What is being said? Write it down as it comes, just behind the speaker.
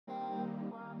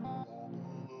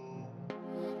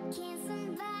Can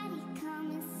somebody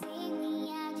come and save me?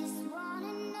 I just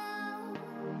wanna know.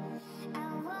 I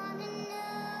wanna know.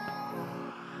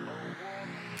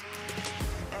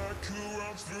 I could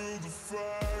run through the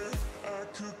fire, I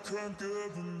could conquer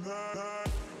the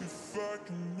night. If I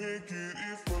can make it,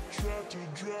 if I try to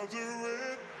draw the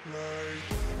red light.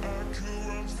 I could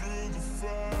run through the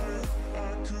fire,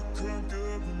 I could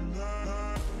conquer the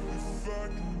night. If I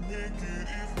can make it,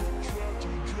 if I try to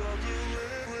draw the red.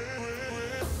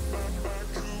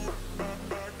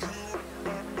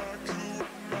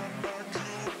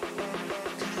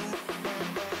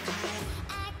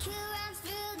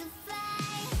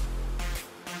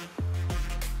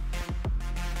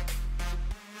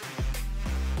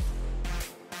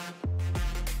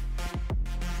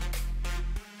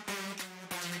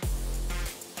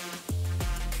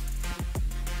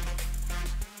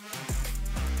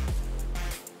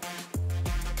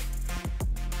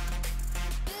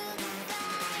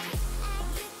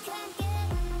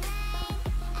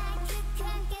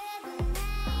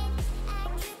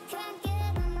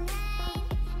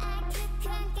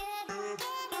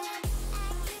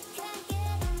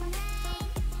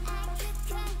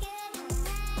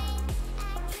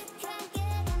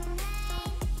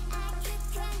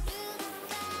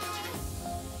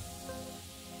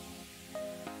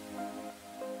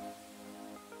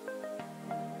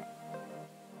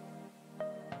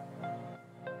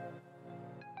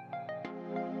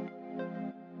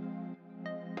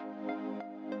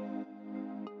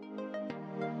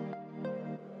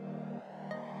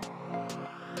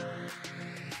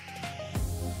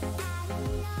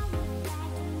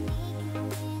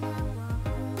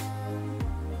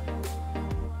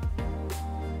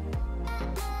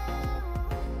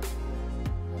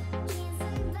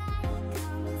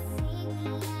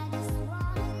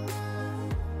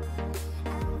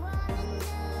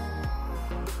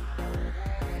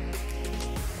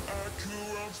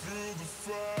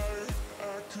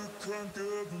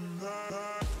 Conquer the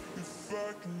night. If I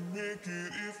can make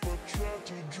it, if I try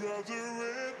to draw the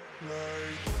red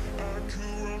light. I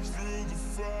could run through the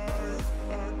fire,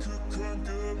 I could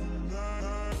conquer the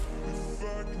night. If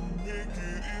I can make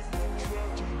it, if I try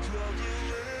to draw the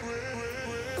red.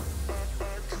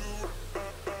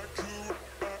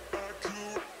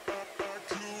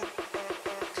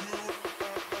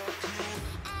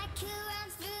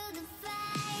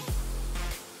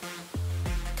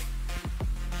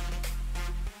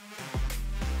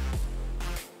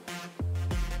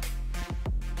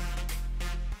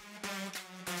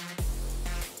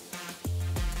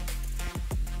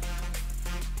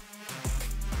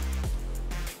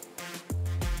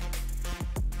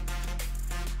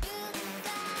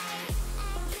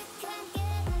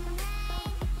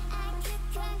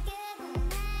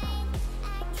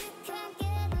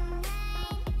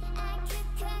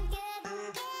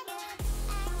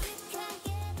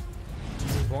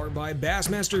 Powered by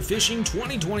Bassmaster Fishing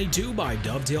 2022 by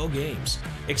Dovetail Games.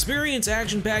 Experience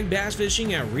action-packed bass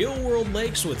fishing at real-world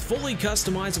lakes with fully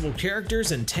customizable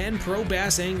characters and 10 pro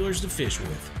bass anglers to fish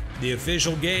with. The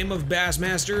official game of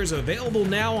Bassmaster is available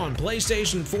now on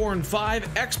PlayStation 4 and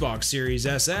 5, Xbox Series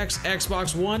SX,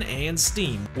 Xbox One, and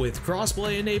Steam, with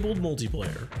crossplay-enabled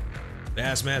multiplayer.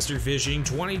 Bassmaster Fishing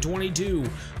 2022.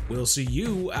 We'll see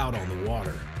you out on the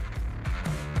water.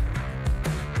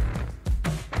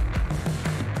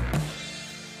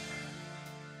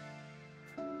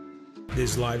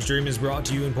 This live stream is brought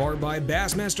to you in part by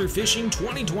Bassmaster Fishing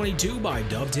 2022 by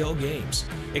Dovetail Games.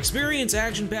 Experience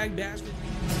action-packed bass.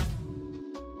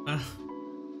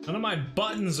 None of my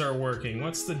buttons are working.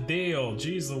 What's the deal?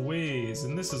 Jeez Louise.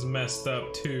 And this is messed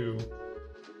up too.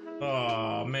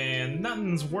 Oh man,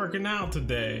 nothing's working out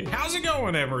today. How's it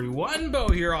going, everyone? Bo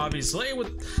here, obviously,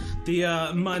 with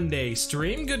the Monday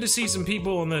stream. Good to see some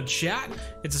people in the chat.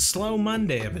 It's a slow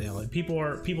Monday, evidently. People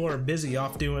are busy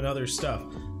off doing other stuff.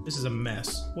 This is a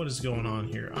mess. What is going on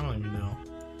here? I don't even know.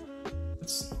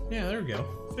 Yeah, there we go.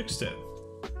 Fixed it.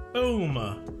 Boom.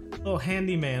 Little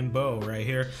handyman Bo right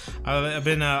here.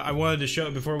 I wanted to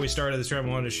show, before we started this stream, I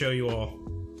wanted to show you all.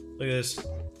 Look at this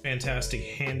fantastic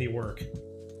handiwork.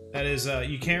 That is,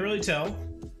 you can't really tell.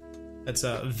 That's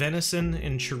a venison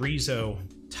and chorizo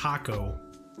taco.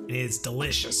 And it's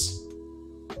delicious.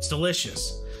 It's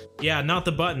delicious. Yeah, not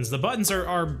the buttons. The buttons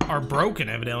are broken,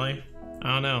 evidently.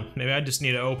 I don't know. Maybe I just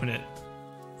need to open it.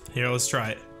 Here, let's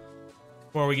try it.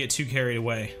 Before we get too carried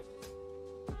away.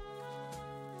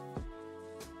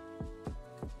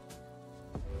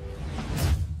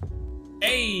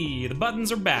 Hey, the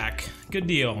buttons are back. Good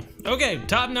deal. Okay,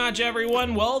 top notch,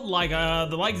 everyone. Well, like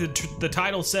the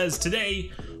title says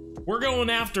today, we're going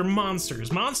after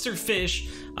monsters. Monster fish.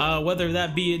 whether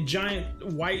that be a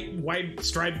giant white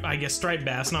striped, I guess striped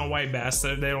bass, not white bass,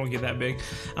 they don't get that big.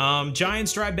 Giant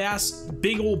striped bass,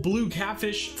 big old blue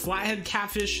catfish, flathead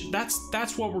catfish.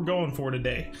 That's what we're going for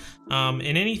today. And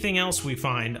anything else we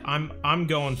find, I'm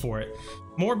going for it.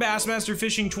 More Bassmaster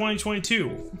Fishing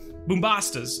 2022.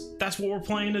 Boombastas. That's what we're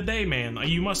playing today, man.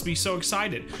 You must be so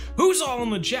excited. Who's all in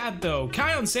the chat, though?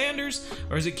 Kion Sanders?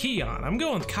 Or is it Keon? I'm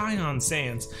going with Kion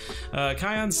Sands.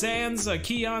 Kion Sands,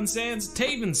 Keon Sands,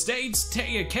 Taven States,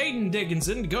 Caden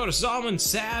Dickinson, Dakota Solomon,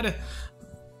 Sad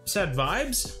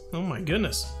Vibes? Oh my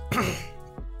goodness.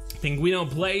 Pinguino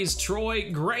Plays,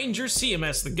 Troy, Granger,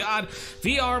 CMS the God,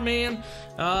 VR Man,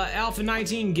 Alpha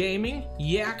 19 Gaming,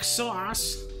 Yak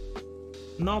Sauce,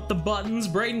 Not the Buttons,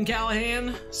 Braden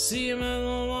Callahan,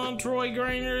 CMS, Troy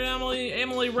Granger,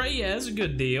 Emily Reyes, a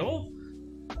good deal.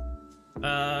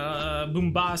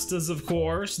 Boombastas, of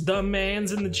course, The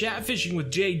Man's in the chat, Fishing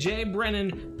with JJ,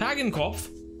 Brennan Pagenkopf.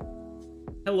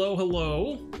 Hello,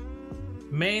 hello.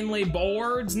 Manly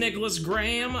Boards, Nicholas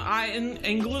Graham,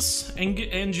 Angelus,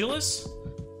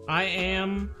 I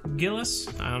am Gillis.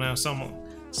 I don't know,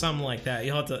 something like that.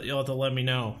 You'll have to let me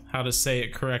know how to say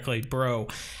it correctly, bro.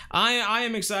 I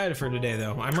am excited for today,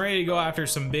 though. I'm ready to go after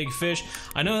some big fish.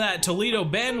 I know that Toledo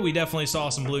Bend, we definitely saw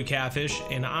some blue catfish,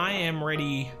 and I am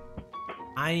ready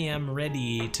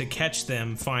to catch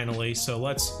them finally. So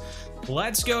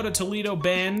let's go to Toledo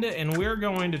Bend, and we're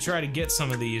going to try to get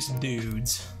some of these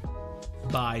dudes.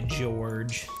 By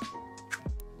George.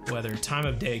 Weather, time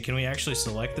of day. Can we actually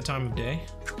select the time of day?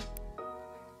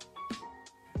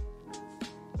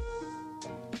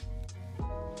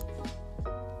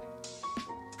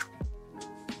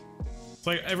 It's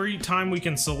like every time we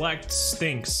can select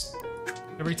stinks.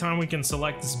 Every time we can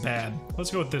select is bad.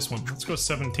 Let's go with this one. Let's go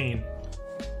 17.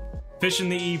 Fish in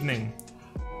the evening.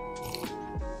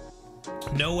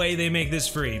 No way they make this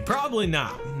free. Probably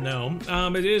not. No.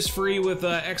 It is free with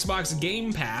Xbox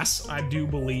Game Pass, I do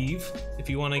believe. If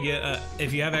you want to get,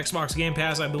 if you have Xbox Game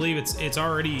Pass, I believe it's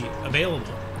already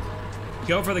available.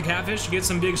 Go for the catfish, get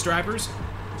some big stripers.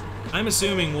 I'm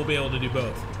assuming we'll be able to do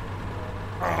both.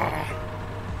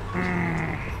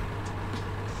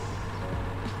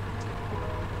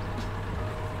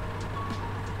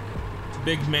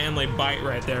 Big manly bite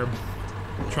right there.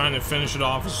 Trying to finish it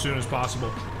off as soon as possible.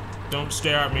 Don't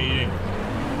stare at me eating.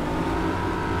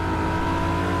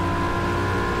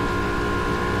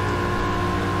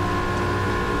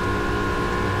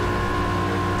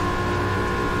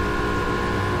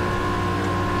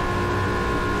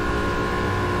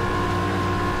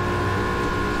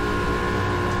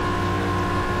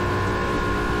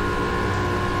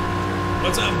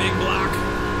 What's up, Big Block?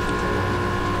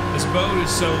 This boat is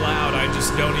so loud, I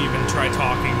just don't even try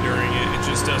talking during it. It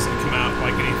just doesn't come out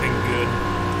like anything good.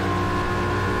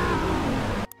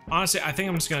 Honestly, I think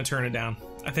I'm just gonna turn it down.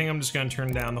 I think I'm just gonna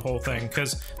turn down the whole thing,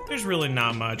 because there's really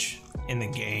not much in the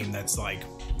game that's like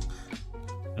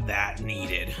that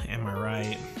needed. Am I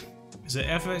right? Is it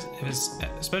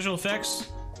special effects?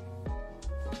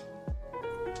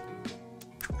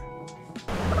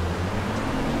 I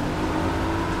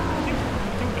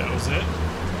think that was it.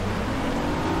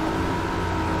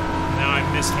 Now I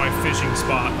missed my fishing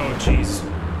spot. Oh jeez.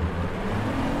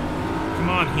 Come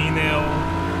on, He-Nail.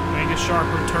 Make a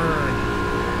sharper turn.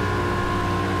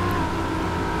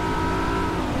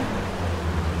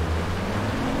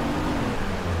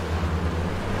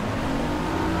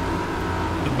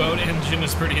 The boat engine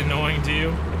is pretty annoying to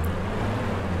you.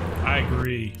 I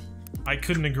agree. I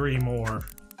couldn't agree more.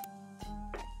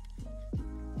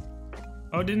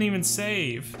 Oh, it didn't even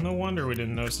save. No wonder we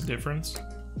didn't notice a difference.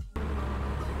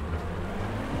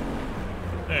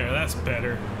 There, that's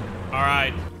better.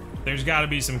 Alright, there's gotta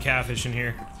be some catfish in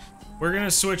here. We're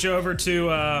gonna switch over to,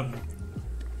 oh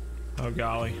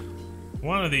golly.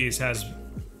 One of these has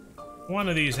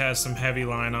some heavy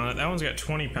line on it. That one's got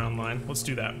 20-pound line. Let's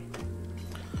do that.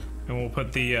 And we'll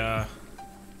put the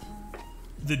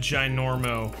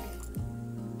Ginormo.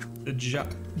 The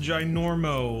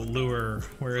Ginormo lure.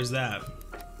 Where is that?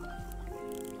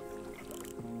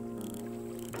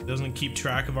 Doesn't keep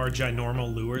track of our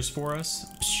Ginormo lures for us?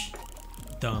 Psh,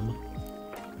 dumb.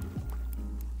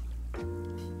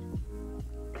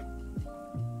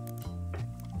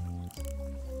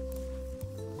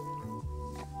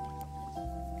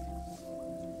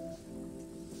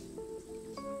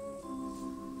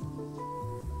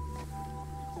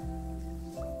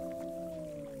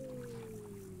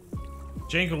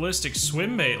 Jankolistic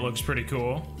swim bait looks pretty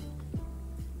cool.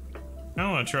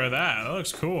 I want to try that. That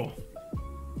looks cool.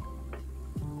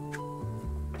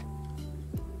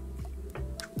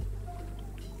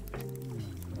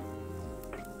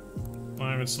 Well,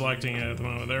 I even selecting it at the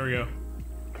moment. There we go.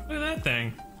 Look at that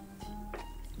thing.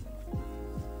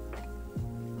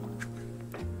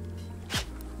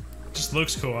 Just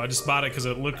looks cool. I just bought it because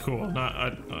it looked cool.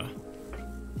 Not.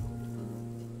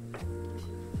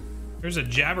 There's a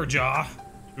Jabberjaw.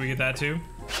 Should we get that too?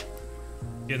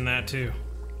 Getting that too.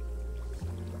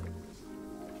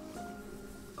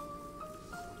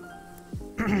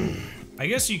 I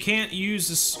guess you can't use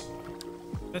this.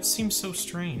 That seems so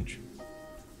strange.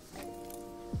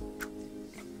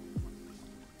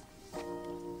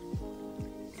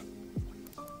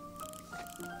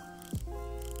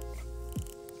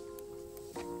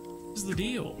 What's the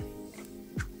deal?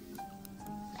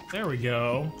 There we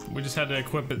go. We just had to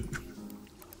equip a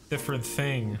different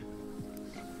thing.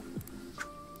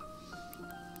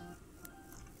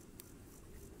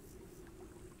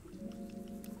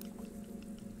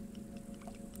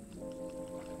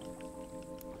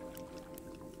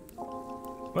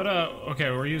 But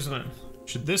okay, we're using it.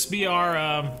 Should this be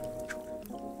our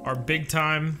big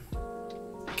time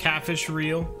catfish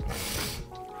reel?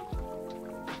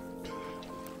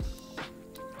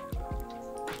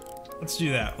 Let's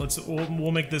do that.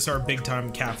 We'll make this our big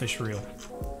time catfish reel.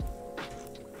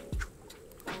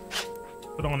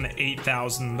 Put on the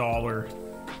 $8,000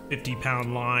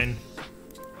 50-pound line.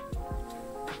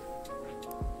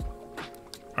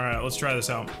 All right, let's try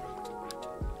this out.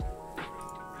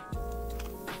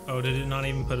 Oh, did it not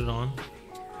even put it on?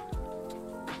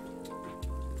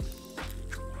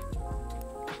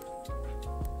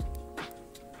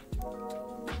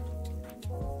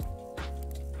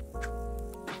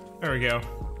 There we go.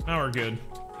 Now we're good.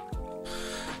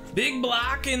 Big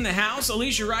Block in the house.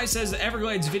 Alicia Rice says the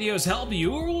Everglades videos help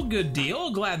you. Well, good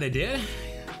deal. Glad they did.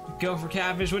 Go for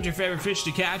catfish. What's your favorite fish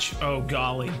to catch? Oh,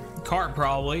 golly. Carp,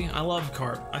 probably. I love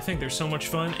carp. I think they're so much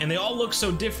fun, and they all look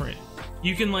so different.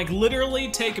 You can, like,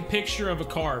 literally take a picture of a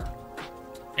carp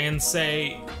and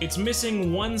say, it's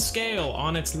missing one scale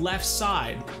on its left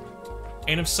side.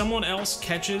 And if someone else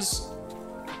catches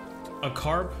a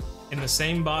carp in the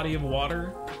same body of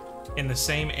water, in the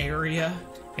same area,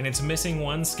 and it's missing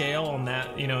one scale on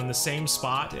that, you know, in the same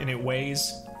spot, and it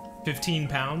weighs 15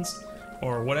 pounds,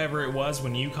 or whatever it was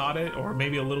when you caught it, or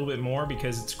maybe a little bit more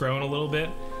because it's grown a little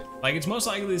bit, like, it's most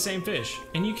likely the same fish.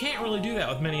 And you can't really do that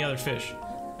with many other fish.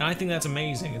 And I think that's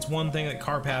amazing. It's one thing that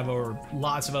carp have over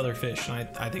lots of other fish, and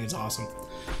I think it's awesome.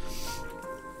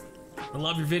 I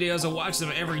love your videos. I watch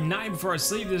them every night before I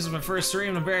sleep. This is my first stream,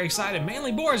 and I'm very excited.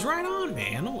 Manly Boys, right on,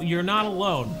 man. You're not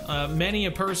alone. Many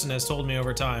a person has told me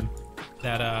over time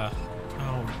that,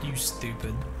 oh, you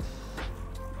stupid,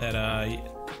 that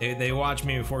they watch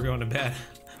me before going to bed,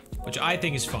 which I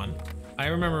think is fun. I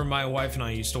remember my wife and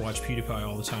I used to watch PewDiePie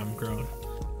all the time growing,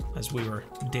 as we were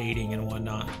dating and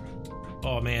whatnot.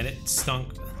 Oh man, it stunk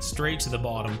straight to the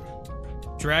bottom.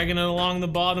 Dragging it along the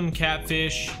bottom,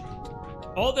 catfish.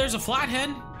 Oh, there's a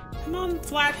flathead. Come on,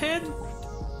 flathead.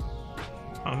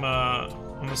 I'm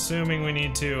assuming we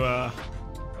need to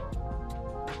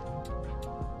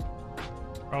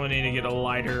probably need to get a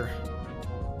lighter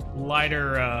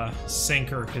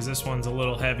sinker, because this one's a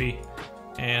little heavy,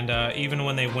 and even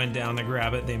when they went down to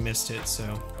grab it, they missed it.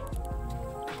 So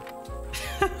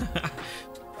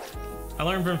I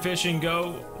learned from fishing,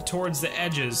 go towards the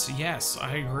edges. Yes,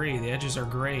 I agree. The edges are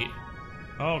great.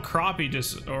 Oh, crappie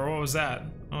just, or what was that?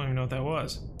 I don't even know what that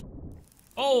was.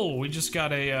 Oh, we just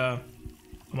got a,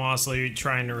 I'm honestly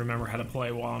trying to remember how to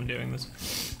play while I'm doing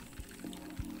this.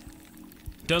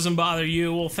 Doesn't bother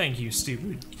you? Well, thank you,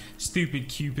 stupid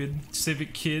Cupid,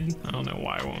 civic kid. I don't know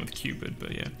why I went with Cupid,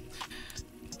 but yeah.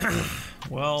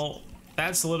 Well,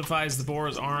 that solidifies the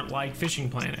boars aren't like Fishing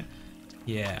Planet.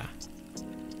 Yeah,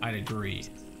 I'd agree.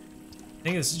 I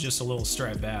think this is just a little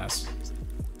striped bass.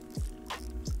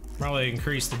 Probably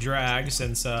increase the drag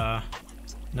since now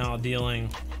dealing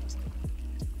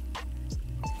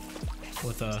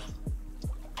with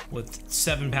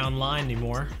 7-pound line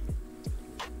anymore.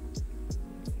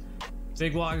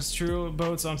 Big Block is true.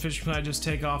 Boats on Fishing Planet just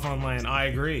take off on land. I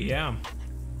agree. Yeah.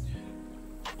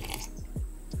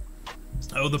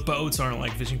 Oh, the boats aren't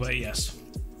like Fishing Planet. Yes,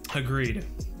 agreed.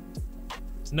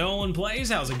 Nolan Plays.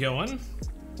 How's it going?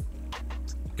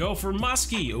 Go for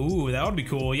muskie. Ooh, that would be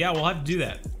cool. Yeah, we'll have to do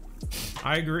that.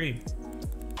 I agree.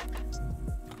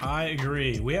 I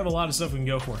agree. We have a lot of stuff we can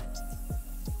go for.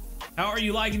 How are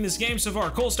you liking this game so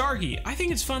far? Cole Starkey. I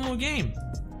think it's a fun little game.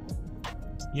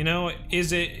 You know,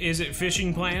 is it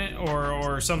Fishing Planet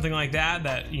or something like that?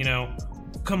 That, you know,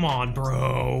 come on,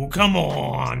 bro, come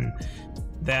on.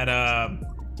 That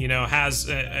you know, has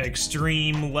an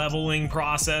extreme leveling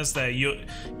process that you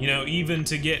know, even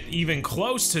to get even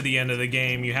close to the end of the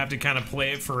game, you have to kind of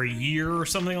play it for a year or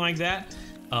something like that.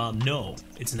 No,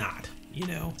 it's not. You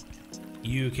know,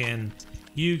 you can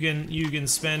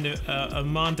spend a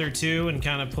month or two and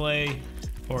kind of play,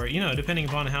 or you know, depending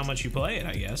upon how much you play it,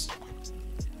 I guess.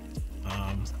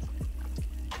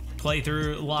 Play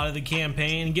through a lot of the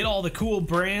campaign, get all the cool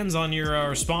brands on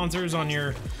your sponsors on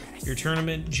your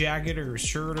tournament jacket or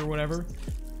shirt or whatever,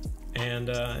 and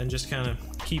just kind of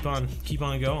keep on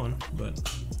going. But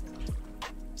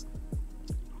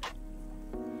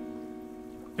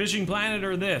Fishing Planet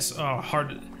or this? Oh,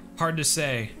 hard to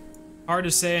say. Hard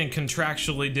to say and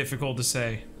contractually difficult to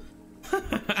say.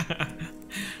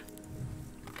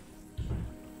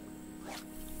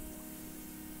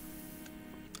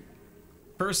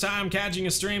 First time catching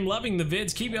a stream, loving the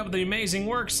vids, keep up the amazing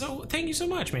work. So thank you so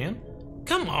much, man.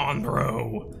 Come on,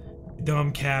 bro.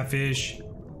 Dumb catfish.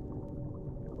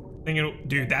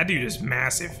 Dude, that dude is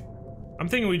massive. I'm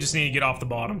thinking we just need to get off the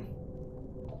bottom.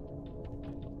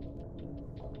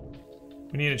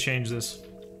 We need to change this.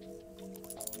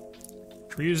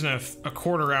 We're using a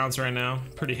 1/4 ounce right now.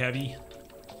 Pretty heavy.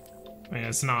 I mean,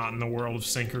 it's not in the world of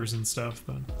sinkers and stuff,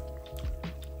 but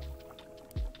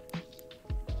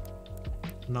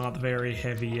not very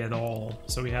heavy at all.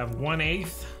 So we have 1/8.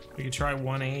 We could try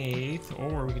 1/8,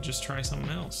 or we could just try something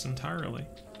else entirely.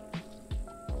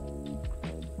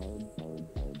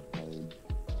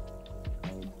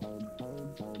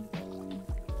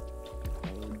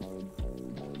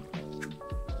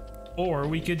 Or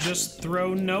we could just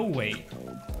throw no weight.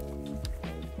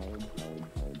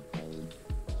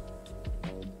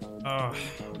 Oh,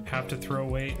 have to throw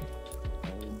weight.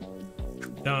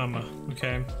 Dumb.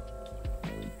 Okay.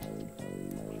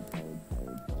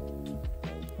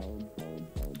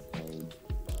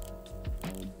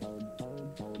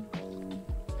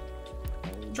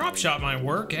 Drop shot might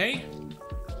work, eh?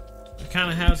 It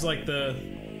kind of has like the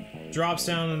drops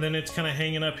down and then it's kind of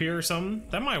hanging up here or something.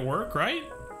 That might work, right?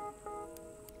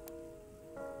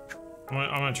 I'm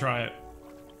gonna try it.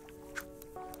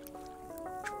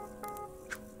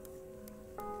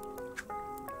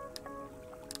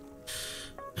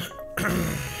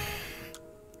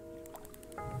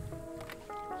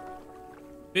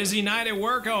 Busy night at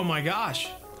work? Oh my gosh.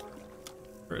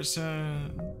 First oh,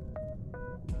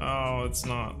 it's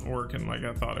not working like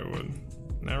I thought it would.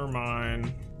 Never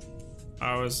mind.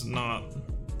 I was not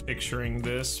picturing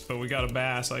this, but we got a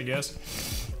bass, I guess.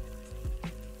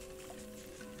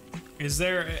 Is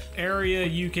there an area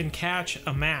you can catch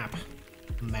a map?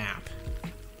 Map.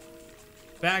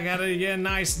 Back at it again.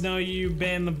 Nice to know you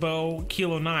banned the bow.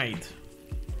 Kilo Night.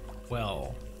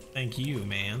 Well, thank you,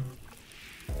 man.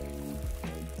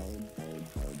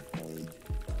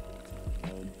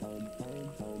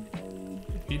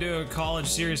 If you do a college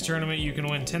series tournament, you can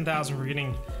win 10,000 for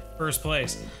getting first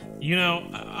place. You know,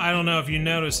 I don't know if you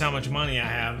noticed how much money I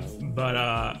have,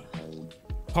 but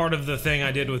part of the thing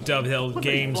I did with Dovetail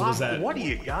Games was that. What do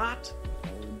you got?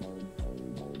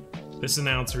 This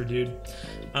announcer, dude,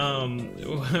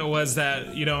 was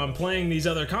that, you know, I'm playing these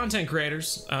other content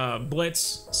creators,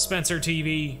 Blitz, Spencer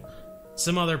TV,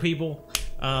 some other people,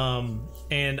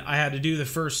 and I had to do the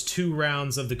first 2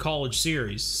 rounds of the college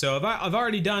series. So I've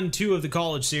already done 2 of the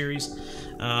college series,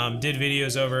 did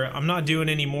videos over. I'm not doing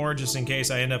any more just in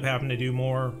case I end up having to do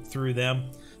more through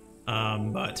them,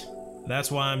 but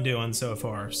that's what I'm doing so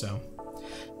far. So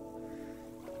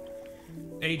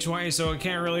HY, so I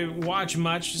can't really watch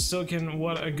much, still can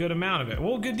what a good amount of it.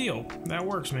 Well, good deal. That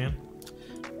works, man.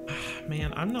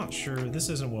 Man, I'm not sure. This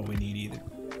isn't what we need either.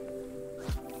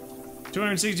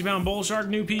 260-pound bull shark,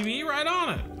 new PB, right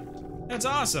on it. That's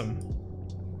awesome.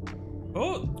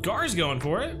 Oh, Gar's going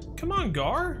for it. Come on,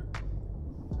 Gar.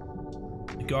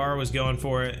 Gar was going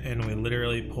for it, and we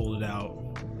literally pulled it out.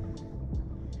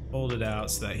 Pulled it out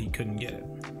so that he couldn't get it.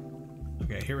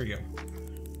 Okay, here we go.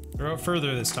 Throw it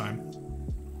further this time.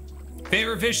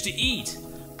 Favorite fish to eat?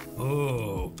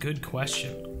 Oh, good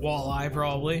question. Walleye,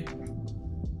 probably.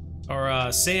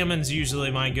 Or salmon's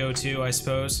usually my go-to, I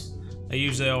suppose. I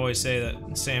usually always say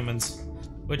that salmon's,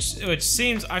 which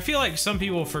seems, I feel like some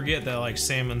people forget that like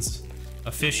salmon's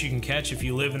a fish you can catch if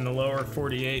you live in the lower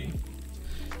 48,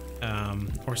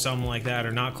 or something like that,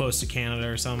 or not close to Canada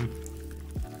or something,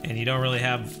 and you don't really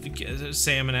have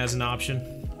salmon as an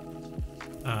option.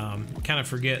 Kind of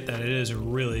forget that it is a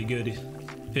really good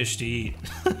fish to eat.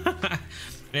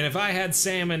 And if I had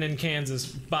salmon in Kansas,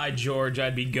 by George,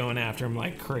 I'd be going after him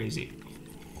like crazy.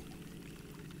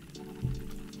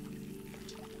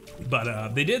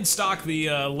 But they did stock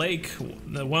the lake,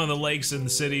 one of the lakes in the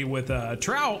city with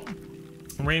trout,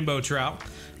 rainbow trout.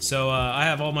 So I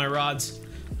have all my rods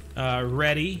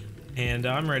ready, and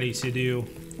I'm ready to do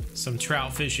some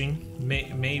trout fishing.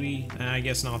 Maybe, I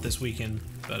guess not this weekend,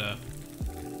 but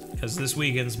because this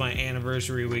weekend's my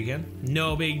anniversary weekend.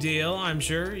 No big deal, I'm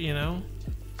sure, you know.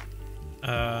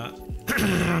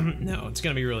 No, it's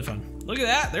gonna be really fun. Look at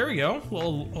that, there we go. A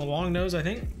long nose, I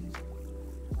think.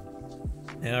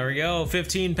 There we go,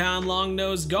 15-pound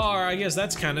long-nosed gar. I guess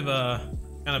that's kind of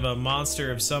a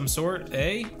monster of some sort,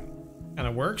 eh? Kind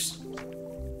of works.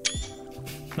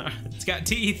 It's got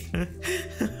teeth.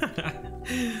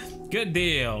 Good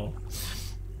deal.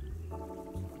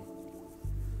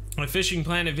 A Fishing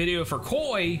Planet video for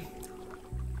koi.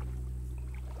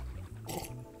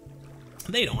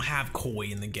 They don't have koi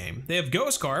in the game. They have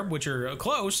ghost carp, which are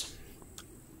close.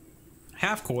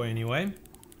 Half koi anyway.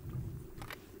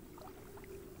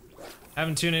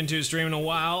 Haven't tuned into a stream in a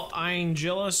while. I ain't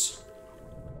jealous.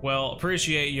 Well,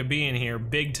 appreciate you being here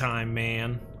big time,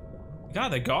 man. God,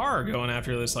 the gar are going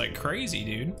after this like crazy,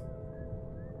 dude.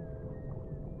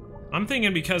 I'm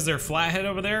thinking because they're flathead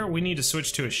over there, we need to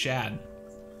switch to a shad.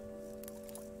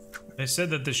 They said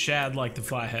that the shad like the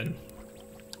flathead.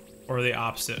 Or the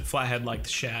opposite, flathead like the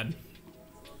shad.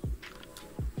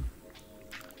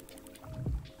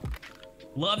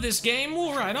 Love this game?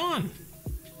 Well, right on.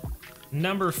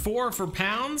 Number 4 for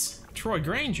pounds. Troy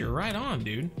Granger, right on,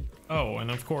 dude. Oh,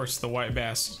 and of course the white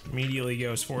bass immediately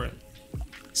goes for it.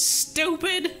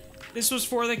 Stupid! This was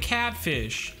for the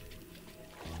catfish.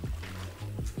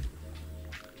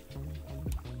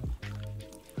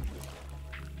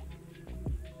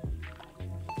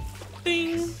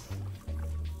 Ding!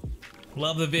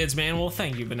 Love the vids, man. Well,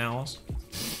 thank you, Banalas.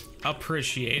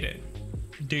 Appreciate it,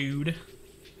 dude.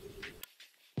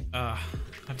 I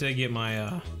have to get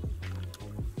my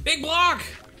big block,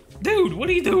 dude. What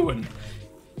are you doing?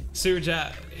 Super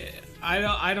chat.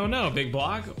 I don't know, big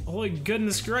block. Holy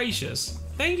goodness gracious!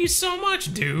 Thank you so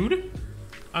much, dude.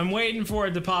 I'm waiting for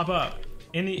it to pop up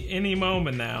any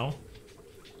moment now.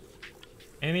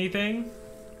 Anything?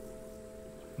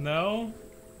 No.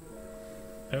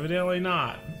 Evidently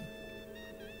not.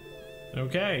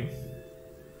 Okay.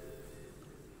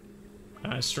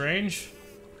 Strange.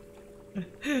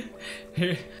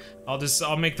 Here,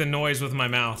 I'll make the noise with my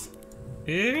mouth.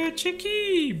 Yeah,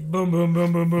 chicky! Boom, boom,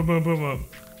 boom, boom, boom, boom, boom, boom.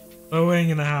 Boing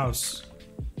in the house.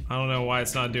 I don't know why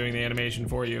it's not doing the animation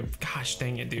for you. Gosh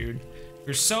dang it, dude.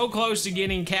 You're so close to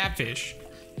getting catfish.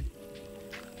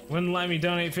 Wouldn't let me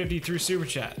donate 50 through Super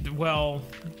Chat. Well,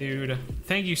 dude,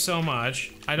 thank you so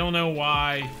much. I don't know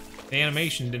why the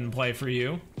animation didn't play for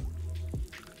you.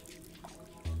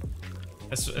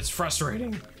 It's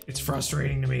frustrating. It's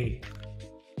frustrating to me.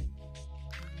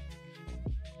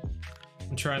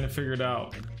 I'm trying to figure it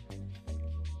out.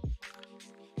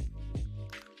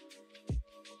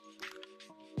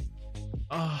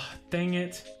 Oh, dang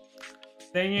it.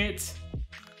 Dang it.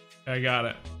 I got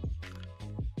it.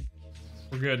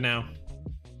 We're good now.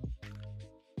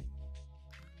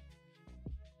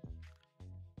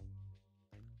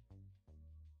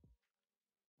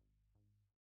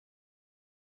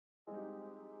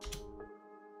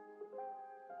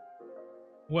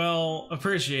 Well,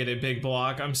 appreciate it, Big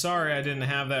Block. I'm sorry I didn't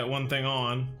have that one thing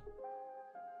on.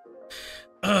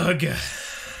 Ugh.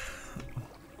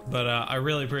 But I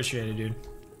really appreciate it, dude.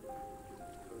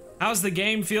 How's the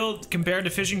game feel compared to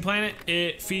Fishing Planet?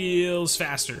 It feels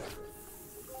faster.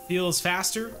 Feels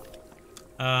faster.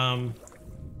 I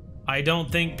don't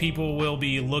think people will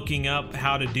be looking up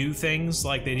how to do things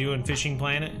like they do in Fishing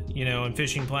Planet. You know, in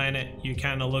Fishing Planet, you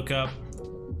kind of look up,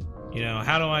 you know,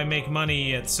 how do I make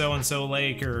money at so-and-so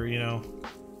lake, or, you know,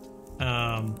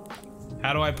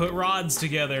 how do I put rods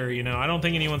together? You know, I don't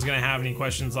think anyone's gonna have any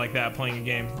questions like that playing a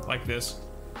game like this.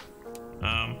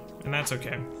 And that's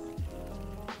okay.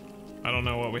 I don't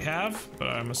know what we have, but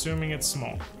I'm assuming it's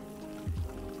small.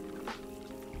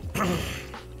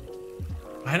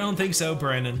 I don't think so,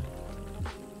 Brandon.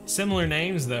 Similar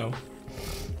names, though.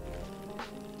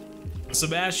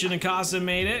 Sebastian Acosta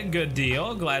made it. Good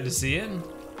deal. Glad to see it.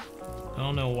 I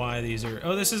don't know why these are...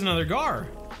 Oh, this is another gar.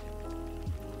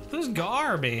 This is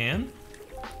gar, man.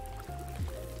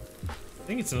 I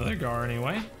think it's another gar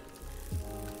anyway.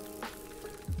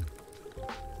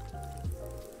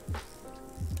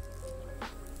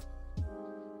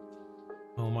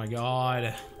 Oh my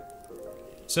god.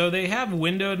 So they have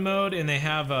windowed mode and they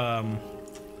have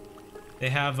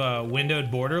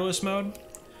windowed borderless mode,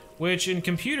 which in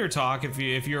computer talk,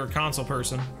 if you're a console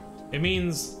person, it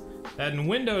means that in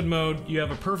windowed mode you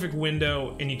have a perfect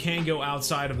window and you can't go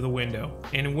outside of the window.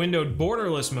 And in windowed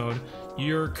borderless mode,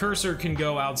 your cursor can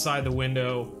go outside the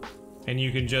window and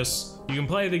you can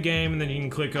play the game and then you can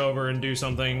click over and do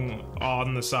something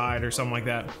on the side or something like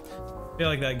that. I feel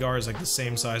like that gar is like the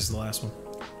same size as the last one.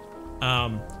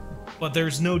 But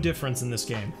there's no difference in this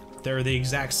game. They're the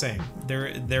exact same.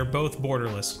 They're both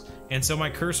borderless. And so my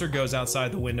cursor goes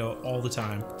outside the window all the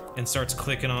time and starts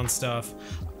clicking on stuff,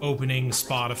 opening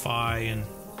Spotify, and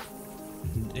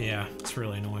yeah, it's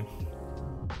really annoying.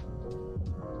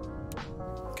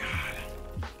 God.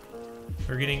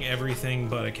 We're getting everything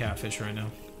but a catfish right now.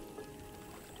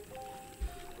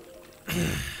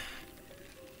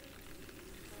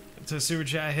 So super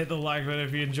chat, hit the like button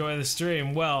if you enjoy the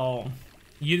stream. Well,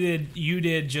 you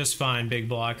did just fine, Big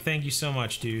Block. Thank you so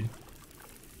much, dude.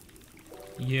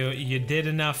 You did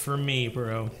enough for me,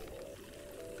 bro.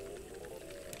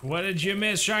 What did you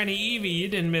miss, Shiny Eevee? You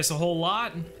didn't miss a whole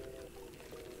lot.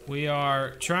 We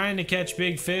are trying to catch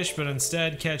big fish, but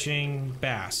instead catching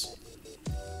bass.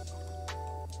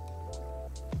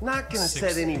 Not gonna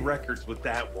set any records with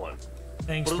that one.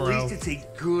 Thanks, but at bro. least it's a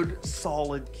good,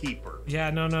 solid keeper.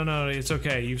 Yeah, no, it's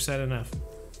okay. You've said enough.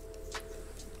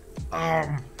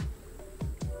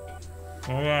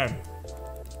 Okay.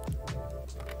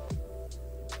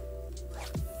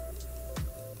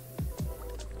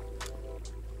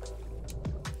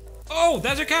 Oh,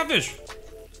 that's a catfish!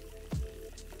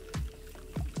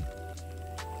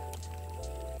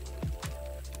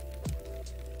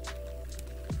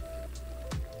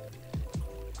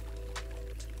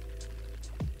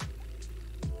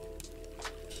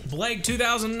 Blake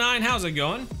 2009, how's it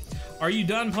going? Are you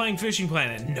done playing Fishing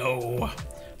Planet? No,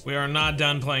 we are not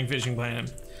done playing Fishing Planet.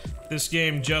 This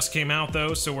game just came out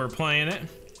though, so we're playing it.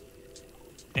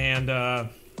 And the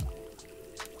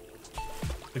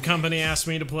company asked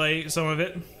me to play some of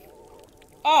it.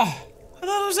 Oh, I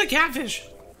thought it was a catfish.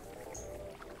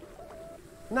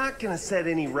 Not gonna set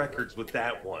any records with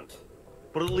that one.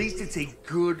 But at least it's a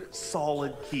good,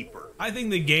 solid keeper. I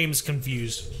think the game's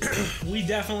confused. We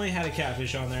definitely had a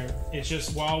catfish on there. It's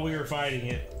just while we were fighting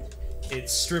it, it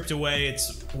stripped away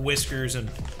its whiskers and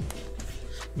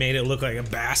made it look like a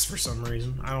bass for some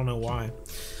reason. I don't know why.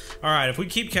 Alright, if we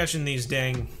keep catching these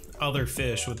dang other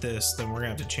fish with this, then we're gonna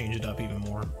have to change it up even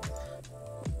more.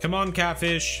 Come on,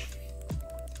 catfish.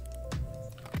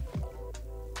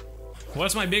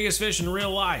 What's my biggest fish in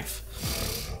real life?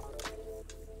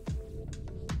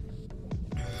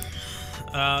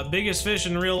 Biggest fish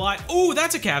in real life. Ooh,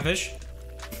 that's a catfish.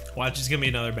 Watch, it's gonna be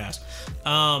another bass.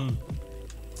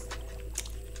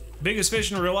 Biggest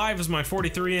fish in real life is my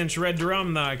 43-inch red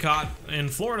drum that I caught in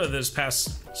Florida this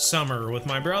past summer with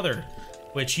my brother,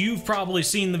 which you've probably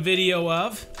seen the video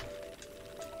of.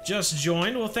 Just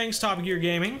joined. Well, thanks, Top Gear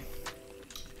Gaming.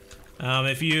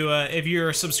 If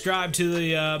you're subscribed to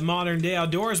the Modern Day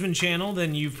Outdoorsman channel,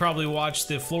 then you've probably watched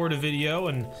the Florida video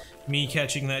and me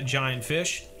catching that giant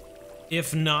fish.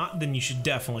 If not, then you should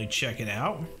definitely check it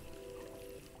out.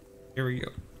 Here we go.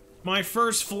 My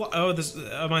first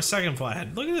my second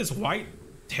flathead. Look at this white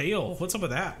tail. What's up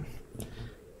with that?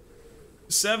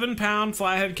 7-pound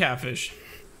flathead catfish.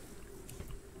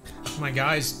 My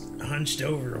guy's hunched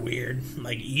over weird,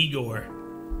 like Igor.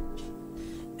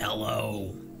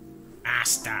 Hello,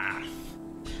 Asta.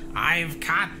 I've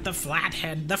caught the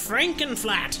flathead, the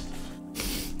Frankenflat.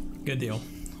 Good deal.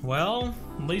 Well,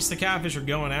 at least the catfish are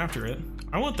going after it.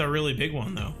 I want the really big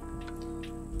one, though.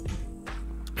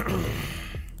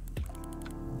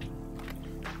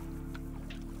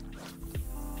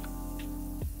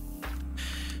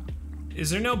 Is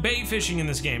there no bait fishing in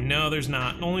this game? No, there's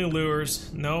not. Only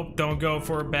lures. Nope, don't go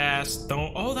for a bass.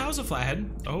 Don't. Oh, that was a flathead.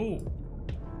 Oh.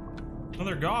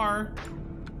 Another gar.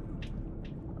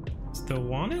 Still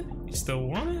want it? You still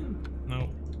want it?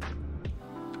 Nope.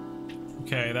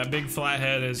 Okay, that big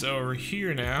flathead is over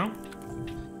here now.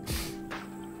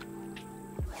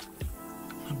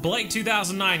 Blake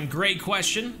 2009, great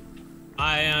question.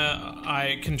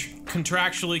 I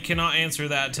contractually cannot answer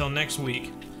that till next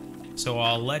week. So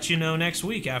I'll let you know next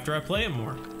week after I play it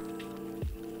more.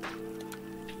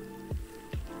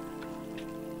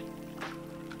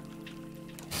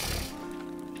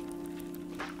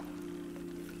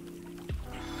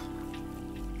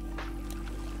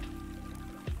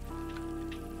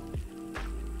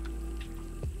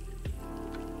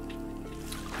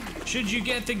 Should you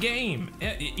get the game?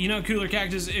 You know, Cooler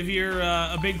Cactus, if you're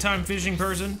a big-time fishing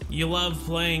person, you love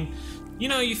playing, you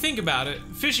know, you think about it,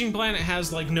 Fishing Planet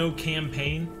has, like, no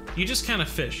campaign. You just kind of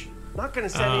fish. Not gonna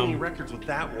set any records with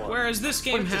that one. Whereas this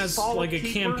game has, like, a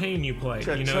campaign you play.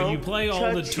 You know, you play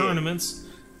all the tournaments.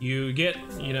 You get,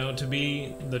 you know, to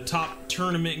be the top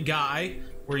tournament guy,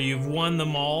 where you've won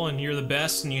them all and you're the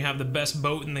best and you have the best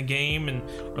boat in the game and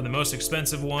or the most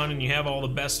expensive one and you have all the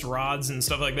best rods and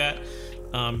stuff like that.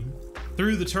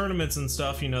 Through the tournaments and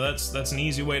stuff, you know, that's an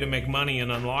easy way to make money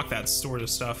and unlock that sort of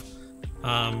stuff.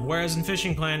 Whereas in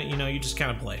Fishing Planet, you know, you just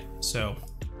kind of play. So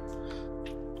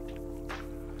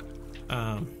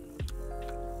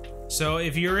So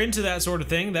if you're into that sort of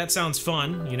thing, that sounds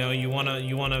fun. You know, you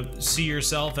wanna see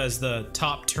yourself as the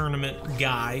top tournament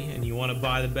guy, and you wanna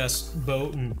buy the best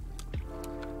boat, and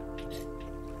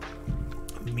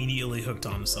immediately hooked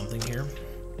onto something here.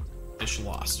 Fish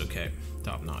lost, okay,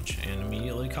 top notch, and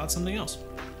immediately caught something else.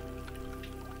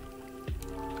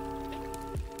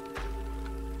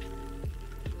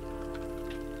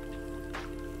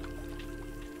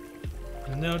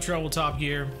 No trouble, Top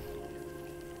Gear.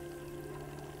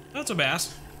 That's a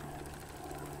bass.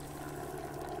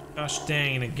 Gosh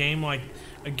dang, in a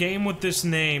game with this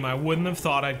name, I wouldn't have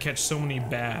thought I'd catch so many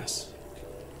bass.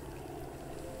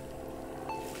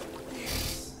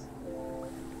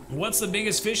 What's the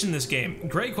biggest fish in this game?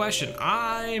 Great question.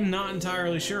 I'm not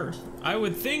entirely sure. I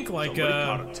would think like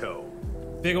a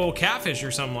big old catfish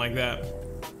or something like that.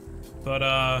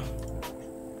 But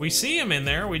we see him in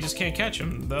there, we just can't catch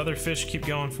him. The other fish keep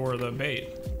going for the bait.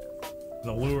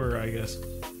 The lure, I guess.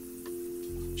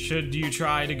 Should you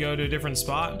try to go to a different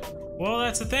spot? Well,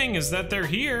 that's the thing, is that they're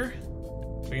here.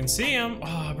 We can see them.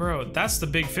 Oh, bro, that's the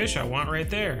big fish I want right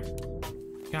there.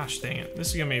 Gosh dang it. This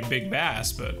is gonna be a big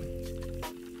bass, but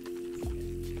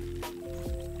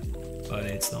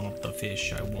it's not the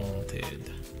fish I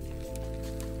wanted.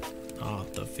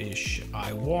 Not the fish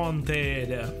I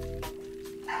wanted.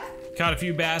 Caught a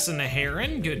few bass in the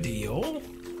heron, good deal.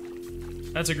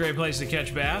 That's a great place to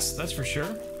catch bass, that's for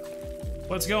sure.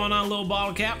 What's going on, little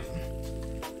bottle cap?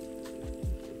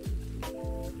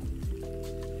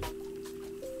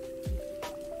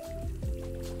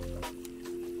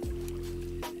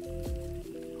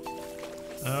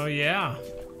 Oh yeah.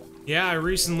 Yeah, I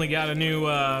recently got a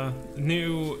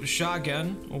new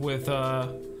shotgun with all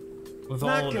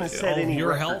of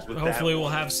your help. Hopefully we'll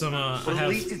have some but at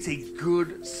least it's a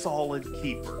good, solid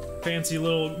keeper. Fancy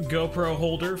little GoPro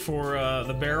holder for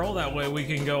the barrel. That way we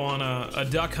can go on a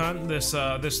duck hunt this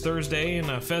Thursday and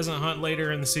a pheasant hunt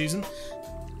later in the season.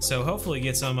 So hopefully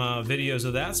get some videos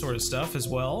of that sort of stuff as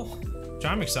well, which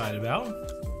I'm excited about.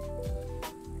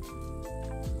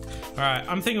 All right,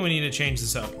 I'm thinking we need to change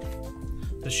this up.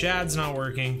 The shad's not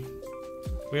working.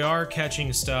 We are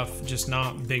catching stuff, just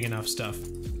not big enough stuff.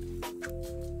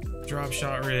 Drop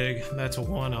shot rig, that's a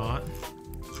 1/0.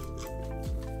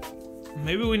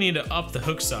 Maybe we need to up the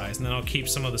hook size, and then I'll keep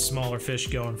some of the smaller fish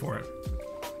going for it.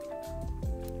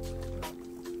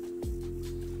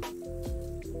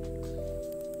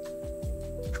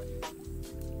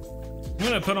 I'm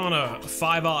gonna put on a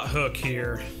 5/0 hook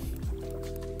here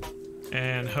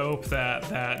and hope that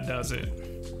that does it.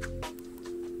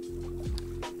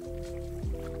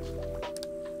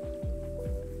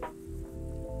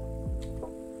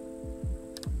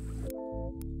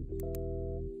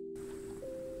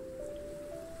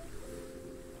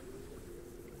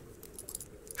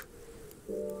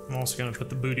 I'm also gonna put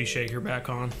the booty shaker back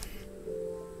on.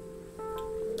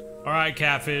 All right,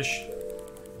 catfish.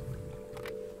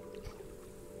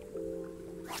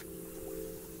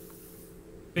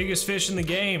 Biggest fish in the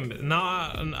game.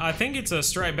 Nah, I think it's a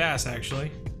striped bass,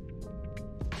 actually.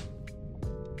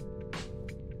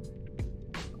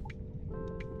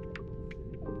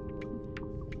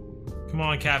 Come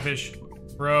on, catfish.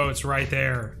 Bro, it's right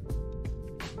there.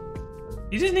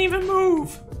 He didn't even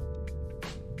move.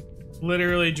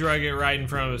 Literally drug it right in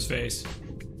front of his face.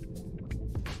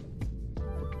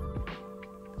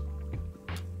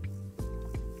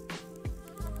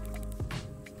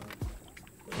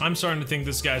 I'm starting to think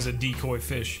this guy's a decoy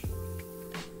fish.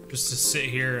 Just to sit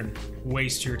here and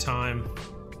waste your time.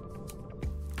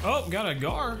 Oh, got a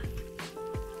gar.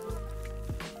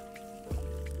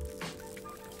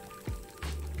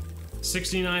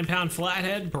 £69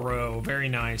 flathead, bro, very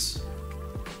nice.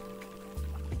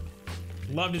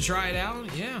 Love to try it out,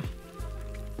 yeah.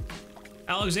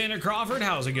 Alexander Crawford,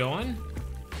 how's it going?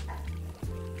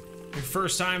 Your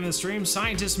first time in the stream,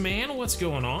 Scientist Man, what's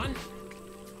going on?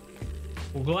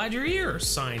 Well, glad you're here,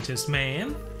 Scientist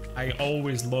Man. I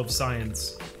always love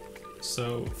science.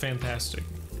 So fantastic.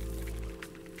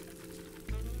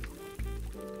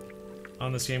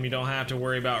 On this game, you don't have to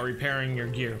worry about repairing your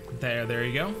gear. There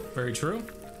you go. Very true.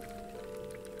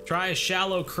 Try a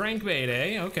shallow crankbait,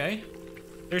 eh? Okay.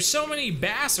 There's so many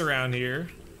bass around here,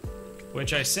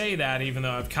 which I say that even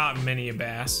though I've caught many a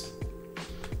bass.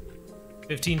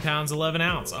 15 pounds, 11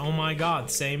 ounce. Oh my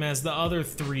God, same as the other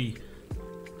 3.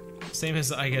 Same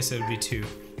as, I guess it would be 2.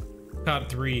 Caught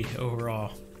 3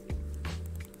 overall.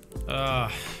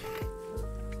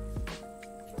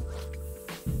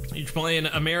 You're playing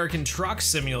American Truck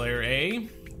Simulator, eh?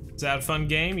 Is that a fun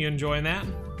game? You enjoying that?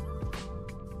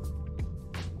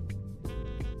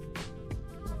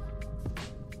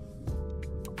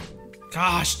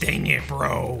 Gosh dang it,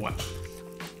 bro.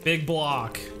 Big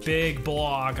block. Big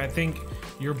block. I think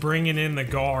you're bringing in the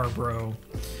gar, bro.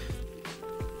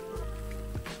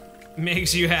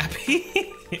 Makes you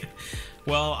happy?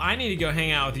 Well, I need to go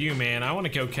hang out with you, man. I want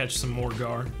to go catch some more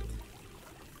gar.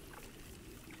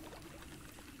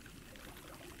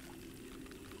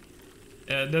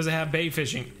 Does it have bait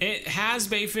fishing? It has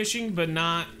bait fishing, but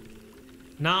not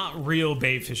real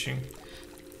bait fishing.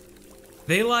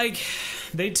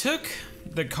 They took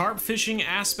the carp fishing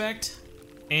aspect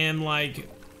and like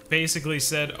basically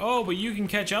said, oh, but you can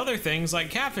catch other things like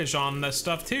catfish on this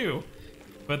stuff too.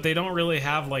 But they don't really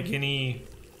have like any,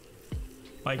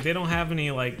 like they don't have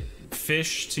any like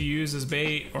fish to use as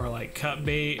bait or like cut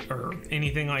bait or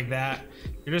anything like that.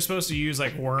 You're just supposed to use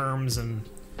like worms and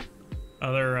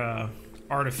other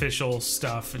artificial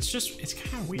stuff. It's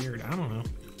kind of weird. I don't know.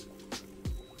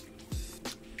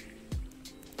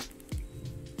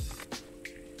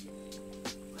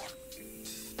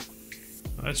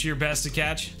 That's your best to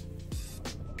catch?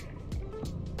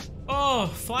 Oh,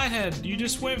 flathead, you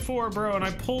just went for it, bro, and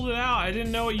I pulled it out. I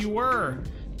didn't know what you were.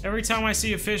 Every time I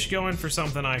see a fish going for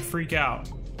something, I freak out.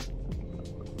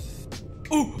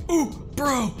 Ooh,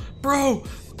 bro.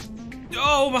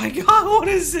 Oh my god, what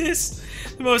is this?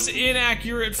 The most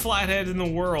inaccurate flathead in the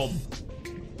world.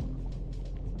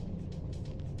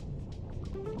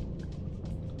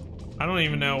 I don't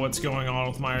even know what's going on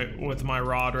with my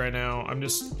rod right now.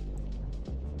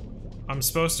 I'm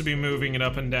supposed to be moving it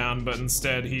up and down, but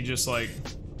instead he just like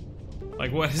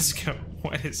what is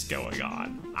going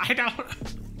on? I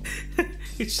don't.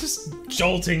 It's just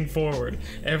jolting forward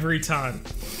every time.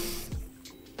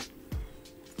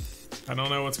 I don't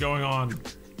know what's going on.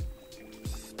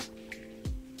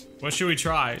 What should we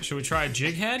try? Should we try a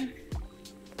jig head?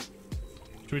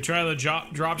 Should we try the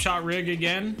drop shot rig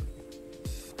again?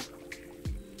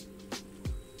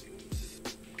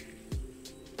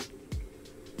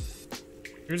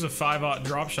 Here's a 5/0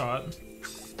 drop shot.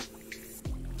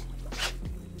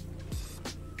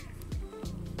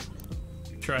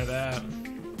 Try that.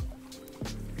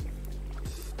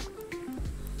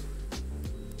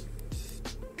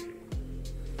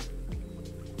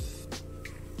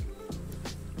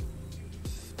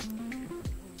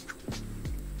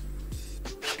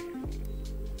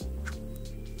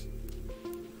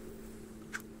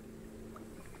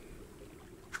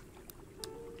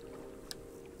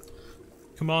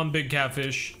 Come on, big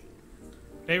catfish.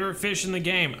 Favorite fish in the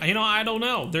game? You know, I don't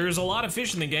know. There's a lot of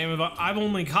fish in the game. I've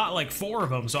only caught like 4 of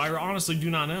them, so I honestly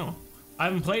do not know. I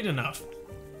haven't played enough.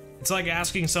 It's like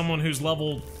asking someone who's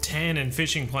level 10 in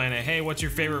Fishing Planet, hey, what's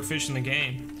your favorite fish in the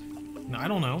game? I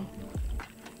don't know.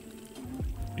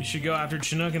 You should go after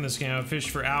Chinook in this game. I've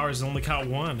fished for hours and only caught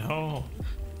 1. Oh.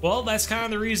 Well, that's kind of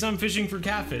the reason I'm fishing for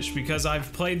catfish, because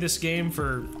I've played this game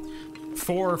for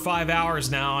 4 or 5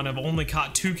 hours now and I've only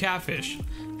caught 2 catfish.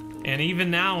 And even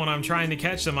now when I'm trying to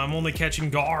catch them, I'm only catching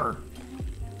gar,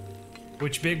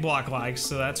 which Big Block likes,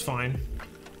 so that's fine.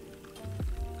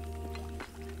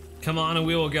 Come on and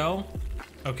we will go.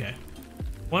 Okay.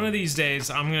 One of these days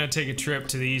I'm gonna take a trip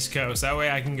to the East Coast. That way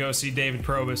I can go see David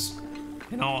Probus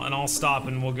and I'll stop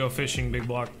and we'll go fishing, Big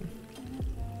Block.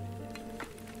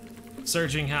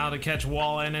 Searching how to catch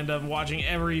walleye and end up watching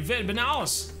every vid.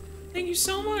 Banalis, thank you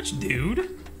so much,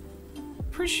 dude.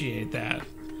 Appreciate that.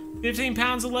 15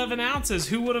 pounds, 11 ounces.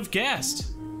 Who would have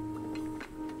guessed?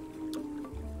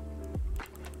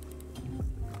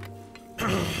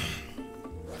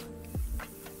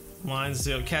 Lines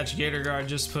to catch gator guard.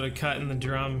 Just put a cut in the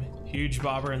drum, huge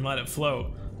bobber, and let it float.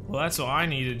 Well, that's what I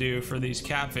need to do for these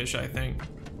catfish, I think.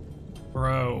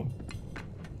 Bro.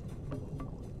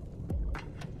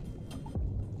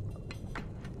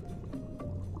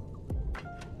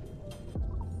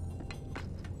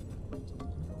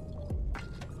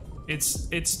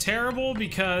 It's terrible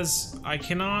because I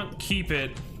cannot keep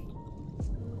it.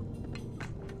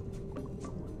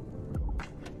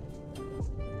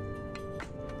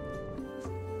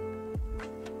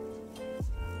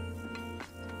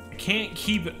 I can't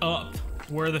keep it up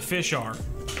where the fish are.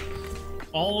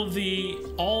 All of the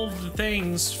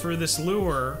things for this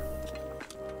lure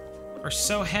are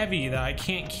so heavy that I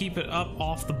can't keep it up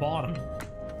off the bottom.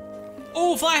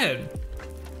 Oh, flathead!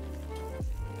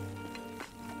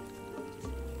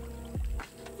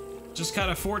 Just caught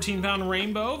a 14-pound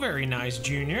rainbow. Very nice,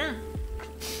 Junior.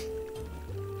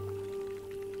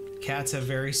 Cats have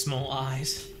very small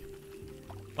eyes.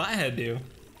 Flathead do.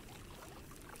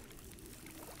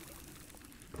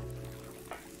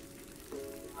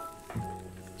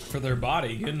 For their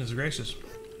body, goodness gracious.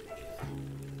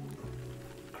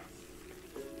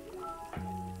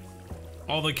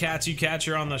 All the cats you catch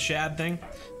are on the shad thing.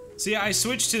 See, I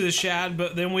switched to the shad,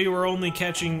 but then we were only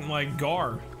catching, like,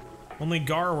 gar. Only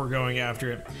gar were going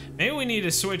after it. Maybe we need to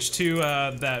switch to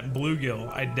that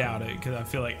bluegill. I doubt it, because I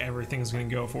feel like everything's gonna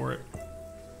go for it.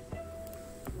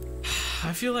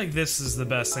 I feel like this is the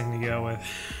best thing to go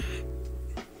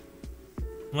with.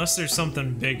 Unless there's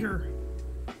something bigger.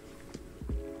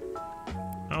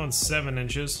 That one's 7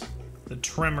 inches. The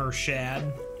tremor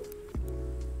shad.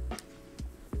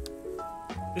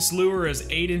 This lure is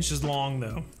 8 inches long,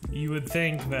 though. You would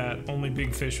think that only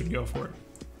big fish would go for it.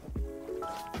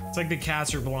 It's like the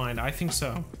cats are blind. I think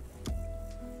so.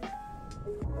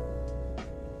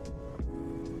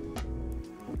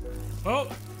 Oh,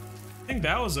 I think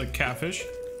that was a catfish.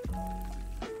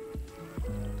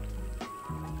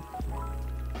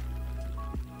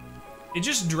 It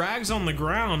just drags on the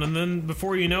ground, and then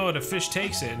before you know it, a fish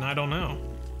takes it, and I don't know.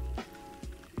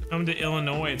 Come to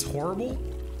Illinois, it's horrible?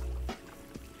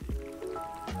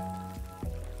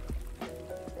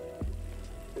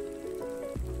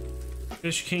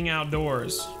 Fish King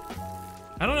Outdoors.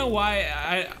 I don't know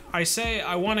why I say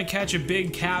I want to catch a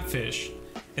big catfish,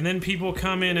 and then people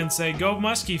come in and say, go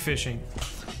muskie fishing.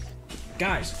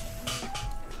 Guys,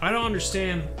 I don't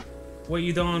understand what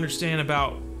you don't understand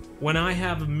about when I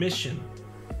have a mission.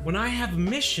 When I have a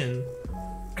mission,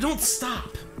 I don't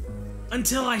stop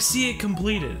until I see it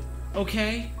completed,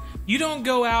 okay? You don't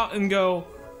go out and go,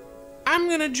 I'm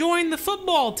gonna join the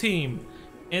football team,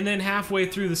 and then halfway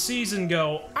through the season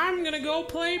go, I'm gonna go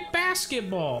play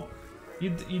basketball. You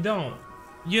don't.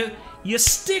 You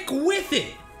stick with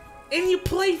it, and you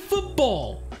play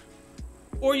football.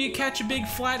 Or you catch a big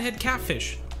flathead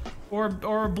catfish, or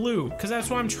a blue, because that's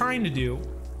what I'm trying to do.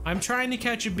 I'm trying to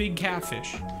catch a big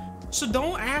catfish. So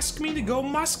don't ask me to go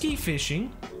muskie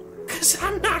fishing, because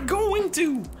I'm not going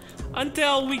to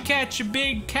until we catch a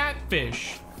big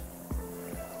catfish.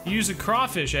 Use a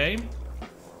crawfish, eh?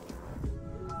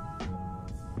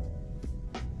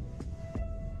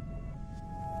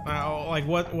 Like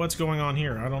what's going on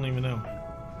here? I don't even know.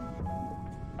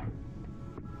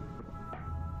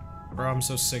 Bro, I'm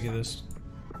so sick of this.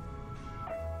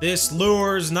 This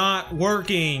lure's not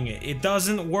working. It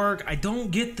doesn't work. I don't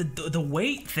get the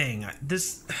weight thing.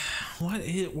 This what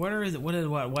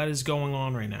is going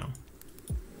on right now?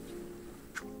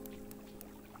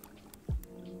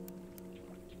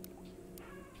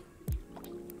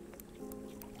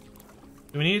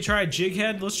 Do we need to try a jig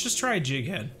head? Let's just try a jig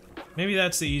head. Maybe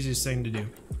that's the easiest thing to do.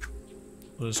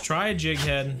 Let's try a jig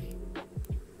head.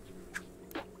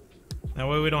 That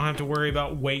way we don't have to worry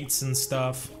about weights and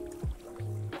stuff.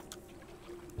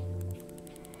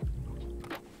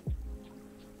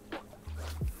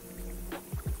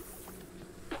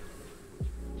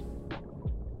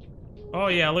 Oh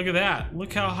yeah, look at that.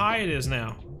 Look how high it is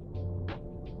now.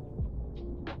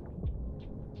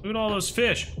 Look at all those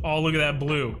fish. Oh, look at that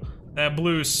blue. That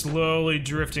blue is slowly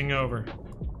drifting over.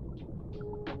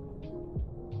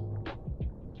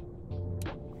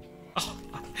 Oh,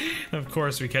 of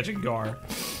course we catch a gar.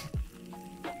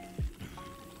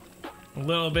 A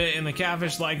little bit, and the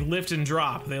catfish like lift and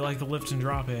drop. They like to lift and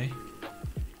drop, eh?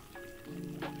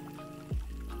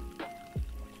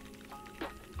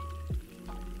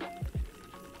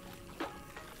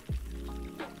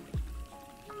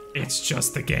 It's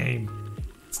just the game.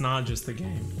 It's not just the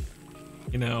game.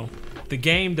 You know, the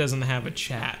game doesn't have a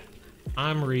chat.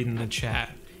 I'm reading the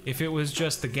chat. If it was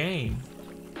just the game,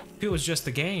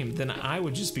 then I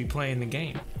would just be playing the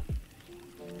game.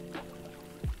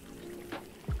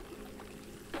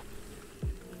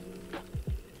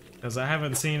 Because I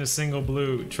haven't seen a single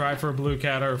blue. Try for a blue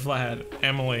cat or a flathead.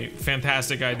 Emily,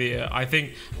 fantastic idea. I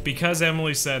think because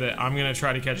Emily said it, I'm gonna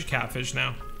try to catch a catfish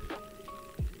now.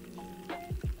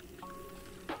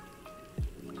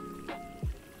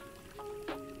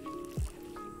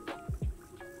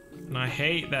 And I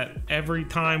hate that every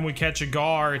time we catch a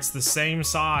gar, it's the same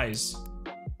size.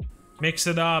 Mix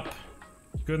it up.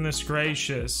 Goodness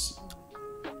gracious.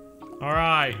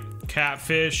 Alright,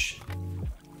 catfish.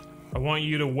 I want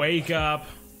you to wake up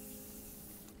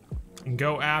and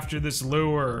go after this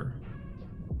lure.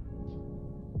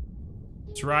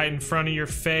 It's right in front of your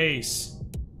face.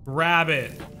 Grab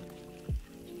it.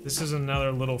 This is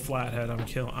another little flathead I'm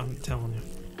telling you.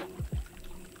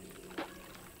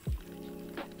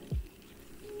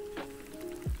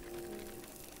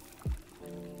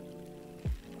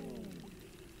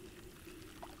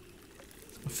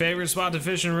 Favorite spot to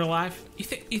fish in real life?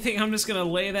 You think I'm just gonna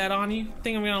lay that on you?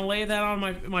 Think I'm gonna lay that on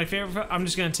my favorite? I'm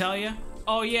just gonna tell you?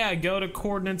 Oh yeah, go to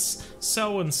coordinates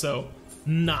so and so.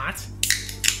 Not.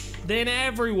 Then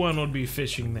everyone would be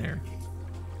fishing there.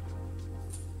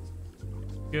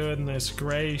 Goodness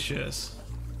gracious.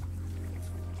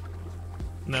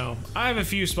 No. I have a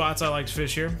few spots I like to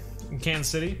fish here in Kansas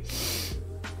City.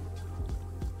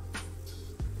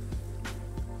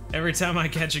 Every time I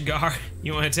catch a gar,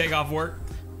 you want to take off work?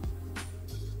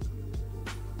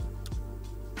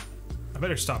 I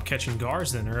better stop catching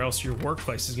gars then, or else your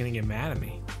workplace is gonna get mad at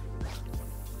me.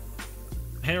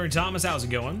 Henry Thomas, how's it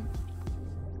going?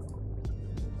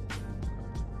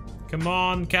 Come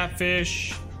on,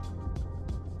 catfish.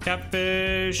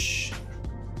 Catfish.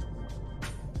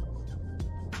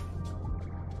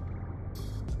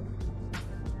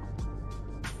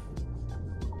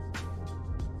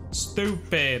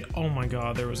 Stupid. Oh my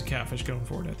god, there was a catfish going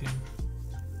forward at the end.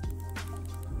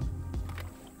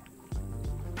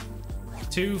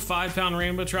 2 5-pound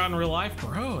rainbow trout in real life?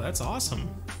 Bro, that's awesome.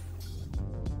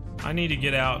 I need to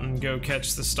get out and go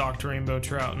catch the stocked rainbow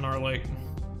trout in our lake.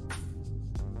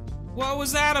 What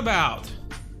was that about?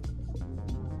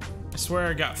 I swear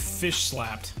I got fish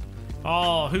slapped.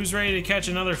 Oh, who's ready to catch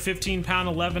another 15-pound,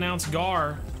 11-ounce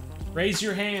gar? Raise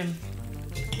your hand.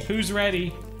 Who's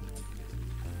ready?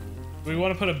 Do we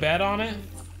want to put a bet on it?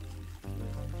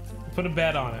 Put a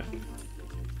bet on it.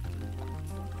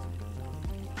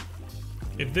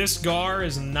 If this gar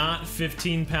is not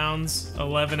 15 pounds,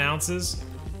 11 ounces,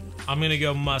 I'm gonna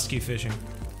go muskie fishing.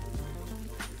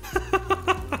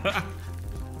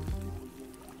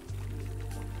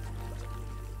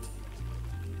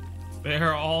 They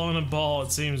are all in a ball,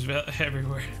 it seems,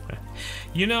 everywhere.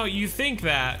 You know, you think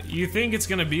that. You think it's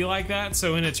gonna be like that,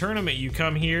 so in a tournament you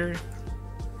come here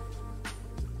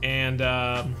and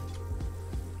then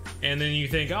you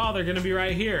think, oh, they're gonna be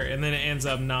right here, and then it ends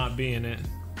up not being it.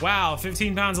 Wow,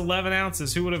 15 pounds, 11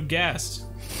 ounces, who would have guessed?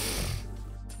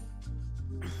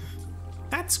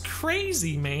 That's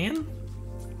crazy, man.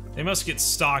 They must get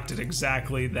stocked at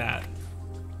exactly that.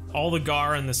 All the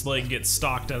gar in this lake gets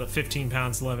stocked at 15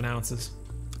 pounds, 11 ounces.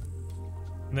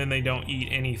 And then they don't eat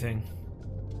anything.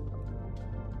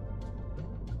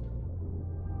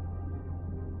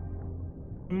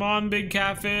 Come on, big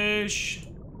catfish.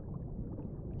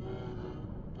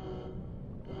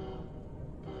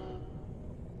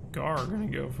 Gar are gonna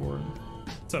go for it.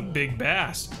 It's a big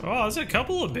bass. Oh, there's a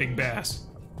couple of big bass.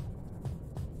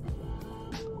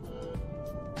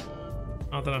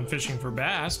 Not that I'm fishing for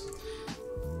bass.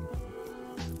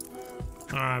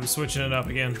 Alright, I'm switching it up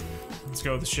again. Let's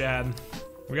go with the shad.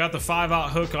 We got the 5/0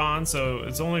 hook on, so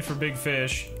it's only for big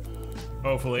fish.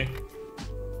 Hopefully.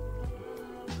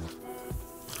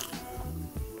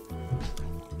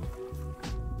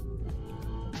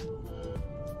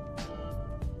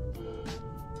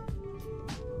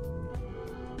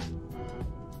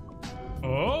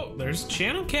 Oh, there's a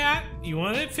channel cat. You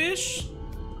want it, fish?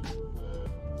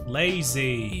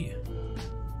 Lazy.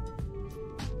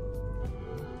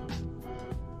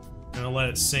 I'm gonna let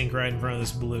it sink right in front of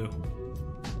this blue.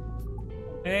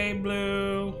 Hey,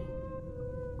 blue.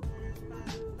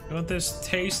 You want this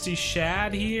tasty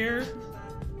shad here?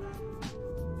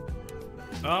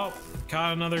 Oh,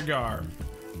 caught another gar.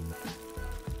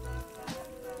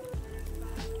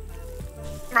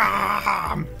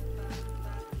 Ah!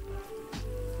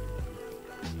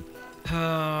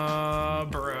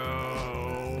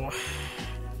 Bro.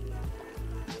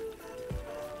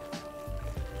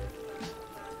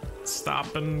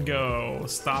 Stop and go.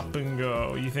 Stop and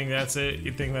go. You think that's it?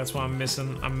 You think that's what I'm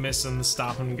missing? I'm missing the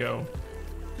stop and go.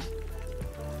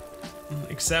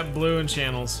 Except blue and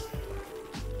channels.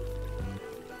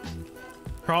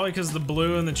 Probably because the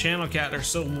blue and the channel cat are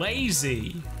so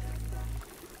lazy.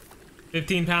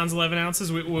 15 pounds, 11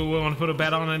 ounces. We want to put a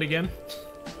bet on it again?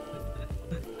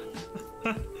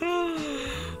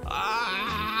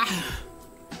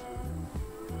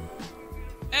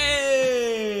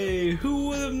 Hey, who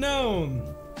would have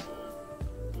known?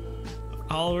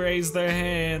 All raise their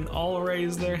hand. All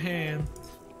raise their hand.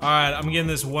 All right, I'm getting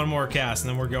this one more cast, and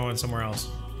then we're going somewhere else.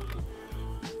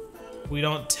 We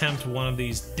don't tempt one of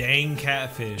these dang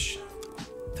catfish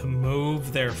to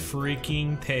move their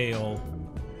freaking tail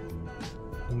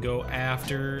and go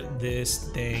after this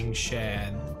dang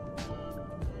shad.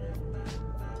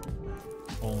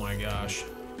 Oh my gosh.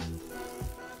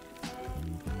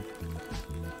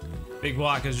 Big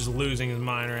Block is just losing his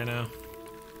mind right now.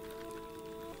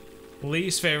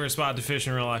 Least favorite spot to fish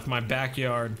in real life, my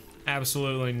backyard.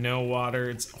 Absolutely no water.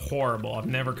 It's horrible. I've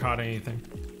never caught anything.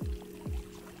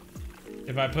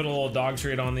 If I put a little dog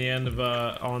treat on the end of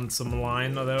on some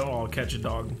line though, I'll catch a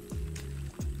dog.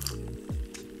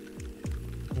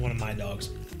 One of my dogs.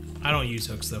 I don't use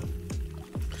hooks though.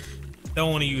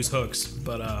 Don't want to use hooks,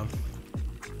 but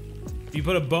if you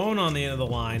put a bone on the end of the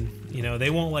line, you know,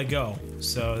 they won't let go.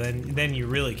 So then you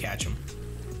really catch them.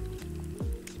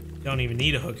 Don't even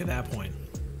need a hook at that point.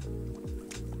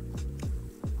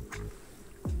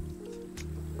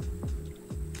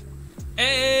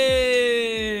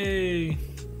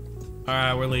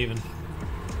 Alright, we're leaving.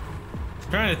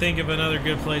 Trying to think of another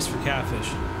good place for catfish.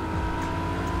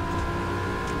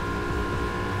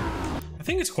 I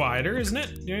think it's quieter, isn't it?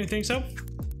 You think so?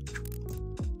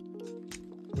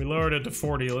 We lowered it to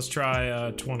 40. Let's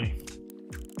try 20.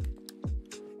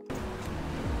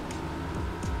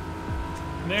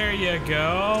 There you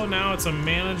go. Now it's a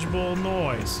manageable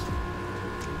noise.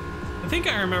 I think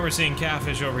I remember seeing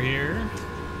catfish over here.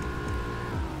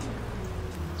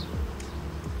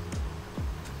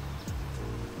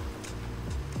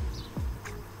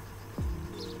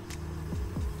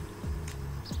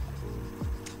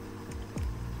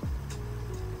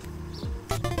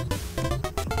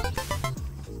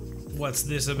 What's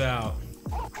this about?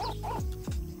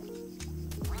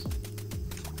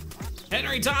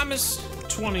 Henry Thomas,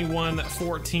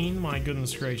 2114. My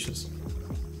goodness gracious.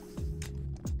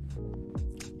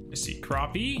 I see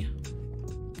crappie.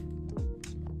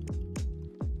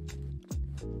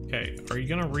 Okay, are you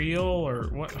gonna reel or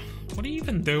what? What are you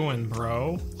even doing,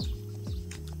 bro?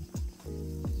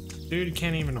 Dude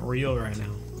can't even reel right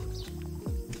now.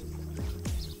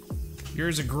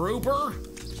 Here's a grouper.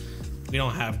 We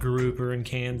don't have grouper in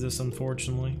Kansas,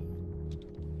 unfortunately.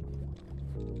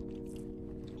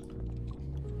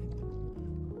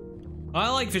 I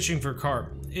like fishing for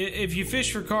carp. If you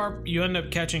fish for carp, you end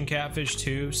up catching catfish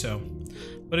too, so.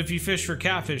 But if you fish for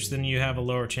catfish, then you have a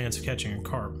lower chance of catching a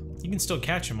carp. You can still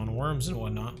catch them on worms and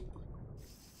whatnot.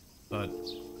 But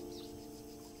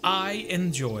I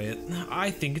enjoy it.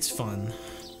 I think it's fun.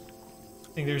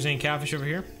 Think there's any catfish over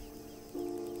here?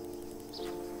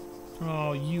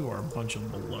 Oh, you are a bunch of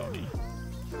baloney.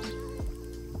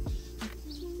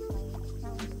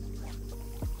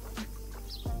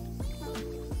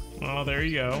 Oh, there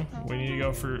you go. We need to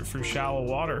go for shallow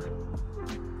water.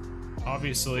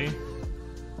 Obviously.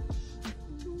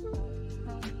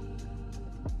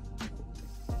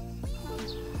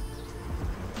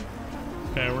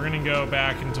 Okay, we're gonna go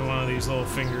back into one of these little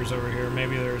fingers over here.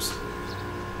 Maybe there's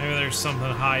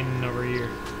something hiding over here.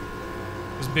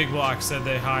 This big block said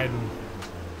they hide in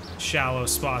shallow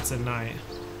spots at night.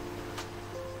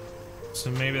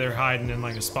 So maybe they're hiding in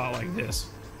like a spot like this.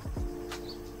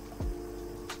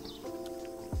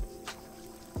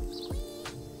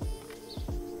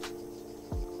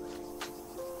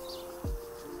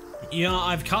 You know,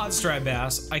 I've caught striped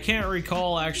bass. I can't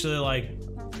recall actually like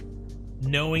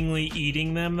knowingly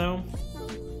eating them though.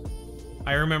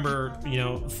 I remember, you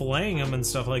know, filleting them and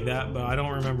stuff like that, but I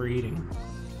don't remember eating them.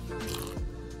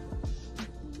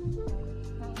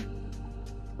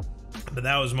 But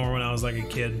that was more when I was like a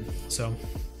kid, so.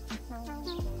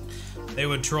 They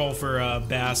would troll for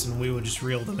bass and we would just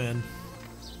reel them in.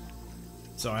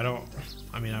 So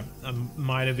I mean, I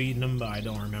might have eaten them, but I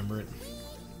don't remember it.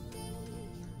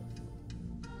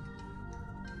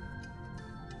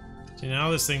 See,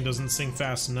 now this thing doesn't sink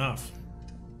fast enough.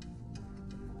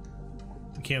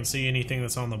 You can't see anything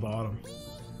that's on the bottom.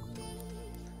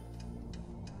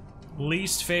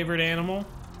 Least favorite animal?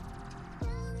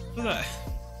 Look at that.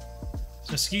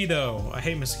 Mosquito. I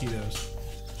hate mosquitoes.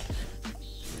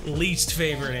 Least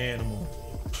favorite animal.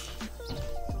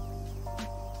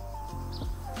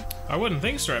 I wouldn't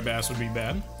think striped bass would be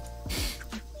bad.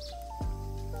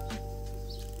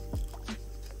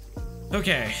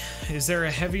 Okay, is there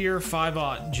a heavier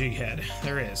 5/0 jig head?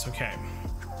 There is, okay.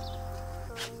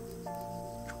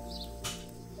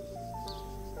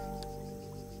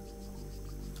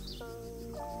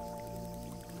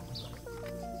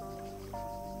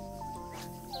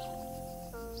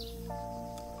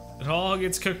 It all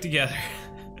gets cooked together.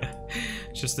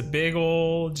 just a big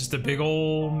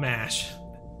old mash.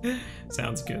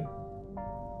 Sounds good.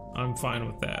 I'm fine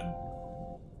with that.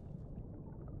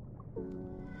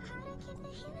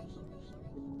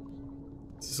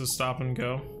 Is this a stop and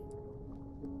go?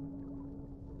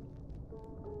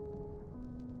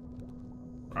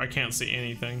 I can't see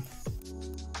anything.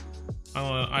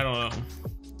 I don't know.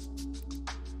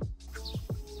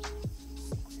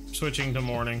 Switching to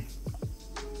morning.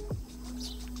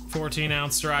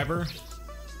 14-ounce striper.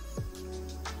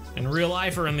 And real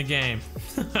lifer in the game.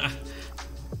 Look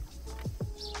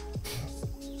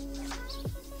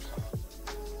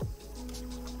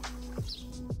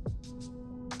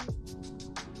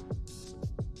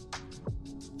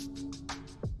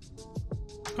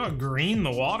how green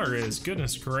the water is.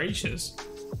 Goodness gracious.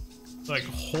 It's like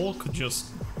Hulk just,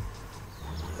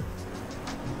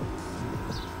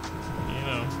 you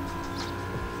know,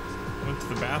 went to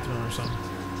the bathroom or something.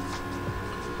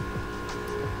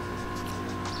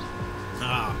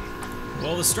 Ah,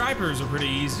 well, the stripers are pretty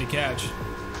easy to catch.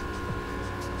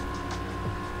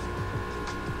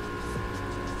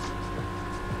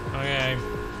 Okay,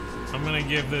 I'm I'm gonna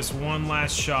give this one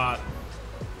last shot.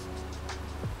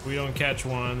 We don't catch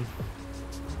one.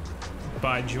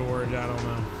 By George, I don't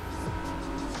know.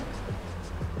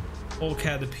 Old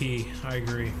cat to pee, I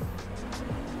agree.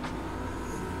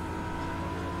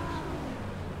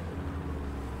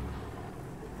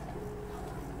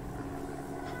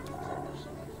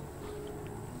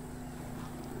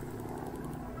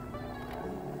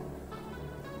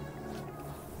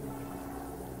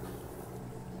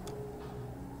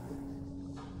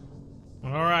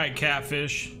 Alright,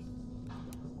 catfish.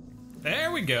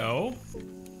 There we go.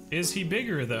 Is he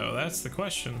bigger though? That's the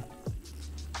question.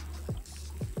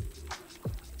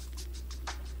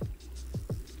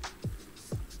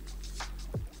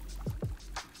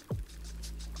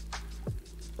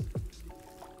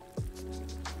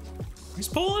 He's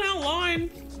pulling out line.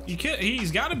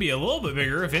 He's got to be a little bit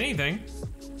bigger, if anything.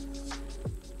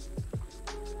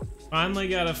 Finally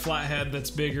got a flathead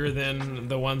that's bigger than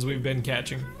the ones we've been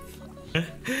catching.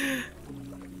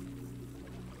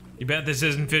 You bet this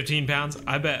isn't 15 pounds?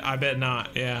 I bet not,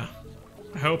 yeah.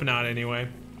 I hope not anyway.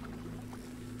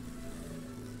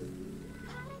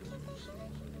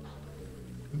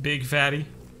 Big fatty.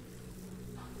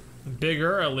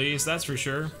 Bigger at least, that's for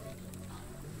sure.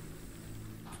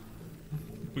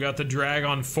 We got the drag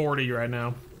on 40 right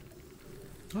now.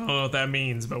 I don't know what that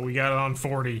means, but we got it on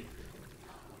 40.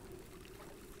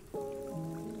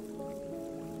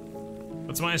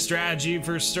 What's my strategy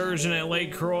for sturgeon at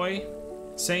Lake Croix?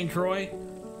 St. Croix?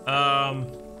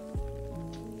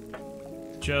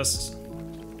 Just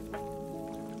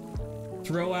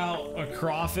throw out a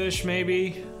crawfish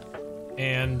maybe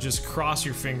and just cross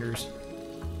your fingers.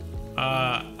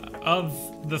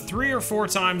 Of the 3 or 4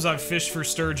 times I've fished for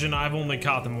sturgeon, I've only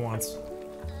caught them once.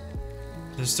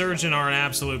 The sturgeon are an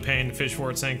absolute pain to fish for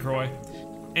at St. Croix.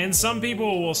 And some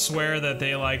people will swear that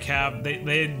they like have,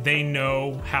 they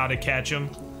know how to catch them.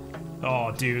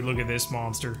 Oh dude, look at this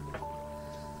monster.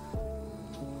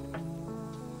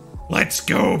 Let's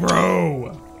go,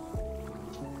 bro!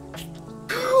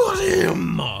 Got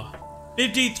him!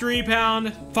 53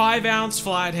 pound, 5 ounce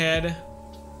flathead.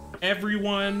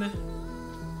 Everyone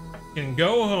can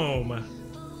go home.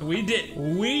 We did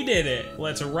it.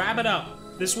 Let's wrap it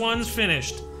up. This one's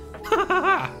finished.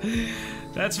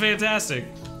 That's fantastic.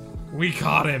 We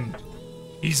caught him.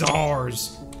 He's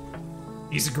ours.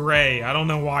 He's gray. I don't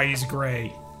know why he's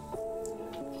gray.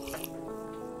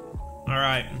 All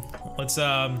right, let's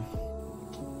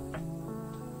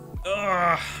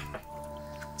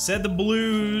said the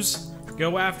blues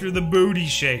go after the booty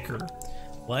shaker.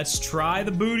 Let's try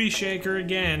the booty shaker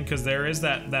again, because there is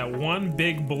that one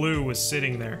big blue was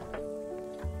sitting there.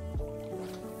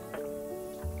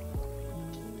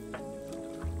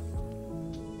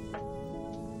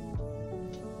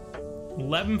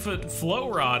 $11-foot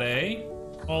float rod, eh?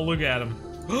 Oh, look at him.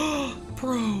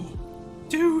 Bro,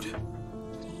 dude,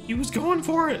 he was going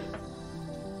for it.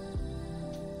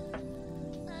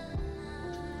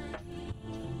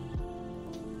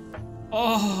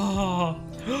 Oh.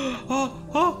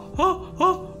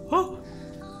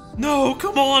 No,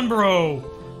 come on, bro.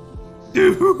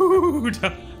 Dude.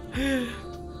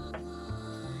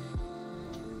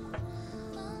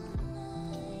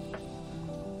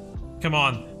 Come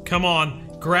on. Come on.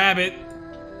 Grab it.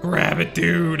 Grab it,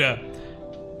 dude.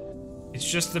 It's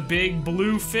just a big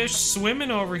blue fish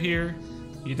swimming over here.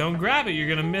 You don't grab it, you're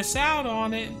gonna miss out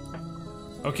on it.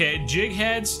 Okay, jig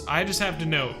heads, I just have to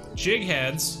note, jig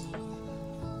heads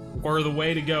are the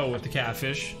way to go with the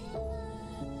catfish.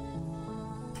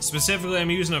 Specifically, I'm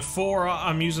using a 4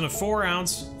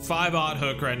 ounce 5/0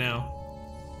 hook right now.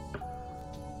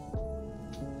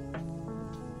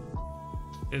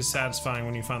 It's satisfying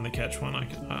when you finally catch one.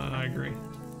 I agree.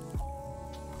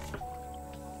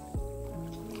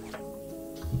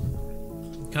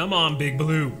 Come on, Big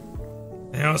Blue.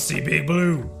 Now see Big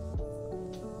Blue.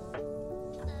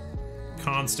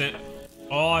 Constant.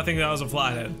 Oh, I think that was a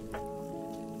flathead.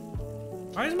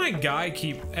 Why does my guy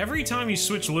keep... Every time you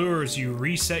switch lures, you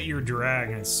reset your drag,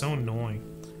 and it's so annoying.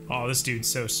 Oh, this dude's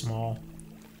so small.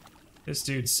 This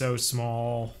dude's so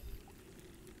small.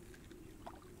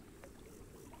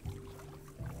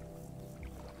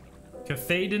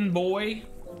 Cathedon boy.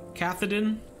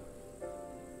 Cathedon.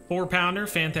 4-pounder,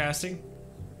 fantastic.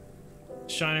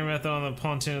 Shining method on the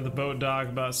pontoon of the boat dock,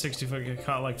 about 60 foot,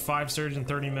 caught like 5 sturgeon in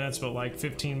 30 minutes, but like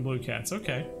 15 blue cats.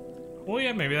 Okay. Well,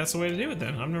 yeah, maybe that's the way to do it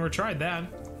then. I've never tried that.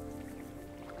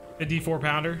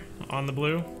 54-pounder on the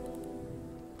blue.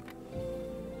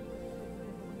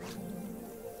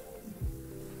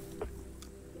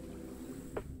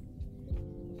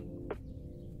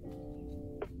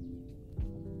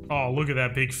 Oh, look at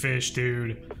that big fish,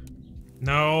 dude.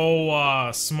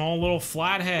 No, small little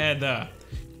flathead.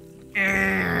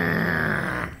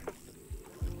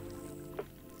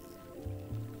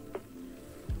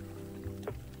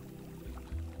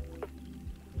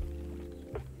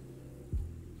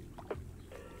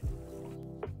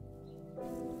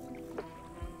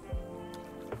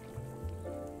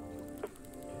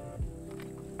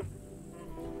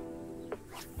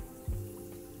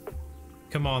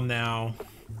 Come on now.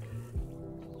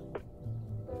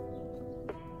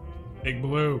 Big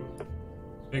blue.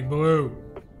 Big blue.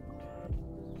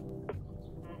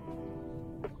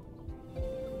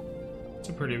 It's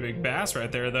a pretty big bass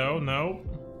right there, though. Nope.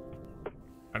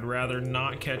 I'd rather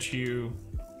not catch you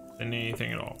than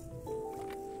anything at all.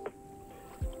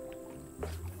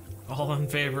 All in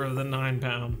favor of the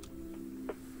 9-pound.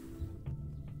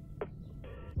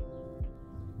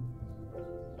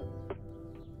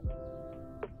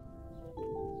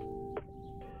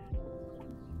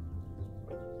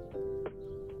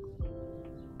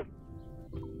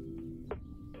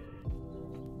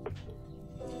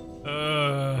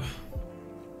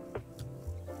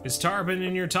 Is tarpon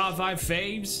in your top 5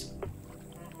 faves?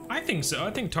 I think so.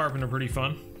 I think tarpon are pretty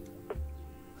fun.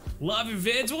 Love your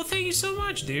vids. Well, thank you so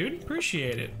much, dude.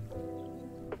 Appreciate it.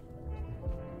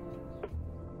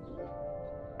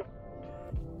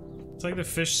 It's like the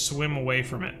fish swim away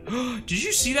from it. Did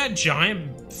you see that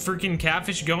giant freaking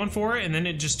catfish going for it and then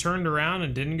it just turned around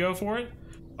and didn't go for it?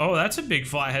 Oh, that's a big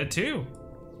flathead too.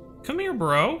 Come here,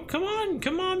 bro. Come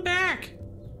on back.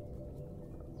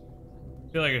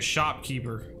 I feel like a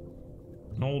shopkeeper.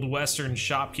 An old western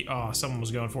shopkeeper. Oh, someone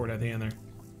was going for it at the end there.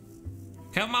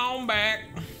 Come on back.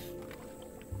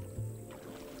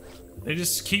 They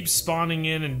just keep spawning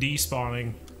in and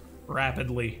despawning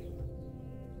rapidly.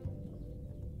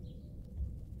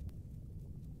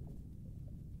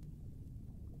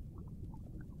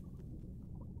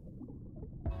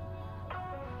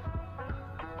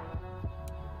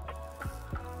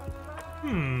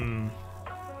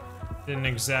 Didn't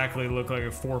exactly look like a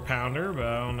 4-pounder, but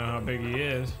I don't know how big he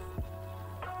is.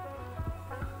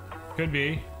 Could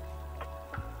be.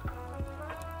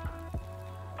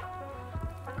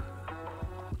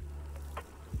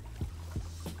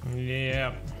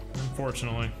 Yeah,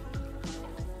 unfortunately.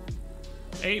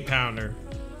 8-pounder.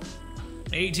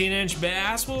 18-inch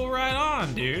bass, well, right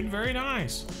on, dude. Very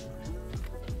nice.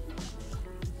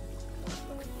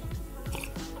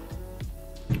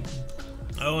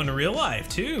 Oh, in real life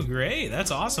too. Great,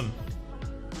 that's awesome.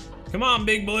 Come on,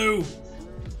 Big Blue.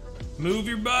 Move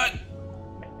your butt.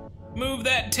 Move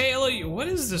that tail of you. What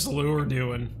is this lure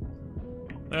doing?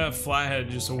 That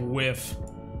flathead just a whiff.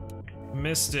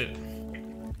 Missed it.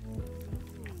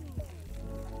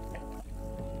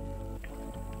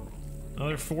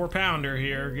 Another 4-pounder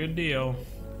here. Good deal.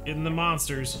 Getting the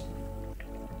monsters.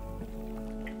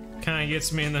 Kind of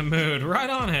gets me in the mood. Right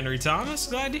on, Henry Thomas.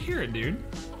 Glad to hear it, dude.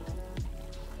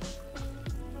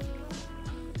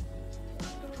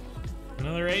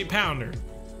 Another 8-pounder.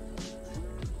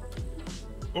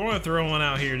 I want to throw one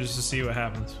out here just to see what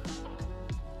happens.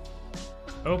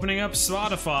 Opening up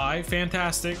Spotify.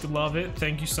 Fantastic. Love it.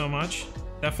 Thank you so much.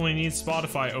 Definitely need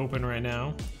Spotify open right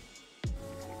now.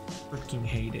 Freaking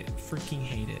hate it. Freaking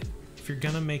hate it. If you're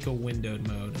gonna make a windowed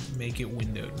mode, make it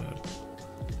windowed mode.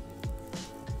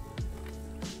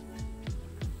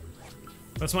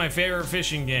 What's my favorite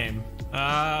fishing game?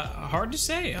 Hard to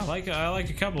say. I like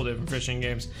a couple different fishing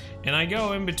games, and I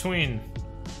go in between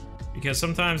because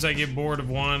sometimes I get bored of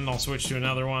one, I'll switch to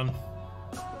another one.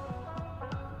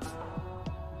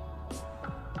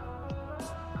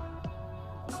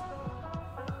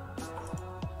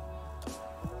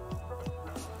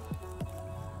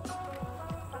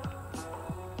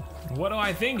 What do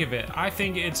I think of it? I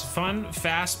think it's fun,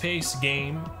 fast-paced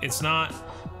game. It's not,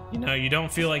 you know, you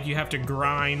don't feel like you have to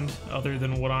grind other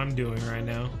than what I'm doing right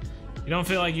now. You don't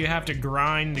feel like you have to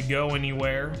grind to go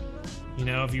anywhere. You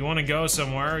know, if you want to go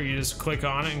somewhere, you just click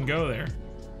on it and go there.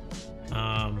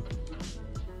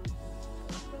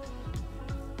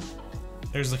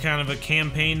 There's a kind of a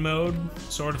campaign mode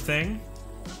sort of thing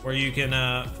where you can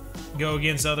go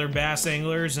against other bass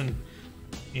anglers and,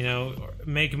 you know,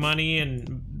 make money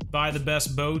and buy the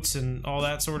best boats and all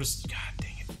that sort of stuff. God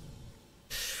dang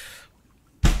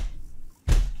it.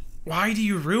 Why do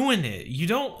you ruin it? You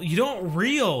don't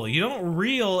reel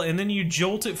and then you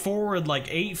jolt it forward like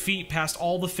 8 feet past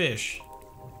all the fish.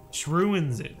 Just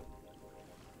ruins it.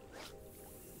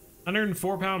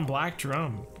 104-pound black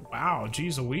drum. Wow,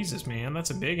 geez Louises, man.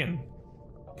 That's a big one.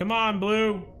 Come on,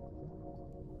 Blue.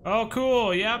 Oh,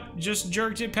 cool. Yep, just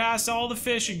jerked it past all the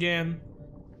fish again.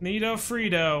 Neato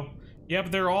Frito. Yep,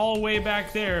 they're all way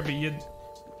back there, but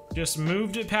Just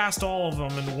moved it past all of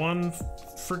them in one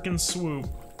freaking swoop.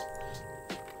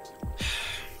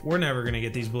 We're never gonna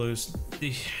get these blues.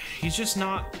 He's just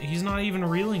not, he's not even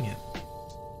reeling it.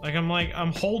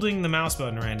 I'm holding the mouse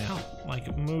button right now.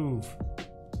 Like, move.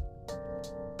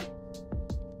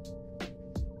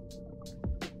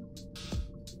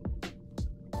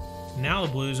 Now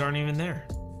the blues aren't even there.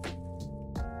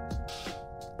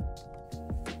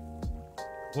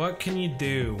 What can you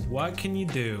do? What can you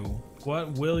do?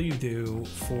 What will you do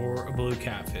for a blue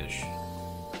catfish?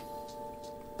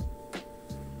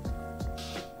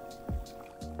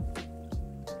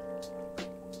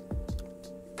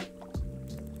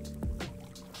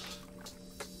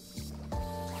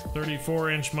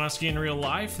 "34-inch muskie in real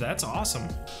life? That's awesome.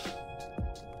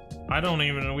 We don't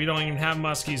even have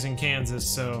muskies in Kansas,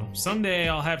 so someday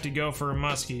I'll have to go for a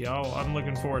muskie. I'm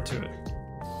looking forward to it.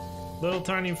 Little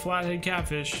tiny flathead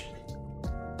catfish.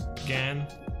 Again.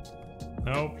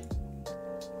 Nope.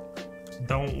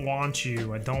 Don't want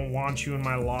you. I don't want you in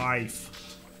my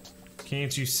life.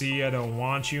 Can't you see I don't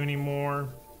want you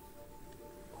anymore?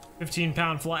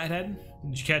 15-pound flathead.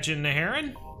 Did you catch it in a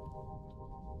herring?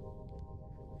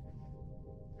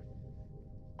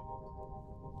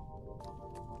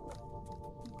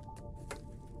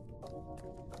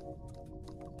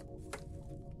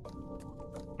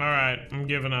 Alright, I'm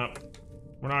giving up.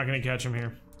 We're not gonna catch him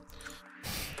here.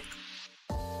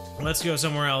 Let's go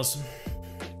somewhere else.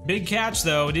 Big catch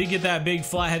though. We did get that big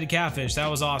flat-headed catfish. That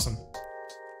was awesome.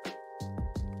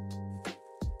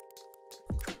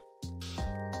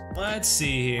 Let's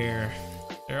see here.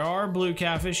 There are blue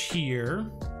catfish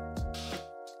here.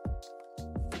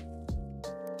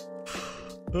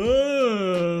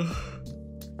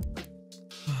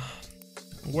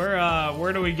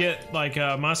 Where do we get like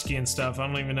muskie and stuff? I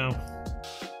don't even know.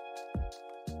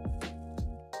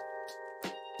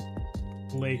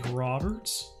 Lake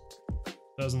Roberts?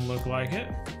 Doesn't look like it.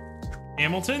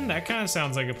 Hamilton? That kind of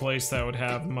sounds like a place that would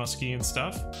have muskie and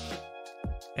stuff.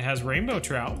 It has rainbow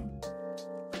trout.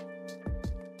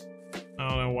 I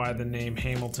don't know why the name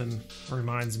Hamilton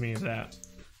reminds me of that.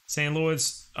 St.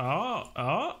 Louis.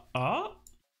 Oh.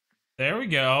 There we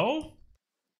go.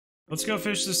 Let's go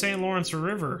fish the St. Lawrence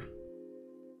River.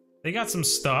 They got some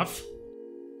stuff.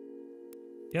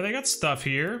 Yeah, they got stuff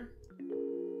here.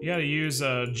 You gotta use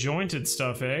jointed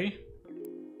stuff, eh?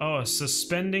 Oh, a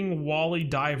suspending Wally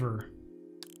diver.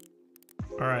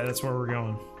 Alright, that's where we're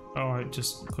going. Oh, I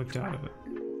just clicked out of it.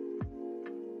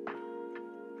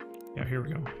 Yeah, here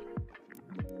we go.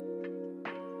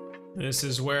 This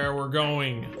is where we're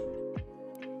going.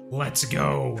 Let's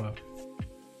go.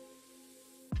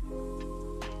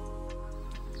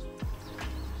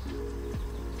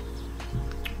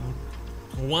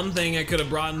 One thing I could have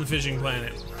brought in the Fishing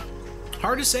Planet.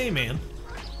 Hard to say, man.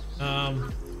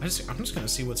 I'm just gonna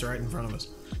see what's right in front of us.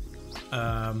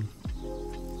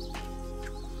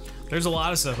 There's a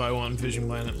lot of stuff I want in Fishing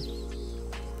Planet,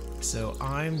 so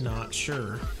I'm not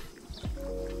sure.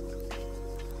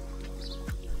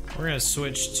 We're gonna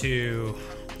switch to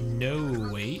no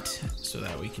weight so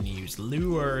that we can use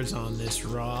lures on this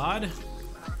rod.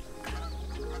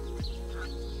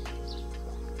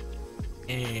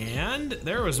 And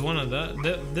there was one of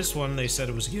this one they said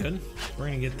it was good. We're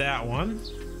gonna get that one.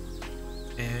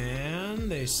 And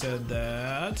they said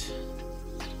that.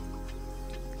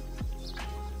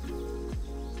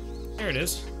 There it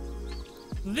is.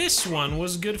 This one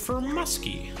was good for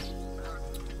muskie.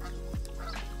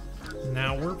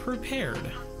 Now we're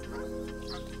prepared.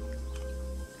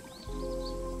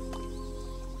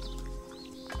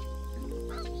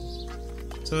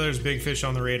 So there's big fish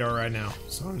on the radar right now,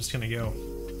 so I'm just gonna go.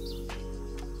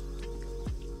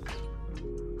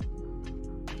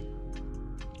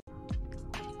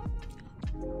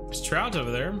 There's trout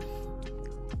over there.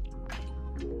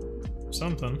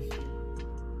 Something.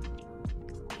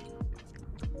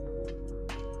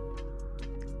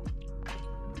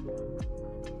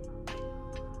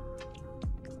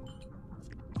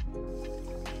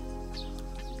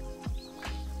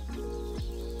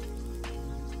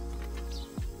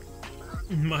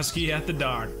 Muskie at the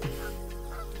dock.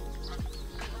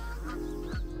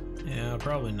 Yeah,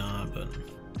 probably not, but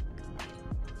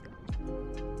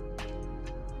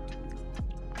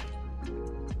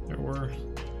there were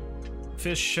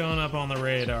fish showing up on the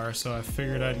radar, so I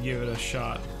figured I'd give it a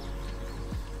shot.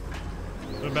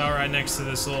 What about right next to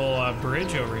this little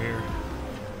bridge over here?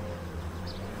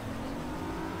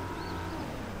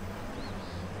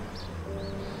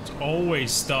 There's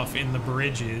always stuff in the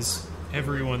bridges.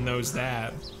 Everyone knows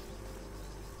that.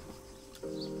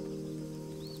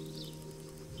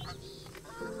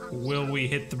 Will we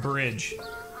hit the bridge?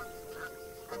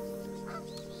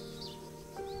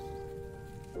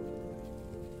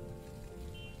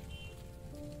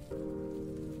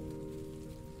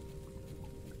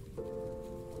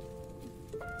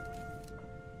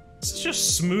 a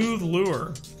smooth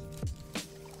lure.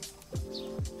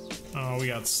 Oh, we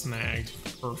got snagged.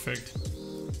 Perfect.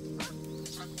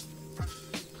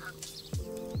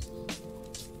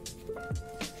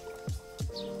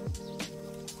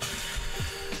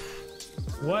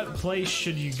 What place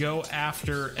should you go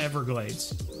after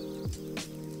Everglades?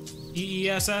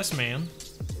 EESS, man.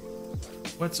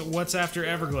 What's after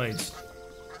Everglades?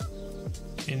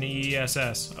 In the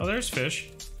EESS. Oh, there's fish.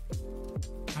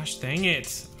 Gosh dang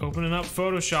it. Opening up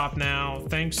Photoshop now.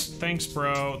 Thanks,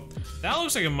 bro. That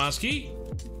looks like a muskie.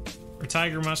 Or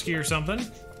tiger muskie or something.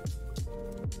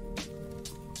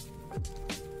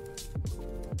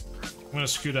 I'm gonna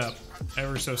scoot up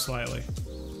ever so slightly.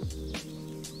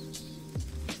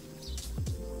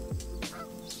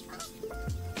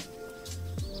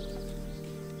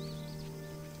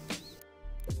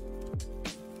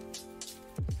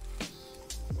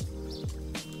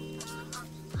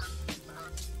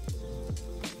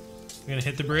 Gonna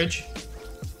hit the bridge?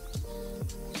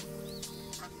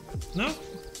 No?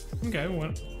 Okay,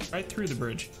 went right through the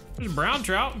bridge. There's a brown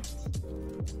trout.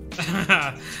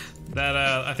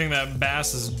 I think that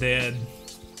bass is dead.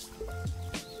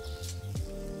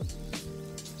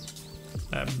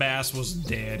 That bass was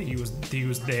dead. He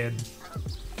was dead.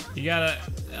 You got a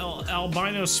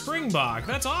albino springbok.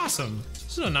 That's awesome.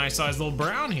 This is a nice sized little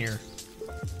brown here.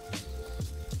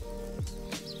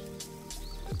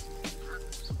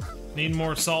 Need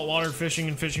more saltwater fishing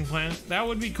and fishing plan? That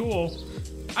would be cool.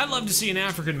 I'd love to see an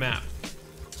African map.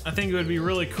 I think it would be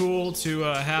really cool to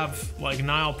have like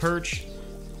Nile perch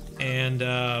and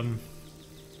like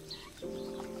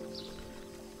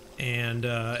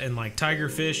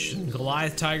tigerfish and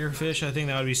Goliath tigerfish. I think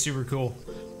that would be super cool.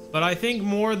 But I think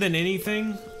more than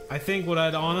anything, I think what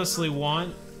I'd honestly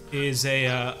want is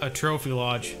a trophy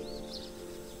lodge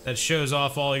that shows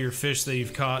off all your fish that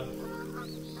you've caught.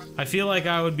 I feel like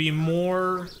I would be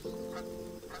more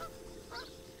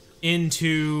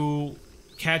into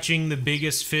catching the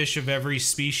biggest fish of every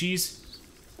species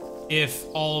if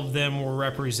all of them were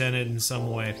represented in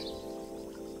some way.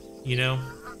 You know?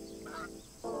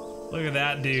 Look at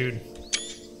that dude.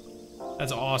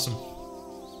 That's awesome.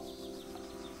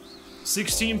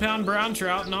 16-pound brown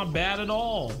trout, not bad at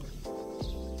all.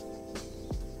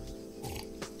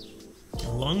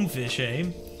 Lungfish, eh?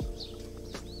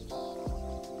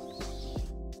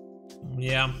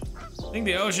 Yeah, I think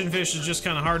the ocean fish is just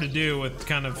kind of hard to do with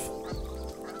kind of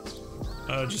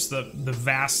just the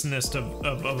vastness of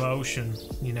ocean,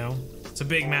 you know? It's a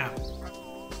big map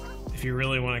if you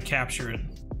really want to capture it.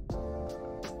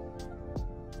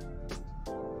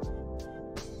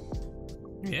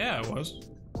 Yeah, it was.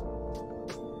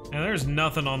 And there's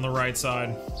nothing on the right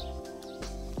side.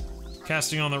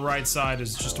 Casting on the right side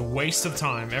is just a waste of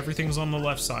time. Everything's on the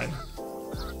left side.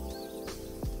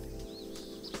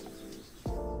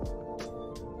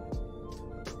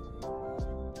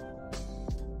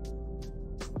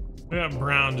 We got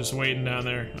Brown just waiting down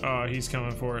there. Oh, he's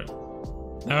coming for it.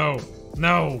 No.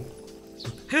 No.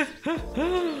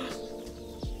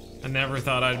 I never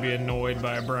thought I'd be annoyed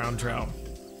by a brown trout.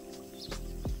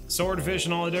 Swordfish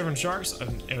and all the different sharks.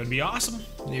 It would be awesome.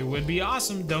 It would be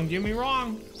awesome. Don't get me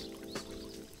wrong.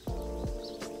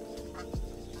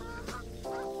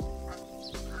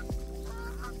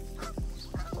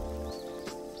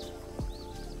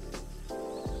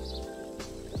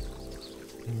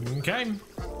 Okay.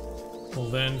 Well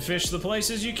then, fish the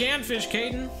places you can fish,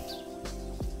 Caden.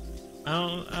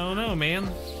 I don't know,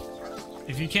 man.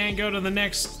 If you can't go to the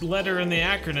next letter in the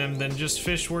acronym, then just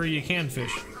fish where you can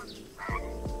fish.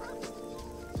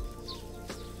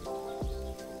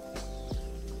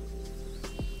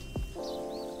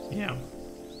 Yeah.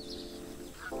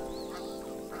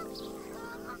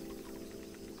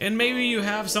 And maybe you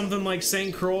have something like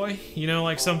St. Croix, you know,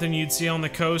 like something you'd see on the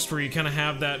coast where you kind of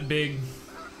have that big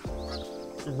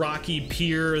rocky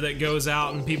pier that goes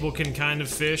out and people can kind of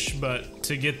fish, but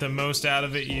to get the most out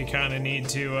of it, you kind of need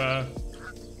to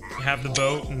have the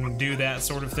boat and do that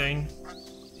sort of thing.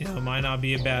 You know, it might not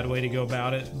be a bad way to go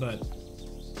about it, but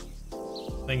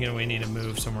I'm thinking we need to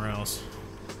move somewhere else.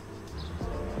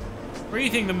 Where do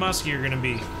you think the muskie are gonna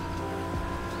be?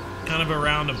 Kind of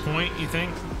around a point, you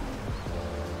think?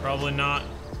 Probably not.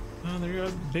 Oh, there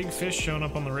are big fish showing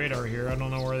up on the radar here. I don't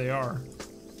know where they are.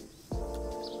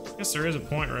 I guess there is a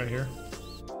point right here.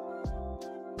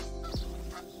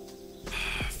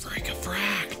 Freak a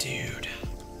frack, dude.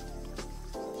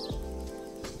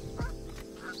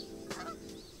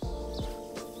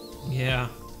 Yeah.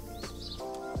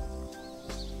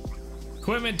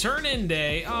 Equipment turn-in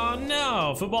day. Oh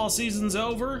no, football season's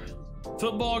over.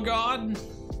 Football god.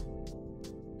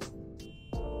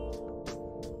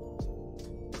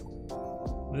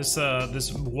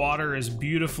 This water is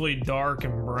beautifully dark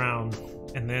and brown,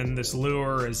 and then this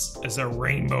lure is a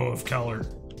rainbow of color.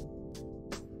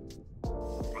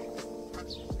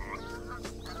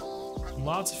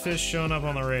 Lots of fish showing up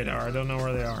on the radar. I don't know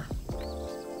where they are.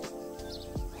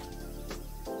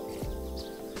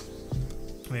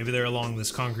 Maybe they're along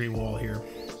this concrete wall here.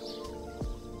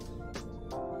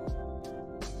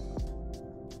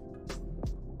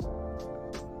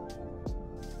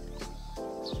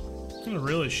 It's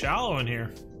really shallow in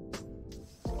here.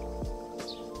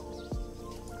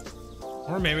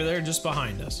 Or maybe they're just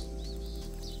behind us.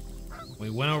 We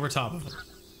went over top of them.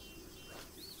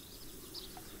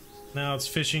 Now it's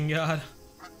Fishing God.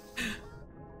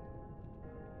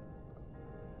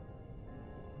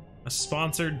 A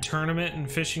sponsored tournament in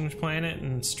Fishing Planet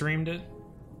and streamed it?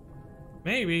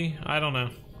 Maybe, I don't know.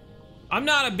 I'm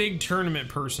not a big tournament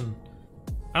person.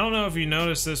 I don't know if you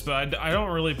noticed this, but I don't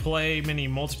really play many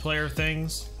multiplayer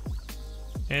things.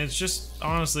 And it's just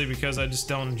honestly because I just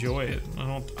don't enjoy it.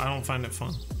 I don't find it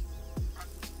fun.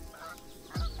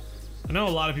 I know a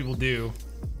lot of people do.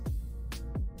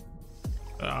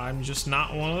 But I'm just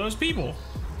not one of those people.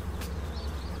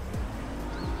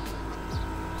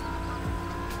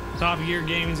 Top Gear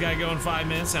Gaming's got to go in 5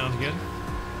 minutes. Sounds good.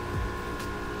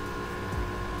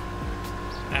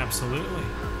 Absolutely.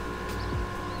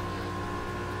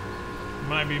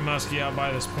 Might be musky out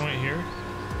by this point here.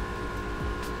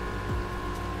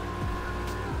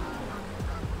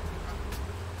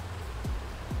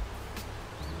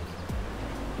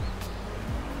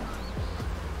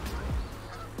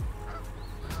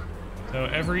 So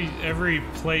every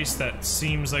place that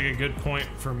seems like a good point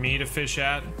for me to fish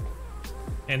at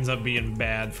ends up being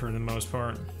bad for the most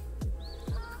part.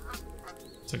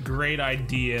 It's a great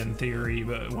idea in theory,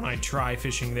 but when I try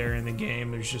fishing there in the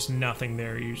game, there's just nothing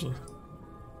there usually.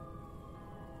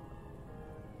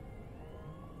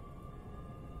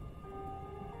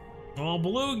 Oh,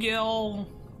 bluegill!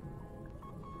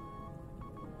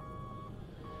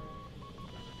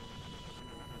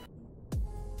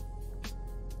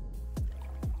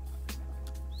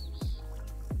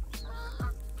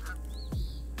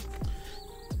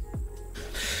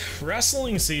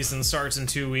 Wrestling season starts in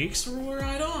 2 weeks. We're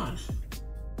right on.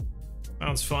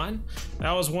 Sounds fun.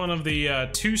 That was one of the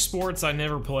 2 sports I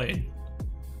never played.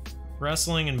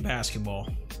 Wrestling and basketball.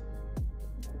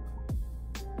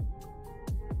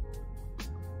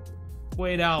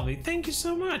 Wade Alvey, thank you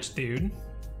so much, dude.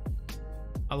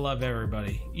 I love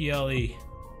everybody. ELE.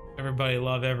 Everybody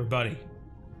love everybody.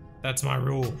 That's my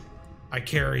rule. I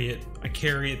carry it. I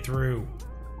carry it through.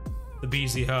 The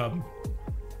bzhub.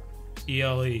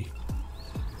 ELE.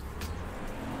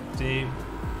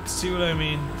 See what I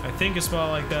mean? I think a spot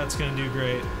like that's gonna do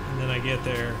great, and then I get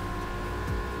there,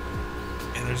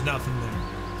 and there's nothing there.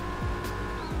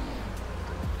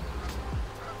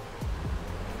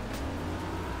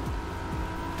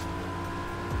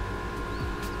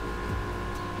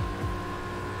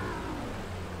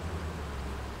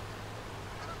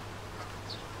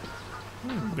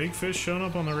 Big fish showing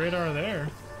up on the radar there.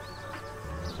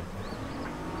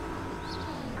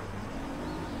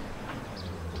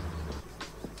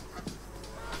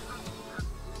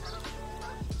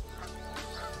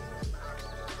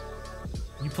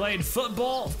 You played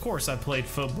football? Of course I played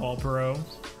football, bro.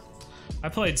 I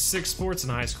played 6 sports in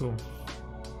high school.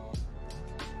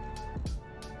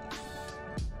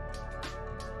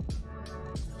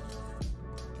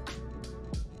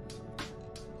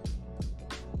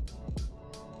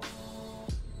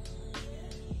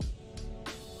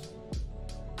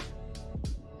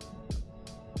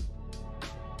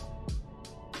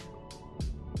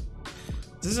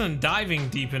 This isn't diving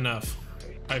deep enough,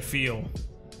 I feel.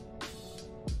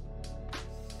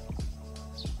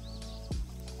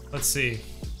 Let's see.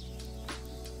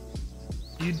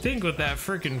 You'd think with that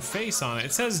freaking face on it.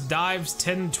 It says dives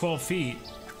 10 to 12 feet.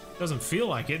 Doesn't feel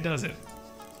like it, does it?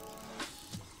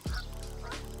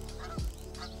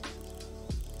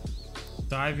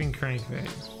 Diving crankbait.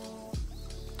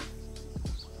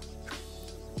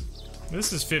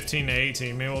 This is 15 to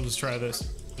 18. Maybe we'll just try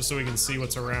this. Just so we can see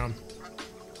what's around.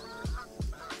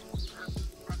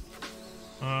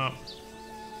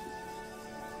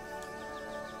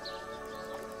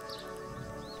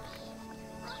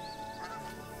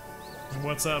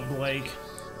 What's up, Blake?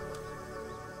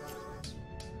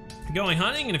 Going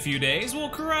hunting in a few days? Well,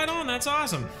 right on, that's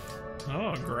awesome.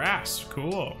 Oh, grass,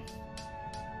 cool.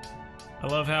 I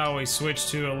love how we switch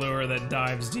to a lure that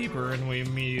dives deeper and we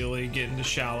immediately get into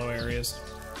shallow areas.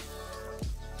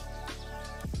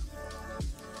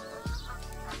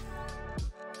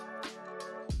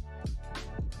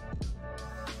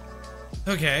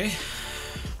 Okay.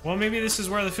 Well, maybe this is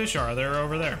where the fish are. They're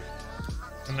over there.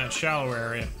 In that shallow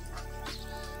area.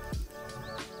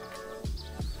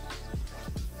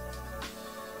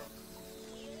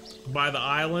 By the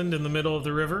island in the middle of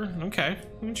the river? Okay,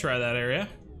 we can try that area.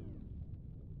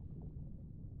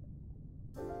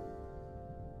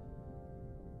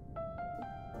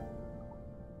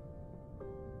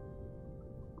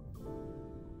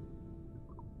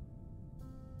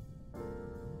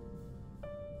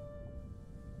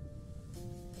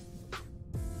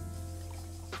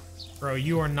 Bro,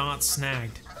 you are not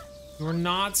snagged. You are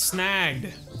not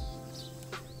snagged.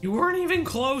 You weren't even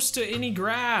close to any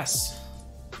grass.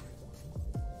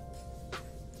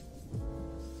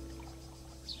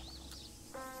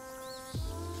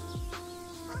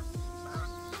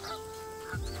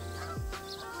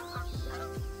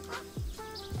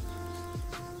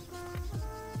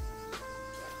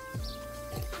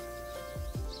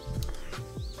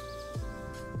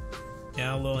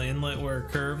 Yeah, a little inlet where it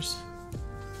curves.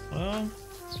 Well,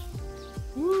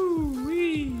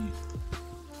 woo-wee.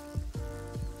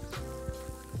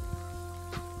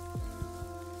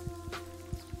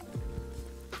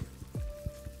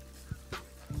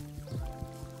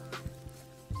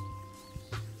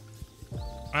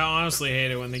 I honestly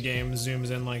hate it when the game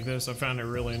zooms in like this. I found it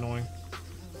really annoying.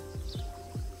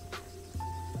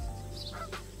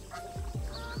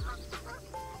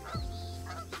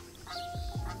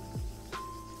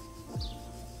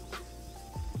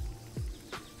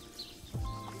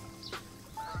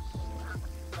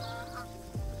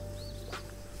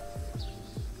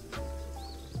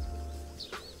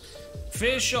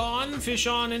 Fish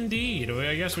on indeed.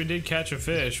 I guess we did catch a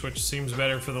fish, which seems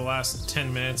better for the last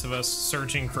 10 minutes of us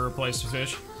searching for a place to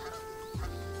fish.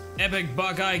 Epic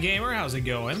Buckeye Gamer, how's it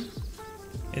going?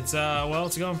 It's, well,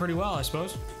 it's going pretty well, I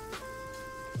suppose.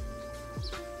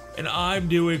 And I'm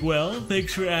doing well,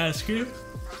 thanks for asking.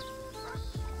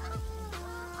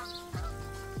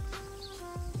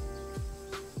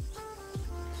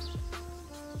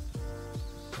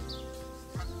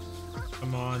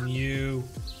 Come on, you.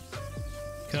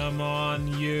 Come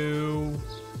on, you.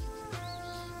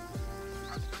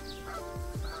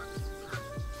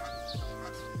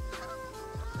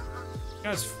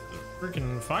 Guy's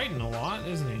freaking fighting a lot,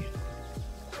 isn't he?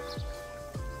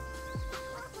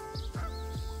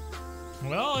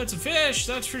 Well, it's a fish,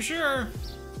 that's for sure.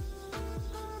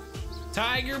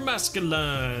 Tiger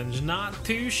musculunge, not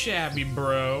too shabby,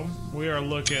 bro. We are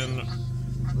looking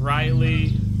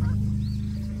rightly.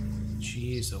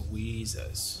 Jeez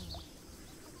Louises.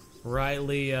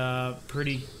 Rightly,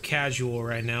 pretty casual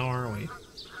right now, aren't we?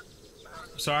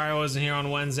 Sorry I wasn't here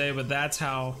on Wednesday, but that's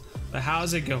how. But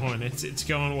how's it going? It's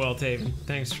going well, Taven.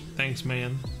 Thanks,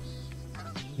 man.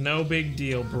 No big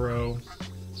deal, bro.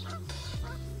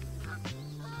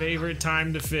 Favorite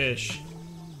time to fish?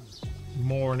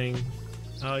 Morning.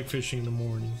 I like fishing in the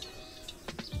morning.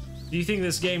 Do you think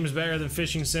this game is better than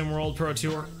Fishing Sim World Pro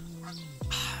Tour?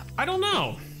 I don't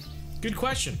know. Good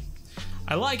question.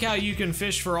 I like how you can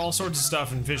fish for all sorts of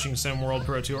stuff in Fishing Sim World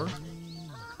Pro Tour.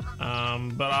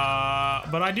 But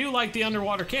I do like the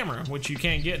underwater camera, which you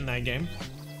can't get in that game.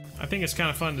 I think it's kind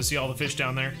of fun to see all the fish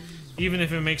down there. Even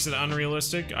if it makes it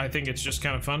unrealistic, I think it's just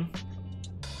kind of fun.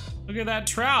 Look at that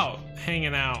trout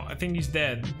hanging out. I think he's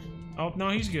dead. Oh,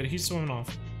 no, he's good. He's swimming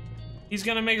off. He's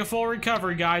gonna make a full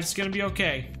recovery, guys. It's gonna be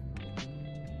okay.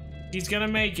 He's gonna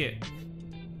make it.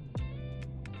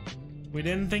 We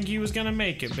didn't think he was gonna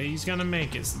make it, but he's gonna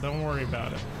make it, so don't worry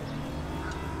about it.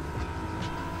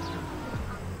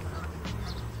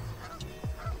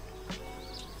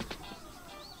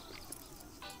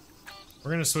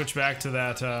 We're gonna switch back to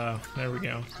that, there we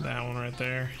go. That one right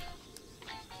there.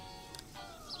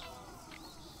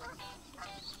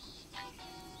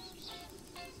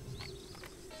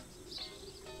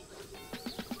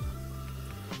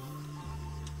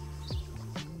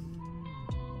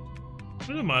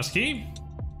 There's a muskie.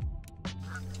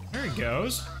 There he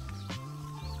goes.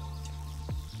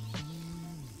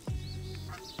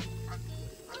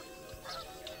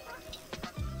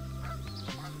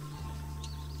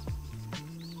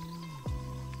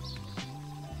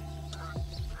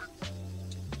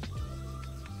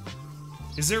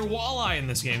 Is there walleye in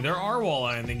this game? There are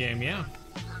walleye in the game, yeah.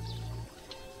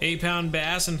 8-pound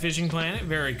bass in Fishing Planet.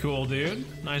 Very cool, dude.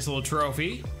 Nice little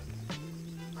trophy.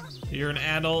 You're an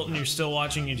adult and you're still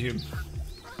watching YouTube.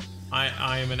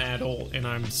 I am an adult and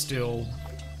I'm still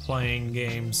playing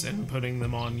games and putting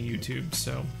them on YouTube,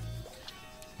 so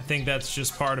I think that's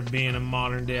just part of being a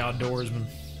modern day outdoorsman.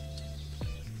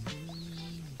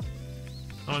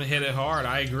 I want to hit it hard,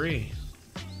 I agree.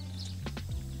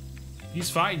 He's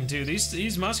fighting too.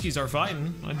 These muskies are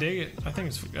fighting. I dig it. I think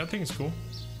it's cool.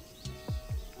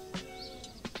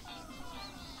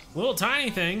 Little tiny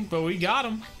thing, but we got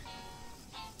him.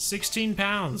 16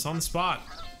 pounds on the spot.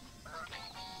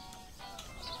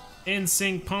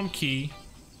 NSYNC pump key.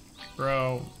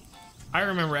 Bro, I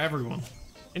remember everyone.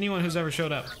 Anyone who's ever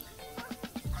showed up.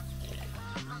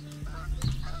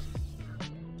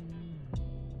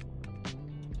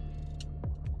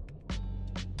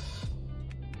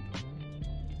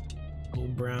 Little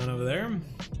brown over there.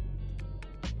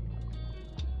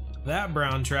 That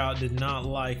brown trout did not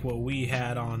like what we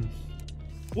had on.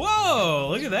 Whoa,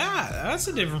 look at that. That's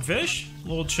a different fish.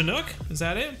 Little Chinook, is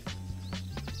that it?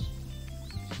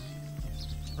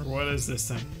 Or what is this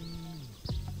thing?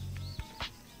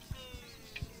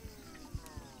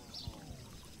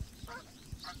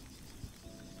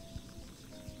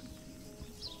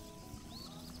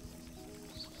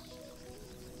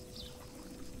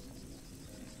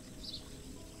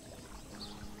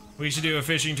 We should do a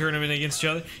fishing tournament against each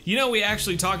other. You know, we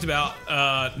actually talked about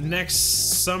next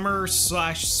summer /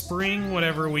 spring,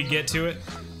 whenever we get to it.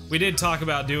 We did talk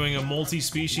about doing a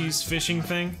multi-species fishing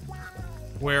thing,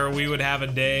 where we would have a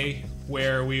day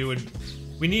where we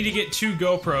need to get 2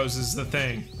 GoPros is the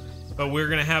thing. But we're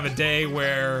gonna have a day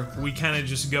where we kind of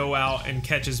just go out and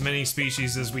catch as many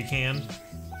species as we can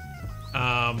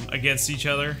against each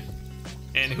other.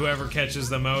 And whoever catches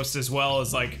the most, as well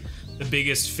as like the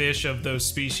biggest fish of those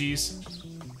species,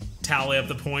 tally up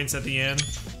the points at the end,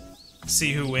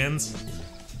 see who wins.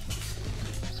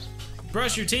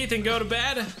 Brush your teeth and go to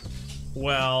bed?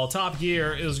 Well, Top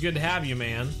Gear, it was good to have you,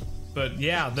 man. But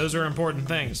yeah, those are important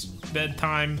things.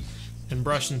 Bedtime and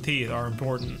brushing teeth are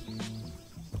important.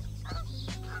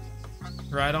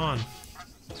 Right on.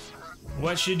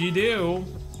 What should you do?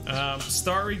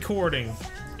 Start recording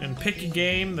and pick a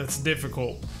game that's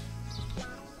difficult.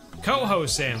 Coho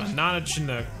salmon, not a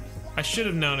Chinook. I should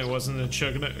have known it wasn't a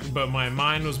Chinook, but my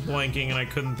mind was blanking and I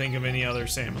couldn't think of any other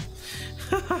salmon.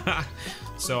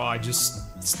 So I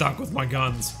just stuck with my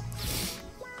guns.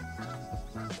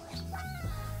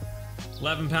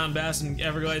 11-pound bass in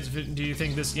Everglades. Do you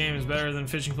think this game is better than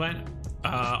Fishing Planet?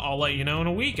 I'll let you know in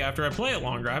a week after I play it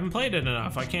longer. I haven't played it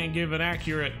enough. I can't give an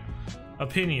accurate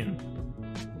opinion.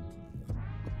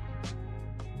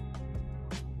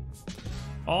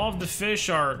 All of the fish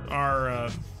are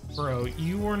bro,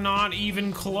 you were not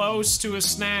even close to a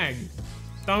snag.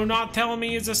 Do not tell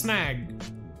me it's a snag.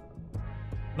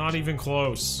 Not even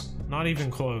close. Not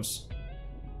even close.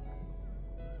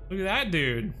 Look at that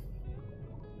dude.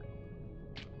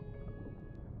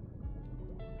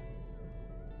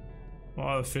 A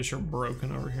lot of the fish are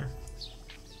broken over here.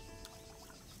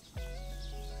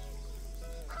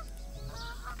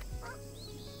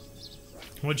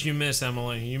 What'd you miss,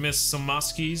 Emily? You missed some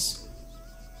muskies?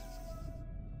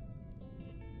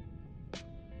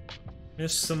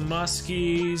 Missed some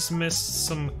muskies, missed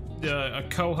some a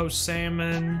coho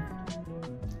salmon.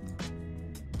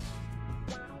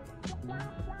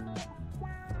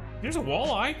 Here's a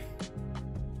walleye.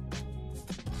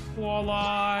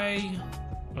 Walleye.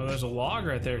 Oh, there's a log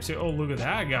right there too. Oh, look at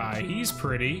that guy. He's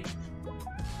pretty.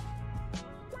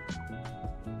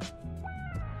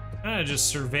 Kind of just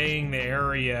surveying the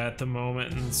area at the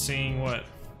moment and seeing what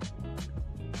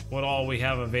all we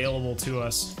have available to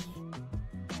us.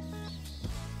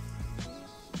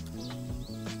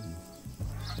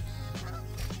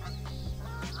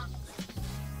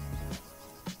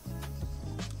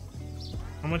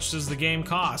 How much does the game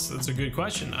cost? That's a good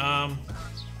question. I'm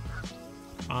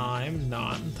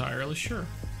not entirely sure.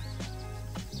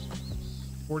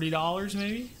 $40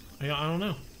 maybe? I don't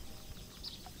know.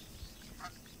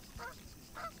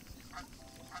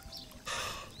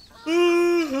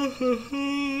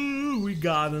 We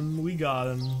got him. We got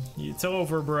him. It's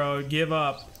over, bro. Give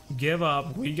up. Give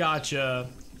up. We gotcha.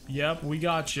 Yep, we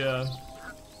gotcha.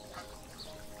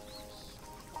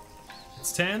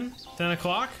 It's 10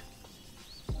 o'clock.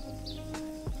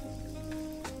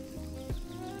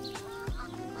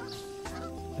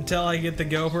 Until I get the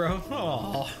GoPro.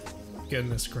 Oh,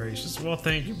 goodness gracious. Well,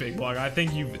 thank you, Big Block. I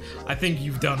think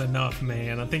you've done enough,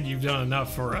 man. I think you've done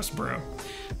enough for us, bro.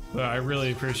 But I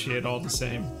really appreciate it all the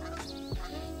same.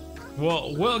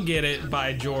 Well, we'll get it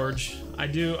by George. I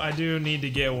do need to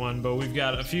get one, but we've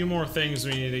got a few more things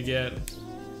we need to get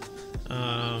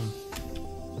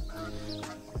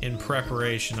in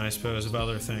preparation, I suppose, of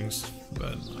other things.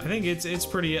 But I think it's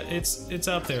pretty it's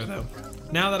up there though.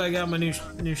 Now that I got my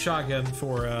new shotgun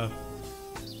for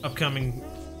upcoming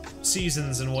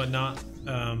seasons and whatnot.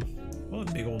 Well,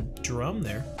 a big old drum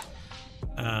there.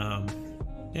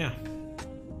 Yeah.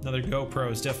 Another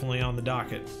GoPro is definitely on the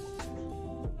docket.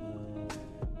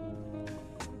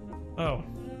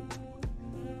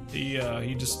 He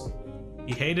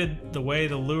He hated the way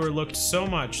the lure looked so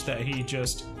much that he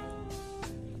just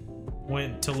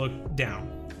went to look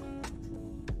down.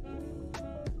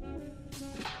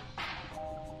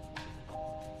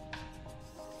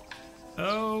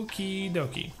 Okie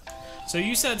dokie. So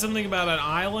you said something about an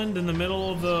island in the middle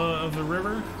of the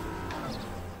river?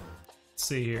 Let's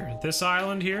see here. This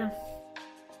island here?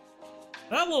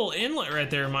 That little inlet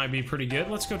right there might be pretty good.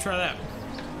 Let's go try that.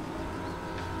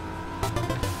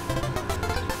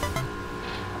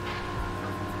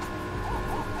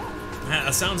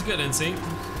 Sounds good, NC.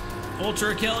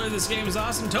 Ultra Killer, this game is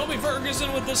awesome. Tommy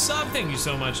Ferguson with the sub. Thank you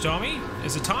so much, Tommy.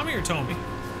 Is it Tommy or Tommy?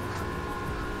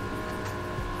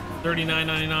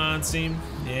 $39.99 on Steam.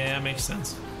 Yeah, makes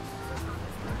sense.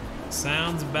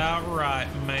 Sounds about right,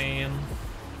 man.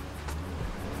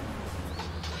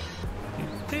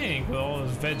 You'd think with all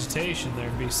this vegetation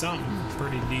there'd be something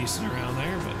pretty decent around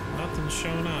there, but nothing's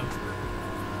showing up.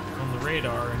 On the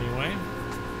radar, anyway.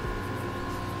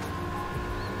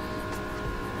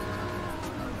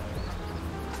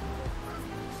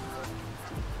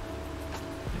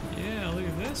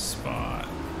 This spot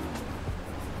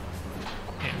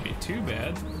can't be too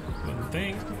bad, wouldn't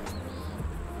think.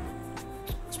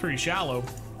 It's pretty shallow.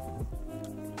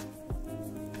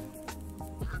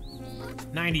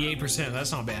 98%,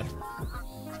 that's not bad.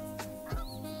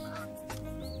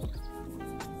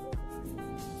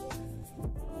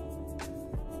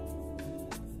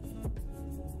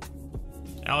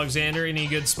 Alexander, any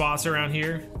good spots around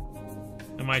here?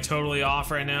 Am I totally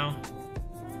off right now?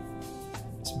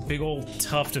 Big old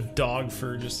tuft of dog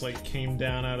fur just like came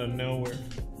down out of nowhere.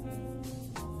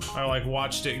 I like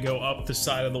watched it go up the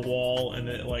side of the wall and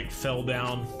it like fell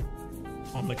down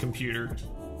on the computer.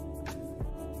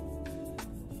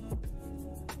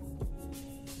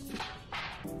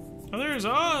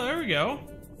 Oh, there we go.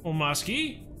 Little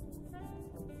muskie.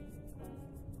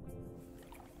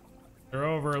 They're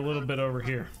over a little bit over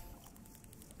here.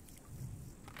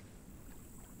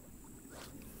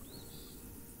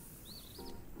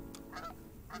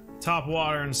 Top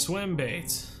water and swim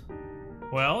baits.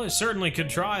 Well, it certainly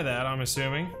could try that, I'm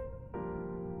assuming.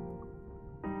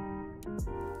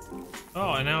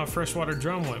 Oh, and now a freshwater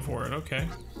drum went for it. Okay.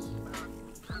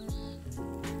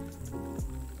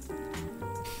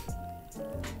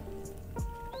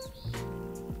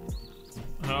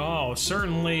 Oh,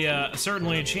 certainly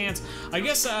a chance. I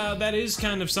guess that is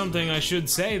kind of something I should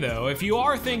say, though. If you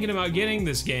are thinking about getting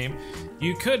this game,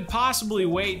 you could possibly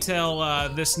wait till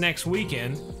this next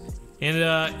weekend. And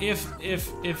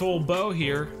if old Bo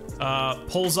here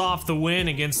pulls off the win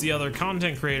against the other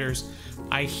content creators,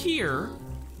 I hear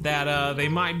that they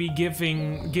might be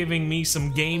giving me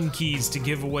some game keys to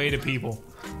give away to people.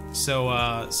 So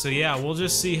yeah, we'll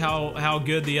just see how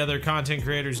good the other content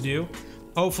creators do.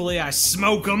 Hopefully I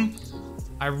smoke them.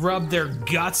 I rub their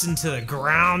guts into the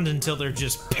ground until they're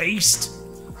just paste.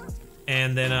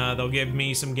 And then they'll give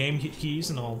me some game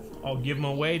keys and I'll give them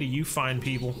away to you fine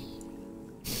people.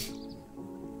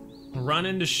 Run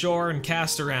into shore and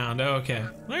cast around. Okay.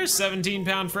 There's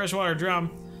 17-pound freshwater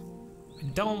drum.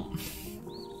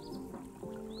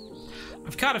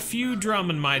 I've caught a few drum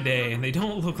in my day and they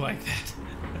don't look like that.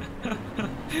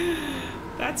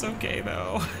 That's okay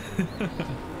though.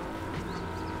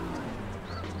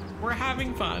 We're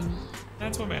having fun.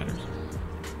 That's what matters.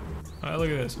 Alright,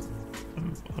 look at this.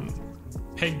 I'm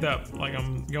pegged up like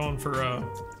I'm going for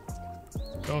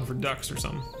ducks or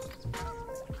something.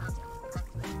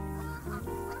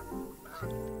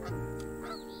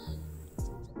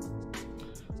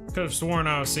 Could have sworn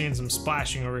I was seeing some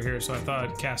splashing over here, so I thought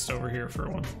I'd cast over here for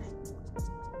one.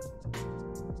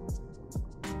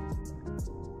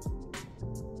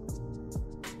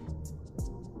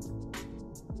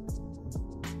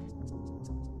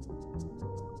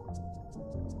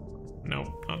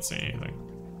 Nope, not seeing anything.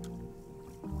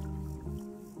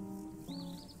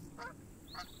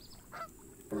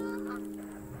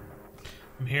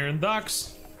 I'm hearing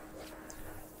ducks.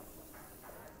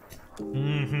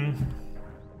 Mm-hmm.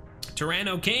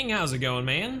 Tyranno King, how's it going,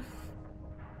 man?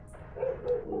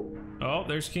 Oh,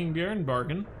 there's King Bjorn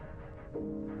barking.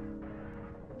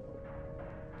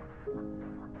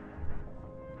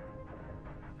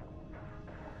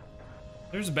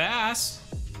 There's Bass.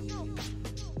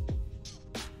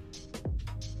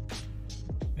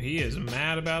 He is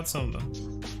mad about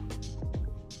something.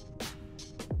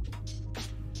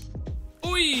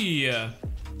 Oi!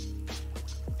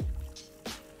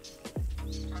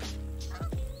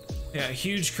 Yeah,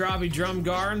 huge crappie drum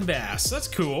gar and bass. That's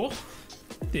cool.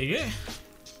 Dig it.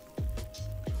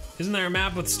 Isn't there a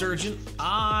map with sturgeon?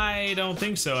 I don't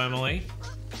think so, Emily.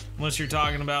 Unless you're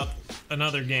talking about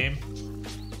another game.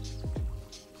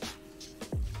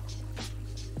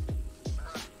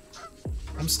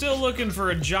 I'm still looking for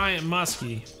a giant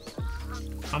muskie.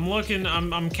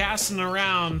 I'm casting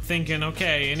around thinking,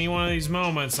 okay, any one of these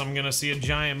moments I'm gonna see a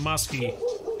giant muskie.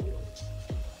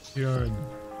 Bjorn,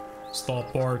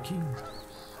 stop barking.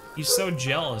 He's so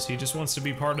jealous, he just wants to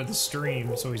be part of the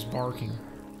stream, so he's barking.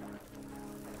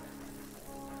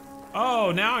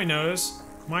 Oh, now I notice.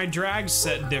 My drag's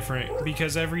set different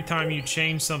because every time you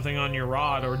change something on your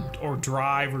rod or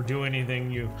drive or do anything,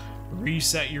 you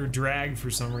reset your drag for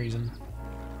some reason.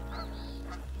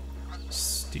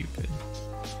 Stupid.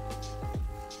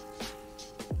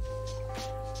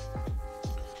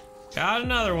 Got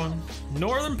another one.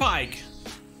 Northern pike.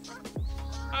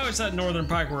 I always thought northern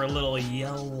pike were a little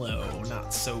yellow,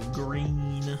 not so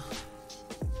green.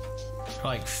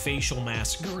 Like facial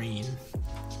mask green.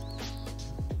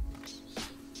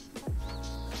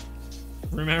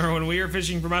 Remember when we were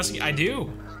fishing for muskie? I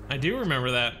do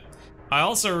remember that. I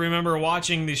also remember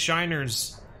watching the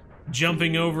shiners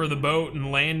jumping over the boat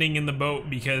and landing in the boat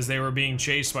because they were being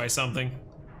chased by something.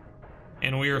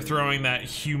 And we were throwing that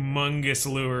humongous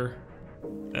lure.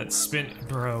 That spin.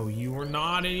 Bro, you were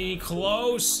not any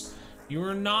close. You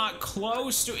were not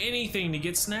close to anything to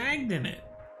get snagged in it.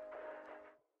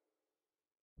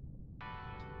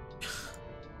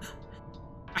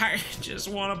 I just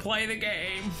want to play the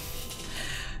game.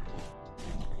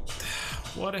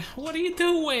 What are you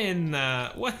doing?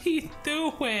 What are you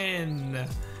doing?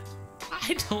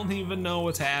 I don't even know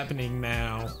what's happening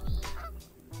now.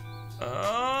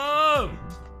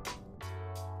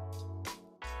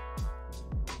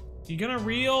 You gonna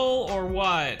reel or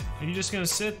what? Are you just gonna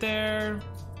sit there?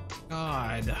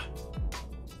 God.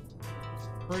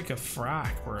 Break a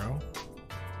frack, bro.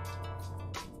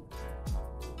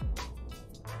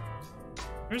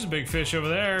 There's a big fish over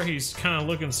there. He's kind of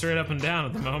looking straight up and down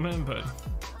at the moment, but...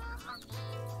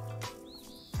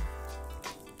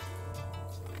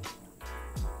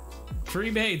 Free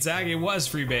bait, Zach. It was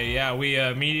free bait. Yeah, we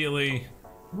immediately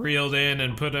reeled in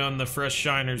and put on the fresh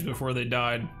shiners before they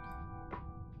died.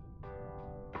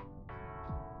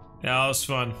 Yeah, that was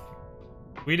fun.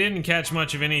 We didn't catch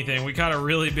much of anything. We caught a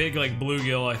really big, like,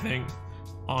 bluegill, I think,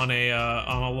 on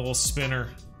a little spinner.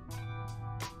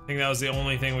 I think that was the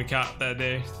only thing we caught that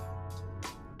day.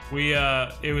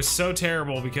 It was so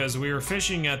terrible because we were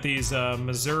fishing at these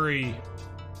Missouri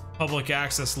public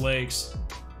access lakes,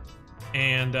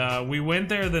 and we went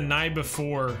there the night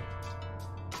before,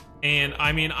 and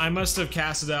I mean, I must have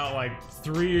casted out like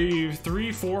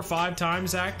three, 4, 5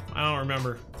 times, Zach. I don't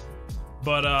remember,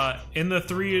 but in the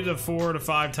 3 to 4 to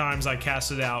 5 times I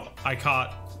casted out, I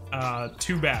caught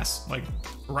 2 bass like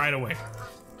right away.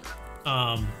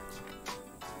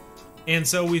 And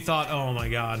so we thought, oh my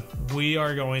god, we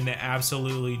are going to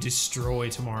absolutely destroy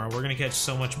tomorrow. We're gonna catch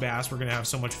so much bass, we're gonna have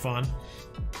so much fun.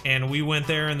 And we went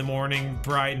there in the morning,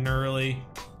 bright and early,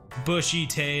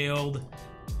 bushy-tailed,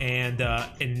 and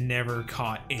never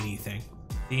caught anything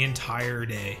the entire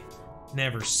day.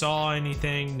 Never saw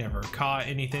anything, never caught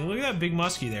anything. Look at that big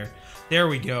muskie there. There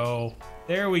we go.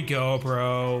 There we go,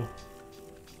 bro.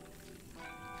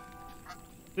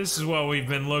 This is what we've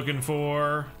been looking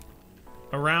for.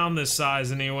 Around this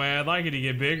size anyway. I'd like it to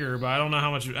get bigger, but I don't know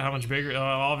how much bigger.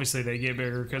 Obviously they get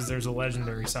bigger because there's a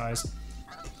legendary size.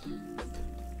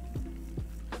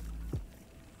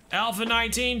 Alpha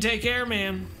 19, take care,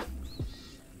 man.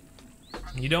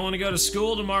 You don't want to go to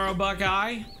school tomorrow,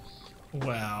 Buckeye?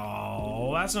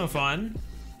 Well, that's no fun.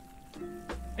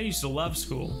 I used to love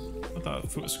school. I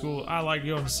thought school, I like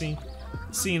going to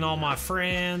seeing all my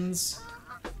friends,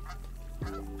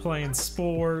 playing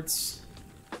sports,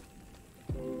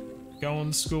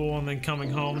 going to school, and then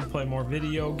coming home to play more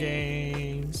video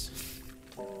games.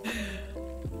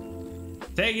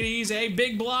 Take it easy. Hey,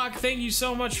 Big Block, thank you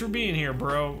so much for being here,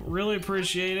 bro. Really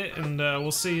appreciate it, and we'll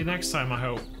see you next time, I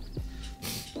hope.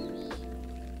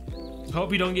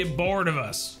 Hope you don't get bored of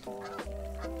us.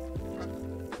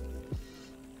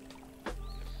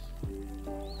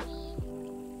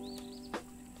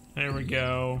 There we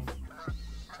go.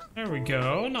 There we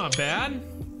go. Not bad.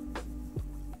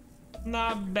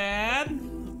 Not bad.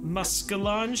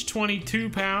 Muskalunge, 22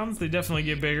 pounds. They definitely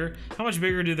get bigger. How much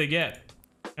bigger do they get?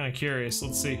 Kind of curious.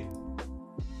 Let's see.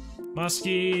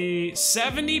 Muskie,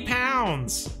 70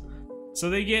 pounds. So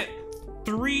they get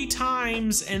 3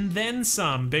 times and then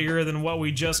some bigger than what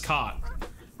we just caught.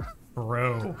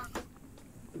 Bro.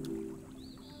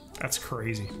 That's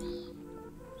crazy.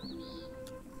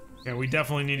 Yeah, we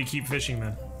definitely need to keep fishing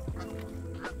then.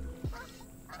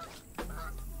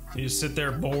 You just sit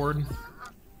there bored.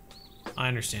 I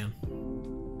understand.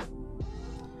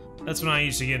 That's when I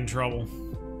used to get in trouble.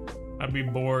 I'd be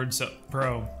bored, so...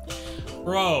 Bro.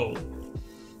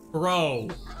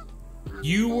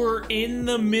 You were in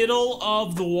the middle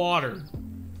of the water.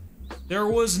 There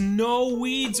was no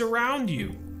weeds around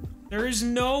you. There is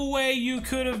no way you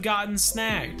could have gotten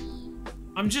snagged.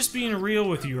 I'm just being real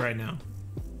with you right now.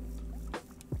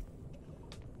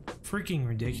 Freaking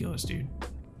ridiculous, dude.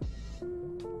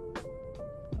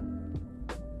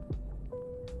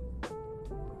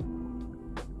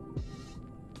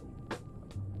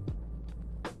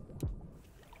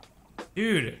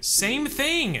 Dude, same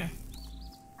thing.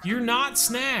 You're not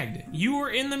snagged. You were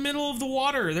in the middle of the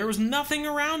water. There was nothing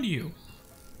around you.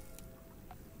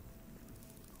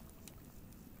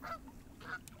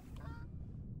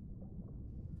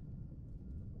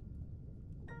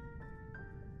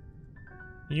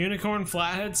 Unicorn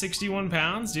flathead, 61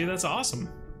 pounds? Dude, that's awesome.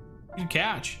 Good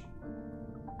catch.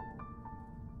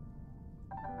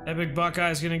 Epic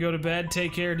Buckeye's gonna go to bed.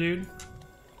 Take care, dude.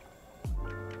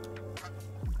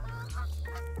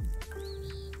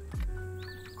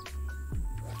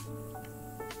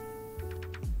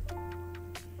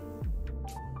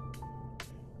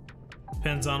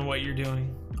 Depends on what you're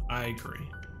doing. I agree.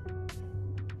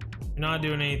 If you're not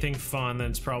doing anything fun,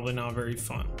 then it's probably not very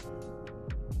fun.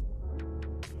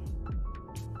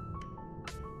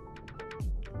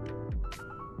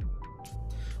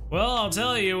 Well, I'll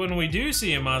tell you, when we do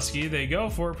see a muskie, they go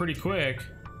for it pretty quick.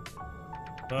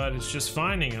 But it's just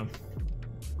finding them.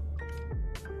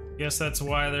 Guess that's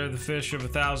why they're the fish of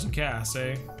 1,000 casts,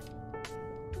 eh?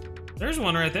 There's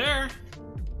one right there.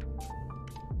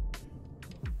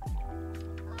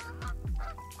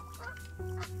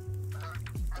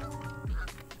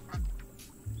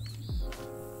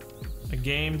 A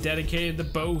game dedicated to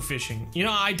bow fishing. You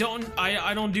know, I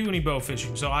don't do any bow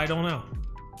fishing, so I don't know.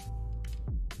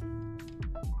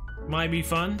 Might be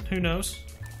fun, who knows?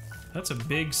 That's a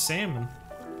big salmon.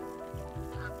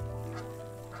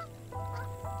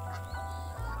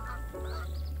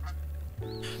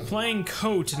 Playing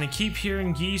Coat, and I keep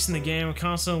hearing geese in the game. I'm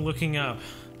constantly looking up.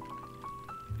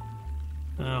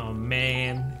 Oh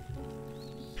man.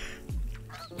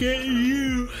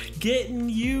 Getting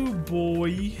you,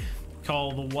 boy.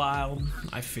 Call the Wild.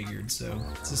 I figured so.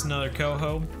 Is this another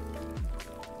coho?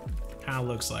 Kinda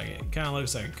looks like it. Kinda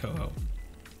looks like a coho.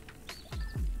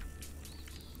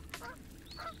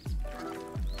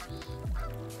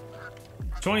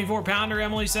 $24-pounder,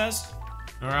 Emily says.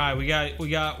 All right, we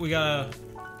got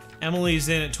Emily's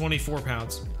in at 24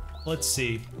 pounds. Let's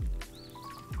see.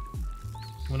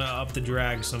 I'm gonna up the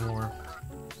drag some more.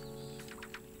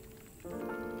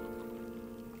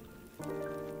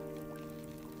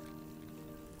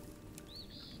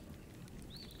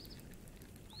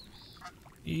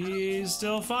 He's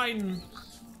still fighting.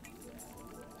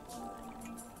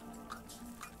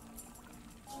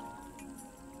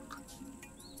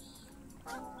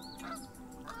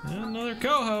 Another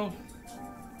coho.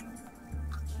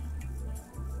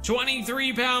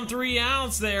 23-pound,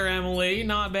 3-ounce there, Emily.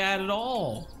 Not bad at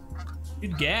all.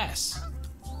 Good guess.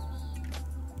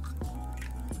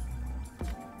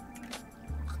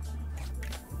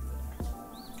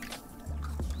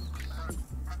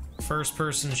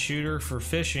 First-person shooter for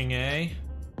fishing, eh?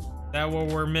 That what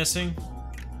we're missing?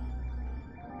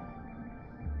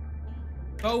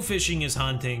 Bow fishing is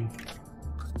hunting.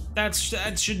 That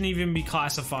shouldn't even be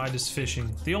classified as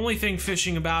fishing. The only thing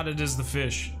fishing about it is the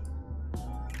fish.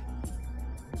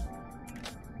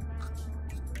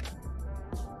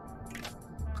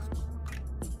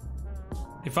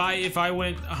 If I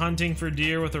went hunting for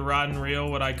deer with a rod and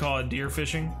reel, would I call it deer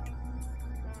fishing?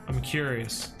 I'm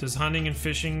curious. Does hunting and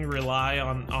fishing rely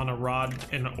on a rod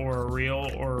or a reel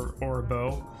or a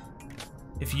bow?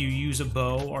 If you use a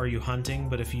bow, are you hunting?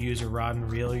 But if you use a rod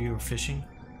and reel, you're fishing?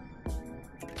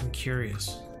 I'm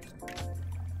curious.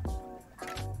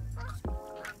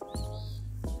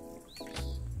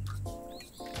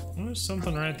 There's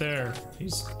something right there.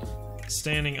 He's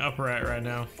standing upright right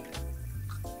now.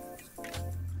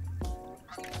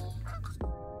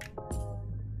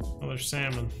 Another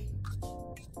salmon.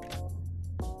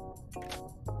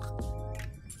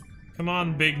 Come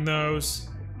on, big nose.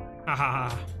 Ha ha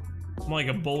ha. I'm like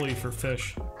a bully for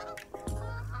fish.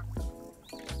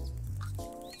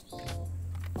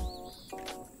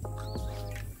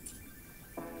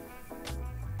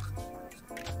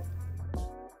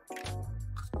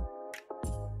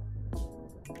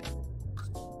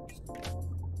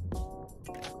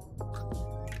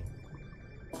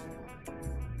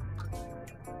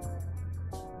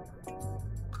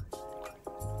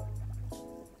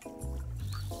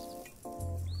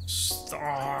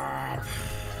 Stop.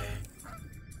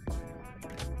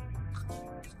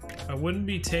 I wouldn't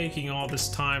be taking all this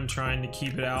time trying to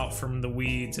keep it out from the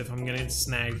weeds if I'm gonna get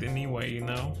snagged anyway, you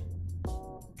know?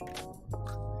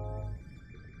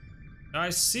 I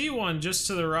see one just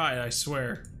to the right, I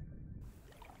swear.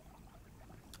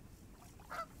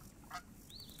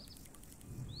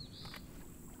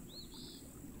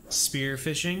 Spear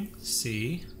fishing?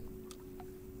 See?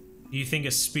 Do you think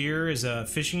a spear is a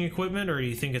fishing equipment, or do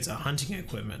you think it's a hunting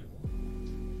equipment?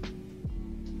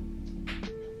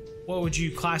 What would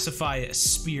you classify a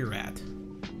spear at?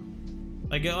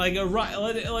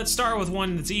 Let's start with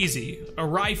one that's easy. A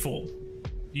rifle.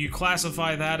 Do you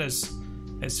classify that as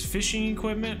fishing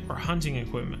equipment or hunting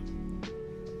equipment?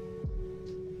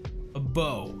 A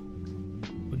bow.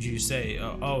 Would you say,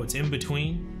 oh, it's in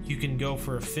between? You can go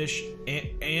for a fish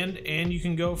and you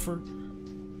can go for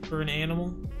an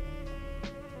animal?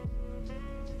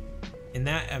 And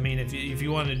that, I mean, if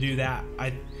you want to do that,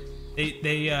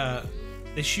 they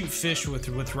shoot fish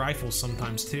with rifles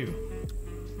sometimes too,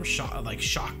 or like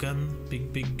shotgun,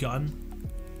 big gun.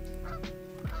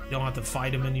 You don't have to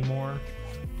fight them anymore.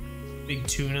 Big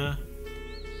tuna.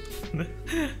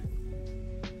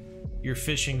 Your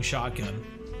fishing shotgun.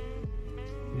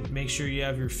 Make sure you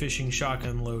have your fishing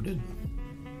shotgun loaded.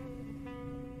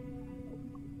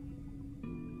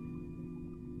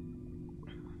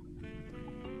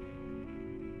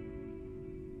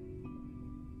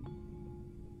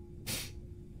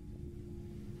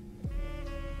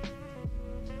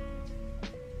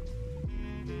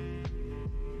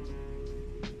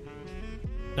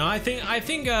 Now I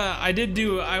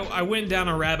went down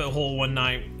a rabbit hole one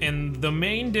night, and the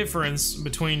main difference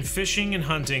between fishing and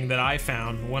hunting that I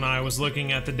found when I was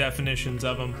looking at the definitions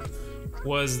of them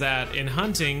was that in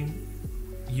hunting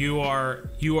you are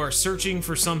searching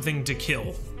for something to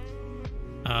kill.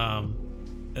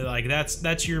 Like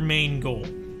that's your main goal.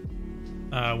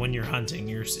 When you're hunting,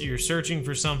 you're searching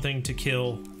for something to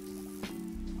kill.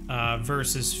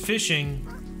 Versus fishing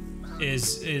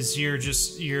is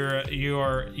you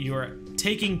are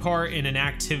taking part in an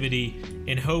activity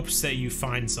in hopes that you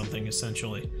find something,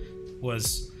 essentially.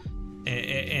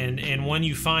 And when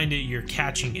you find it, you're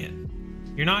catching it.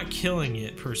 You're not killing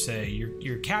it per se,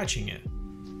 you're catching it.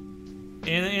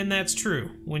 And that's true.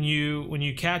 When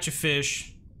you catch a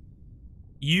fish,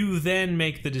 you then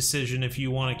make the decision if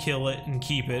you want to kill it and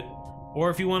keep it,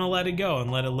 or if you want to let it go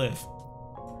and let it live.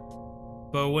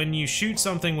 But when you shoot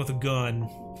something with a gun,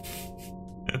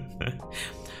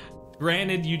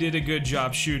 granted you did a good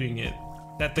job shooting it,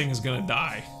 that thing is gonna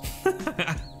die.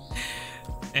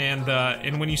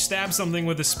 And when you stab something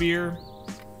with a spear,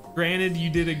 granted you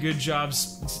did a good job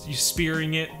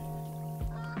spearing it,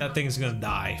 that thing's gonna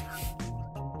die.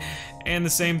 And the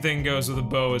same thing goes with a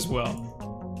bow as well.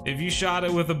 If you shot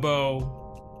it with a bow,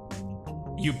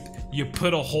 you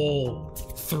put a hole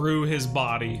through his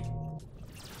body,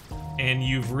 and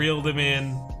you've reeled him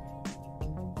in,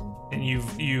 and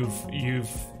you've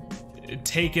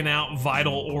taken out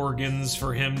vital organs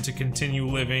for him to continue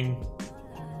living.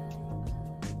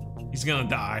 He's gonna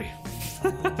die.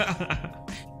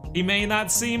 He may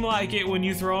not seem like it when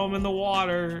you throw him in the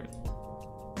water,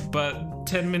 but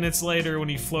 10 minutes later when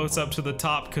he floats up to the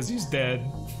top because he's dead,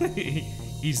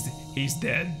 he's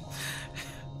dead.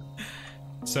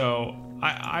 So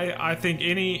I think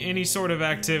any sort of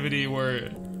activity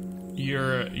where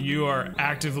you are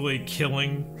actively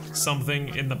killing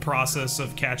something in the process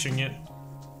of catching it,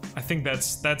 I think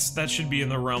that should be in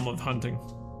the realm of hunting.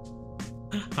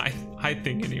 I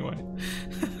think anyway.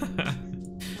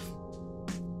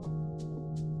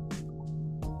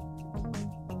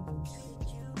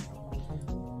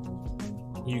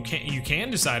 You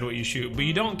can decide what you shoot, but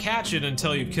you don't catch it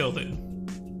until you've killed it.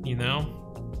 You know?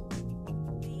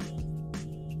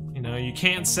 You know, you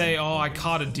can't say, "Oh, I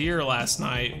caught a deer last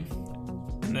night."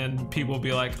 And then people will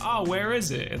be like, "Oh, where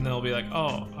is it?" And they'll be like,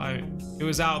 "Oh, it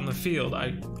was out in the field.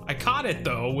 I caught it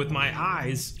though with my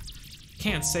eyes."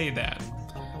 Can't say that.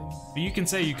 But you can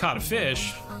say you caught a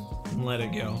fish and let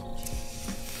it go.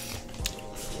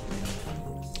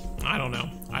 I don't know.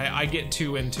 I get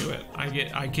too into it.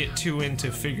 I get too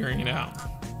into figuring it out.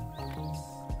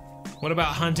 What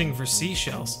about hunting for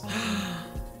seashells?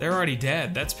 They're already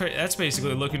dead. That's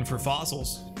basically looking for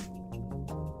fossils.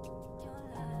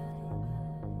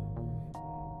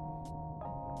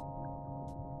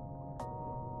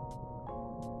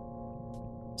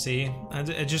 See,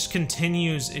 it just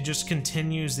continues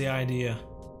the idea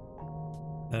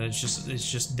that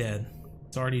it's just dead.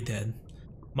 It's already dead.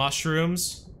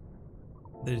 Mushrooms,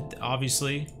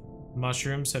 obviously,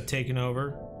 mushrooms have taken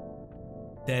over.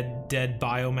 Dead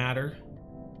biomatter.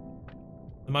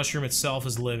 The mushroom itself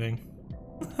is living.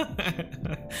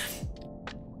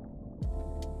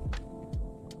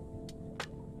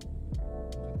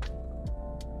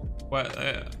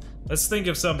 What? Let's think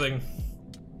of something.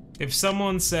 If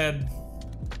someone said,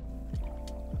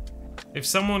 If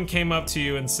someone came up to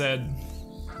you and said,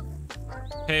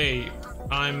 "Hey,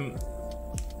 I'm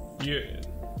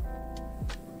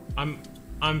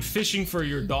fishing for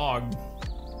your dog,"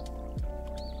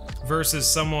 versus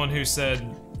someone who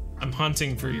said, "I'm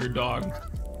hunting for your dog,"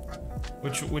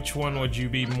 which one would you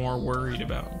be more worried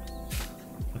about?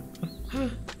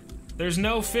 There's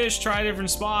no fish. Try a different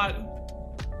spot.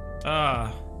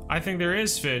 I think there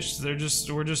is fish. We're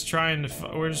just trying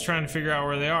to figure out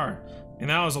where they are. And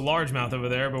that was a largemouth over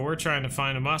there, but we're trying to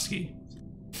find a muskie.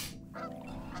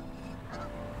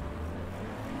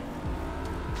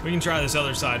 We can try this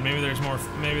other side. Maybe there's more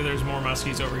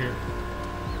muskies over here.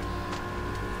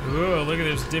 Ooh, look at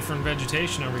this different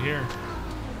vegetation over here.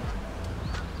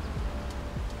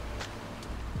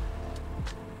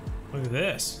 Look at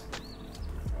this.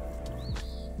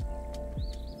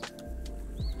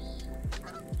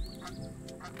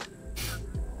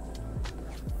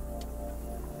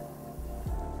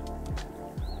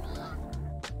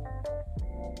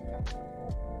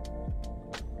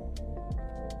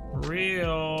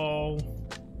 Real.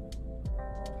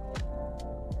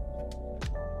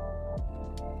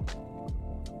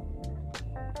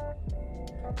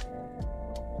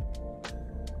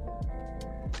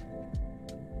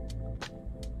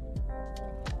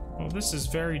 Well, this is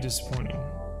very disappointing.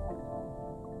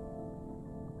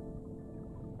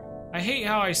 I hate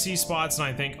how I see spots and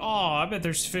I think, "Oh, I bet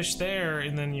there's fish there,"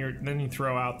 and then you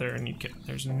throw out there and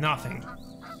there's nothing.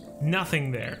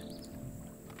 Nothing there.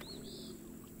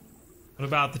 What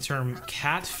about the term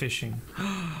catfishing?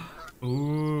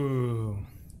 Ooh.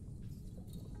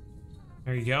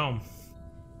 There you go.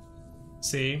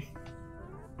 See?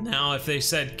 Now, if they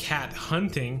said cat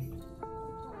hunting,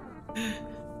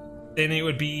 then it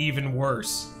would be even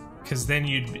worse. Because then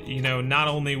you know, not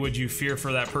only would you fear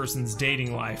for that person's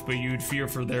dating life, but you'd fear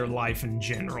for their life in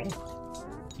general.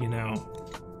 You know?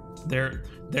 They're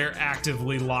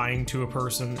actively lying to a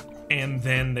person, and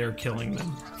then they're killing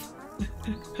them.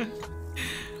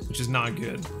 Which is not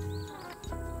good.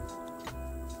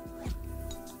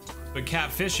 But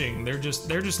catfishing, they're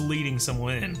just leading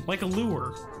someone in, like a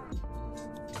lure.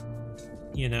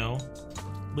 You know,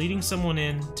 leading someone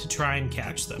in to try and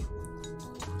catch them.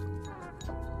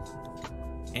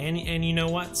 And you know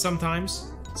what?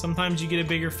 Sometimes you get a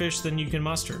bigger fish than you can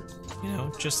muster. You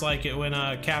know, just like it when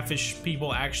catfish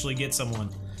people actually get someone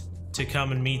to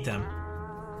come and meet them,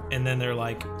 and then they're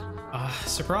like,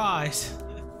 surprise.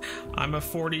 I'm a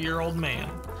 40-year-old man.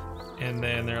 And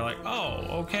then they're like,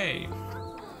 "Oh, okay."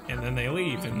 And then they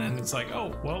leave, and then it's like,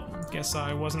 "Oh, well, guess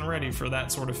I wasn't ready for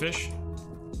that sort of fish."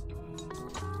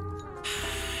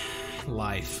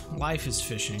 Life is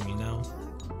fishing, you know.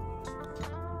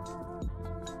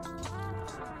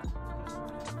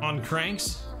 On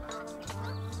cranks?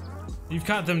 You've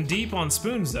caught them deep on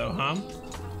spoons though, huh?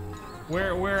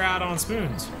 Where out on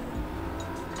spoons?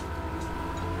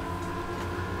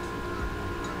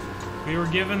 We were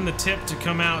given the tip to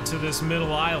come out to this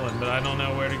middle island, but I don't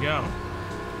know where to go.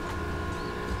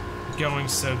 Going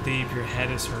so deep, your head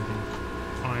is hurting.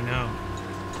 Oh, I know.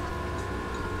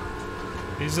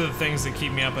 These are the things that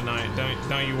keep me up at night.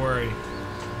 Don't you worry.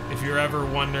 If you're ever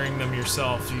wondering them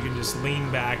yourself, you can just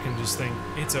lean back and just think,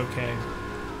 it's okay.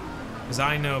 Because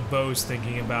I know Bo's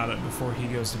thinking about it before he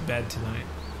goes to bed tonight.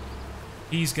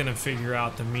 He's gonna figure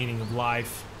out the meaning of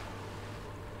life.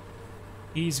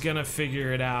 He's gonna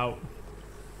figure it out.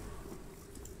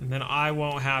 And then I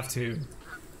won't have to.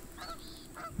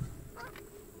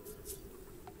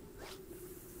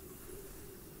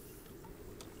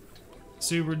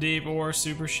 Super deep or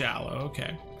super shallow,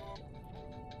 okay.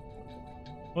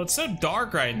 Well, it's so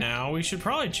dark right now, we should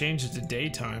probably change it to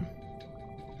daytime.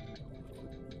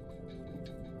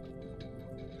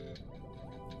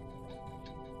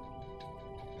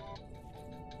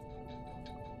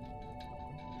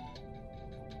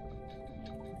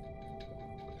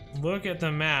 Look at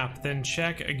the map, then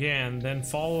check again, then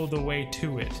follow the way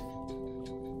to it.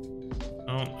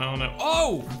 I don't know.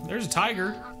 Oh! There's a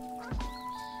tiger.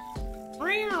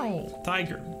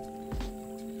 Tiger.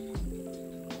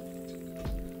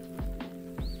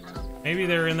 Maybe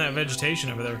they're in that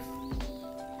vegetation over there.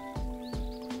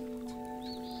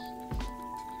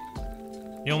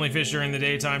 You only fish during the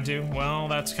daytime too? Well,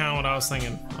 that's kind of what I was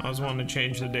thinking. I was wanting to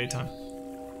change to the daytime.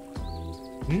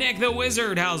 Nick the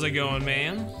Wizard, how's it going,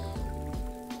 man?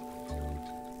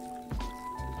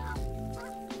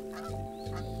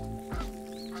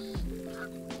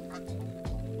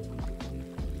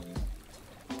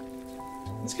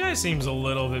 This guy seems a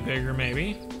little bit bigger,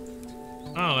 maybe.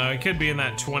 I don't know, it could be in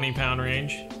that 20-pound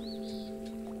range.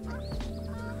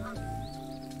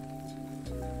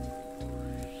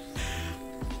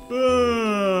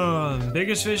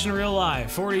 Biggest fish in real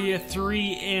life.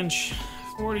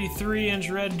 43-inch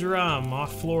red drum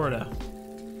off Florida.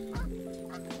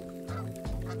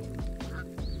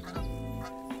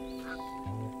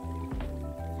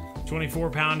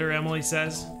 $24-pounder, Emily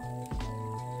says.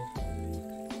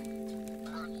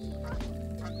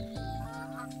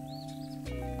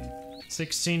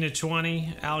 $16 to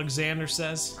 $20, Alexander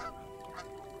says.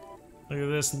 Look at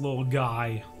this little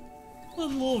guy.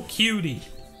 Little cutie.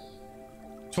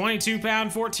 22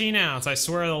 pound, 14 ounce. I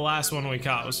swear the last one we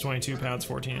caught was 22 pounds,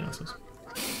 14 ounces.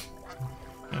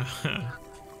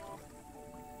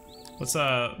 Let's,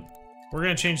 we're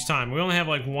gonna change time. We only have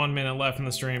like 1 minute left in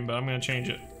the stream, but I'm gonna change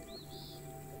it.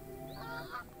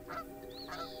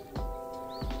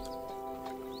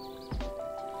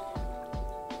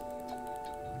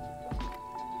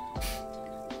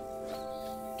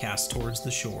 Cast towards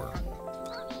the shore.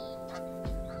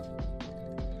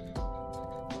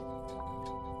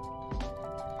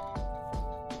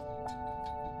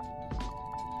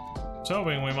 I was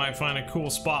hoping we might find a cool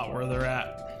spot where they're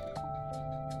at.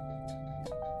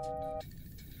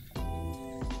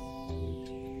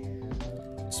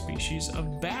 Species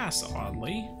of bass,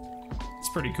 oddly. It's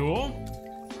pretty cool.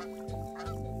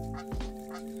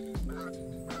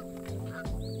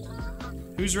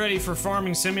 Who's ready for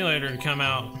Farming Simulator to come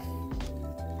out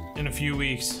in a few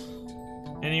weeks?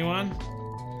 Anyone?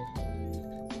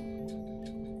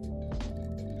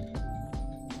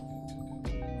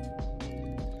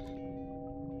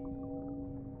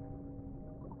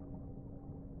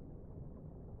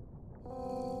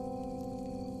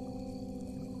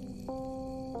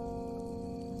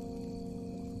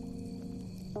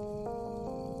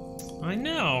 I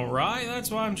know, right? That's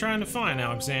what I'm trying to find,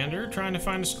 Alexander. Trying to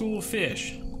find a school of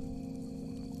fish.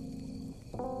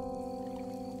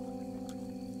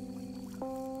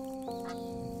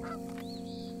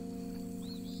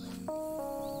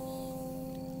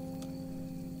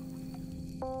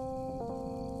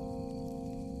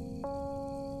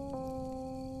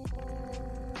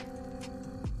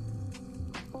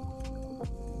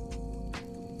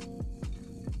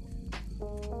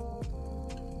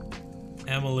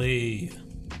 Emily,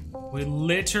 we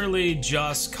literally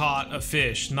just caught a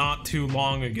fish not too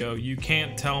long ago. You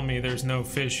can't tell me there's no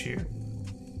fish here.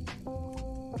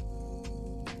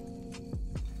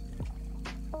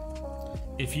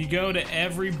 If you go to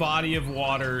every body of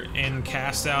water and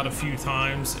cast out a few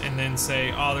times and then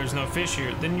say, oh, there's no fish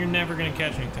here, then you're never gonna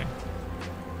catch anything.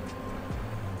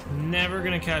 Never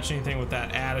gonna catch anything with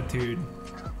that attitude.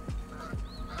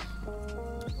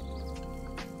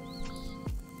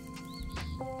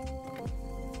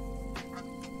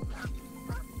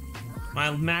 My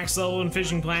max level in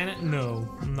Fishing Planet?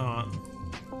 No, I'm not.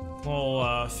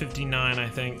 Well, 59, I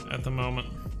think, at the moment.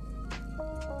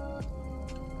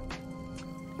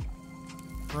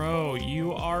 Bro,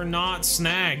 you are not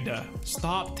snagged.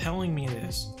 Stop telling me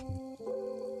this.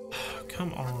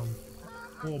 Come on.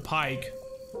 Little pike.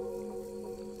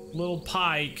 Little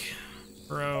pike.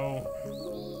 Bro.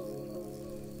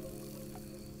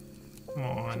 Come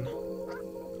on.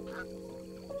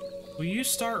 Will you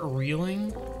start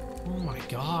reeling? Oh my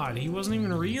god, he wasn't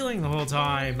even reeling the whole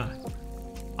time.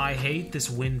 I hate this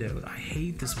window. I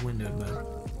hate this window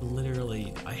mode.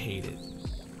 Literally, I hate it.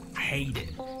 I hate it.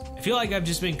 I feel like I've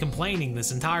just been complaining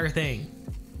this entire thing.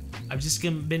 I've just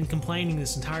been complaining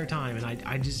this entire time, and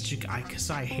because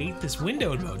I hate this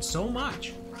windowed mode so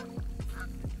much.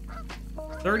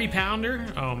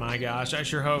 30-pounder? Oh my gosh, I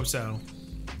sure hope so.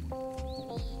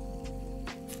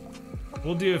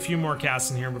 We'll do a few more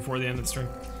casts in here before the end of the stream.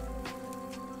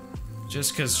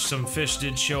 Just because some fish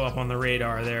did show up on the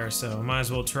radar there, so might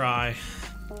as well try.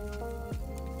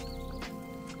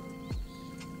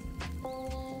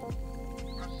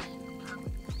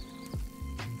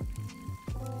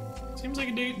 Seems like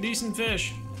a decent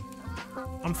fish.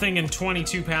 I'm thinking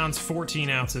 22 pounds, 14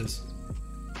 ounces.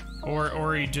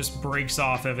 Or he just breaks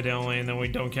off evidently and then we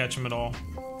don't catch him at all.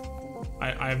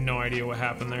 I have no idea what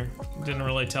happened there. It didn't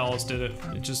really tell us, did it?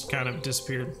 It just kind of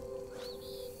disappeared.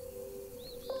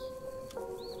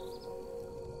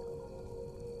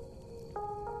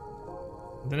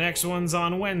 The next one's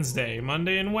on Wednesday,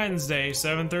 Monday and Wednesday,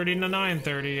 7:30 to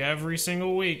 9:30 every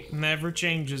single week. Never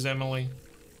changes, Emily.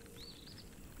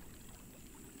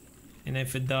 And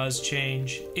if it does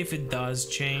change,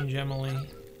 Emily,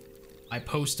 I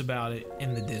post about it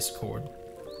in the Discord.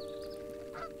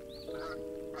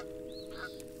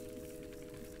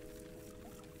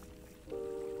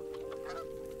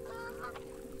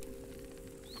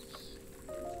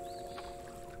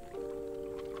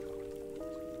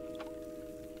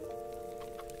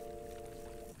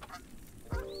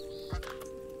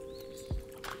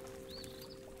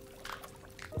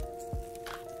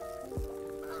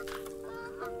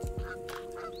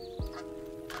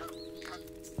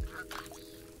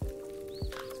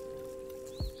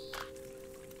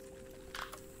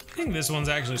 think this one's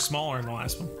actually smaller than the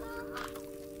last one.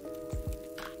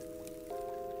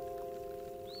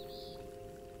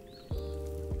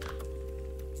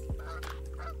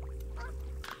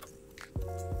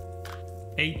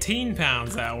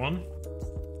 £18, that one.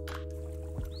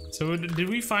 So did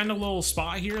we find a little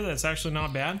spot here that's actually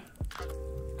not bad?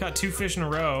 Got 2 fish in a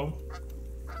row.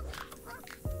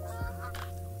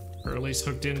 Or at least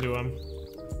hooked into them.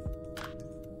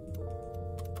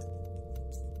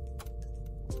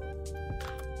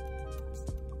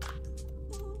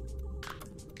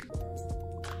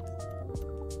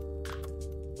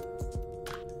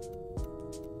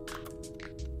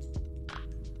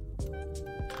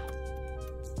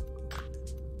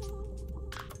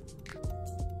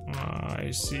 I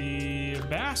see a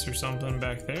bass or something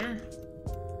back there.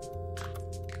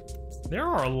 There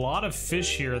are a lot of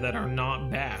fish here that are not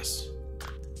bass,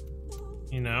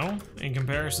 you know, in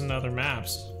comparison to other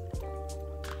maps.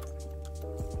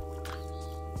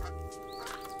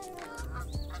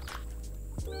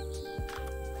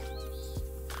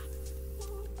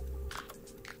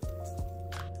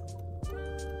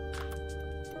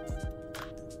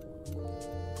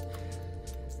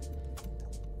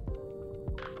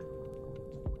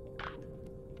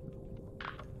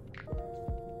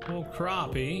 Little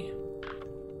crappie.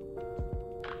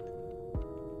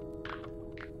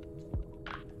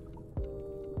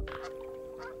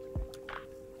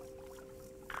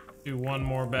 Do one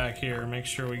more back here, make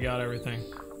sure we got everything.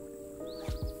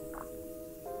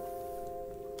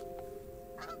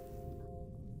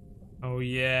 Oh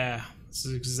yeah, this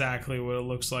is exactly what it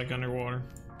looks like underwater.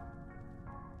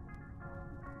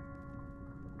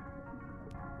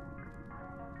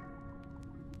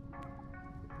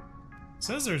 It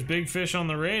says there's big fish on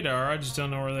the radar, I just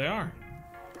don't know where they are.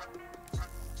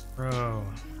 Bro,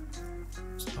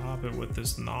 stop it with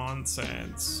this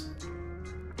nonsense.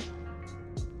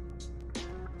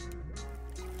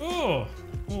 Oh,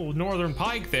 little northern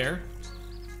pike there.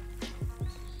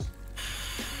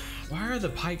 Why are the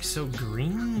pikes so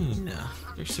green?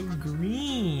 They're so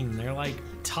green. They're like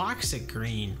toxic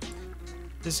green.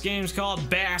 This game's called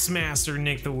Bassmaster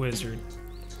Nick the Wizard.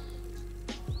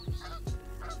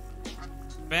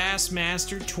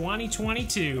 Bassmaster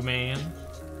 2022, man.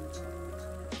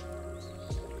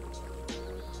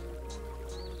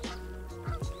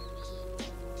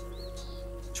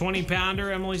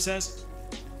 $20-pounder, Emily says.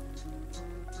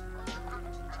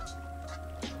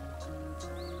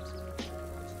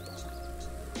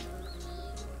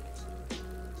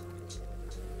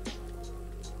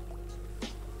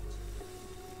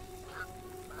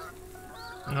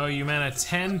 Oh, you meant a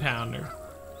 10-pounder.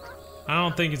 I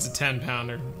don't think it's a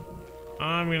 10-pounder.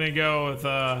 I'm gonna go with,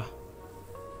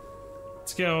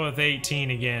 let's go with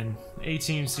 18 again.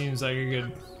 18 seems like a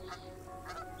good...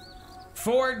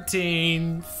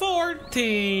 14!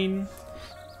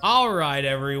 Alright,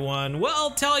 everyone. Well,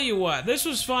 I'll tell you what. This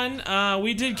was fun.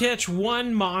 We did catch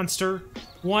one monster.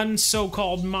 One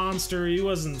so-called monster. He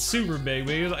wasn't super big,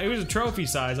 but he was a trophy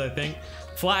size, I think.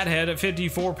 Flathead at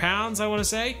 54 pounds, I want to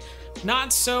say.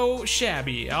 Not so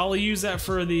shabby. I'll use that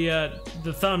for the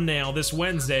thumbnail this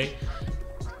Wednesday.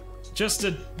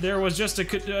 There was just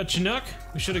a Chinook.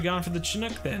 We should have gone for the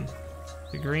Chinook then.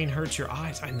 The green hurts your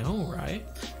eyes. I know, right?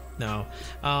 No.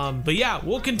 But yeah,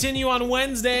 we'll continue on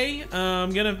Wednesday.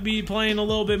 I'm gonna be playing a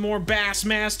little bit more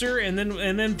Bassmaster, and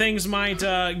then things might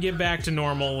get back to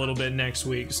normal a little bit next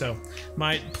week. So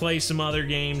might play some other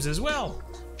games as well.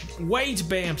 Wait,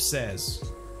 Bamp says.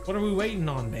 What are we waiting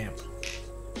on, Bamp?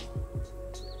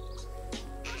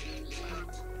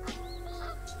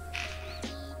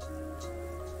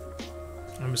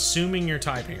 I'm assuming you're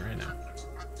typing right now.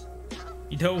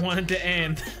 You don't want it to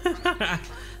end.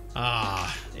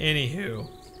 Anywho,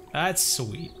 that's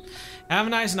sweet. Have a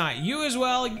nice night. You as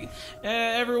well.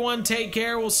 Everyone, take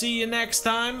care. We'll see you next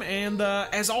time. And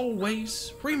as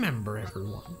always, remember,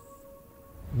 everyone,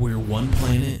 We're one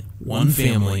planet, one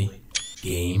family.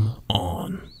 Game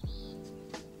on.